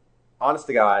 honest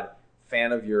to God,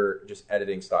 fan of your just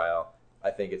editing style. I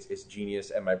think it's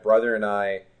genius, and my brother and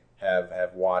I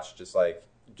have watched just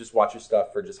watch your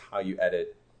stuff for just how you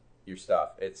edit your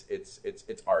stuff. It's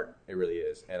art. It really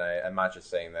is, and I'm not just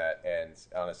saying that. And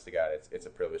honest to God, it's a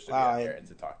privilege to be on here and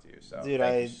to talk to you. So, dude,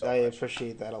 thank you so I much.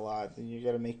 appreciate that a lot. You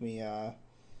gotta make me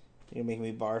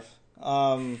barf.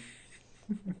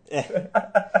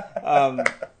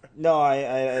 No, I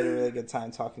had a really good time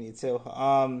talking to you too.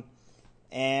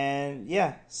 And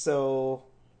yeah, so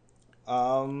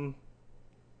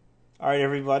all right,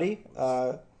 everybody.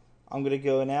 I'm gonna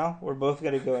go now. We're both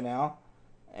gonna go now,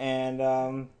 and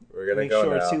we're gonna make go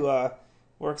sure now. to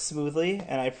work smoothly.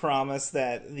 And I promise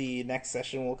that the next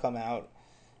session will come out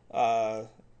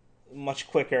much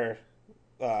quicker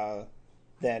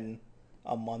than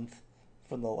a month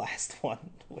from the last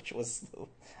one, which was the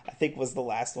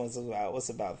last one was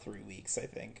about 3 weeks, I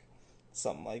think,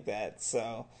 something like that.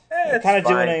 So I'm kind of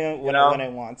doing when I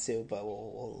want to, but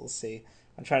we'll see.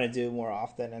 I'm trying to do it more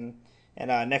often,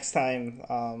 and next time,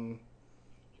 I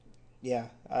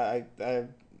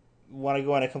want to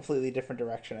go in a completely different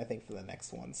direction, I think, for the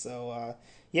next one. So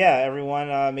yeah,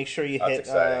 everyone, make sure you hit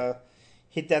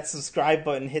that subscribe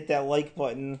button, hit that like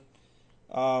button,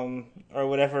 or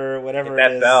whatever hit it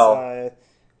that is. Bell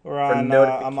We're on.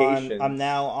 notifications. I'm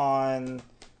now on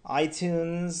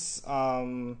iTunes,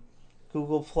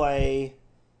 Google Play.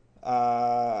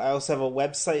 I also have a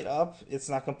website up. It's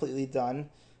not completely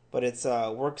done, but it's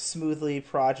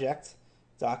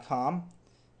worksmoothlyproject.com.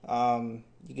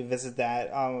 You can visit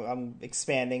that. I'm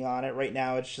expanding on it right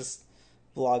now. It's just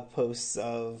blog posts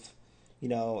of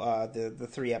the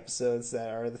 3 episodes that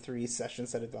are the 3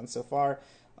 sessions that I've done so far.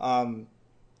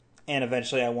 And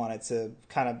eventually I want it to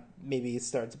kind of maybe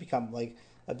start to become like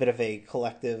a bit of a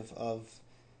collective of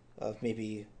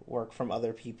maybe work from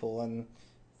other people and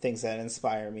things that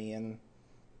inspire me and,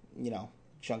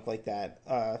 junk like that.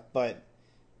 But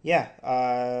yeah,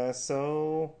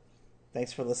 so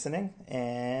thanks for listening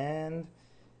and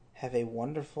have a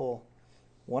wonderful,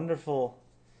 wonderful,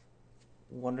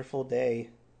 wonderful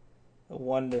day.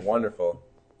 Wonderful.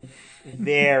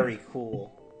 Very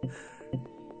cool.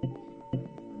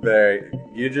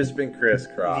 You've just been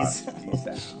crisscrossed.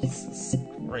 Jesus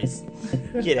Christ.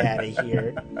 Get out of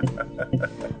here.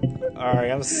 Alright,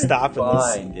 I'm stopping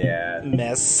Fine, this Dad.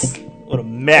 mess. What a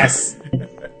mess.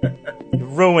 You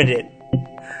ruined it.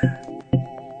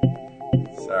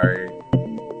 Sorry.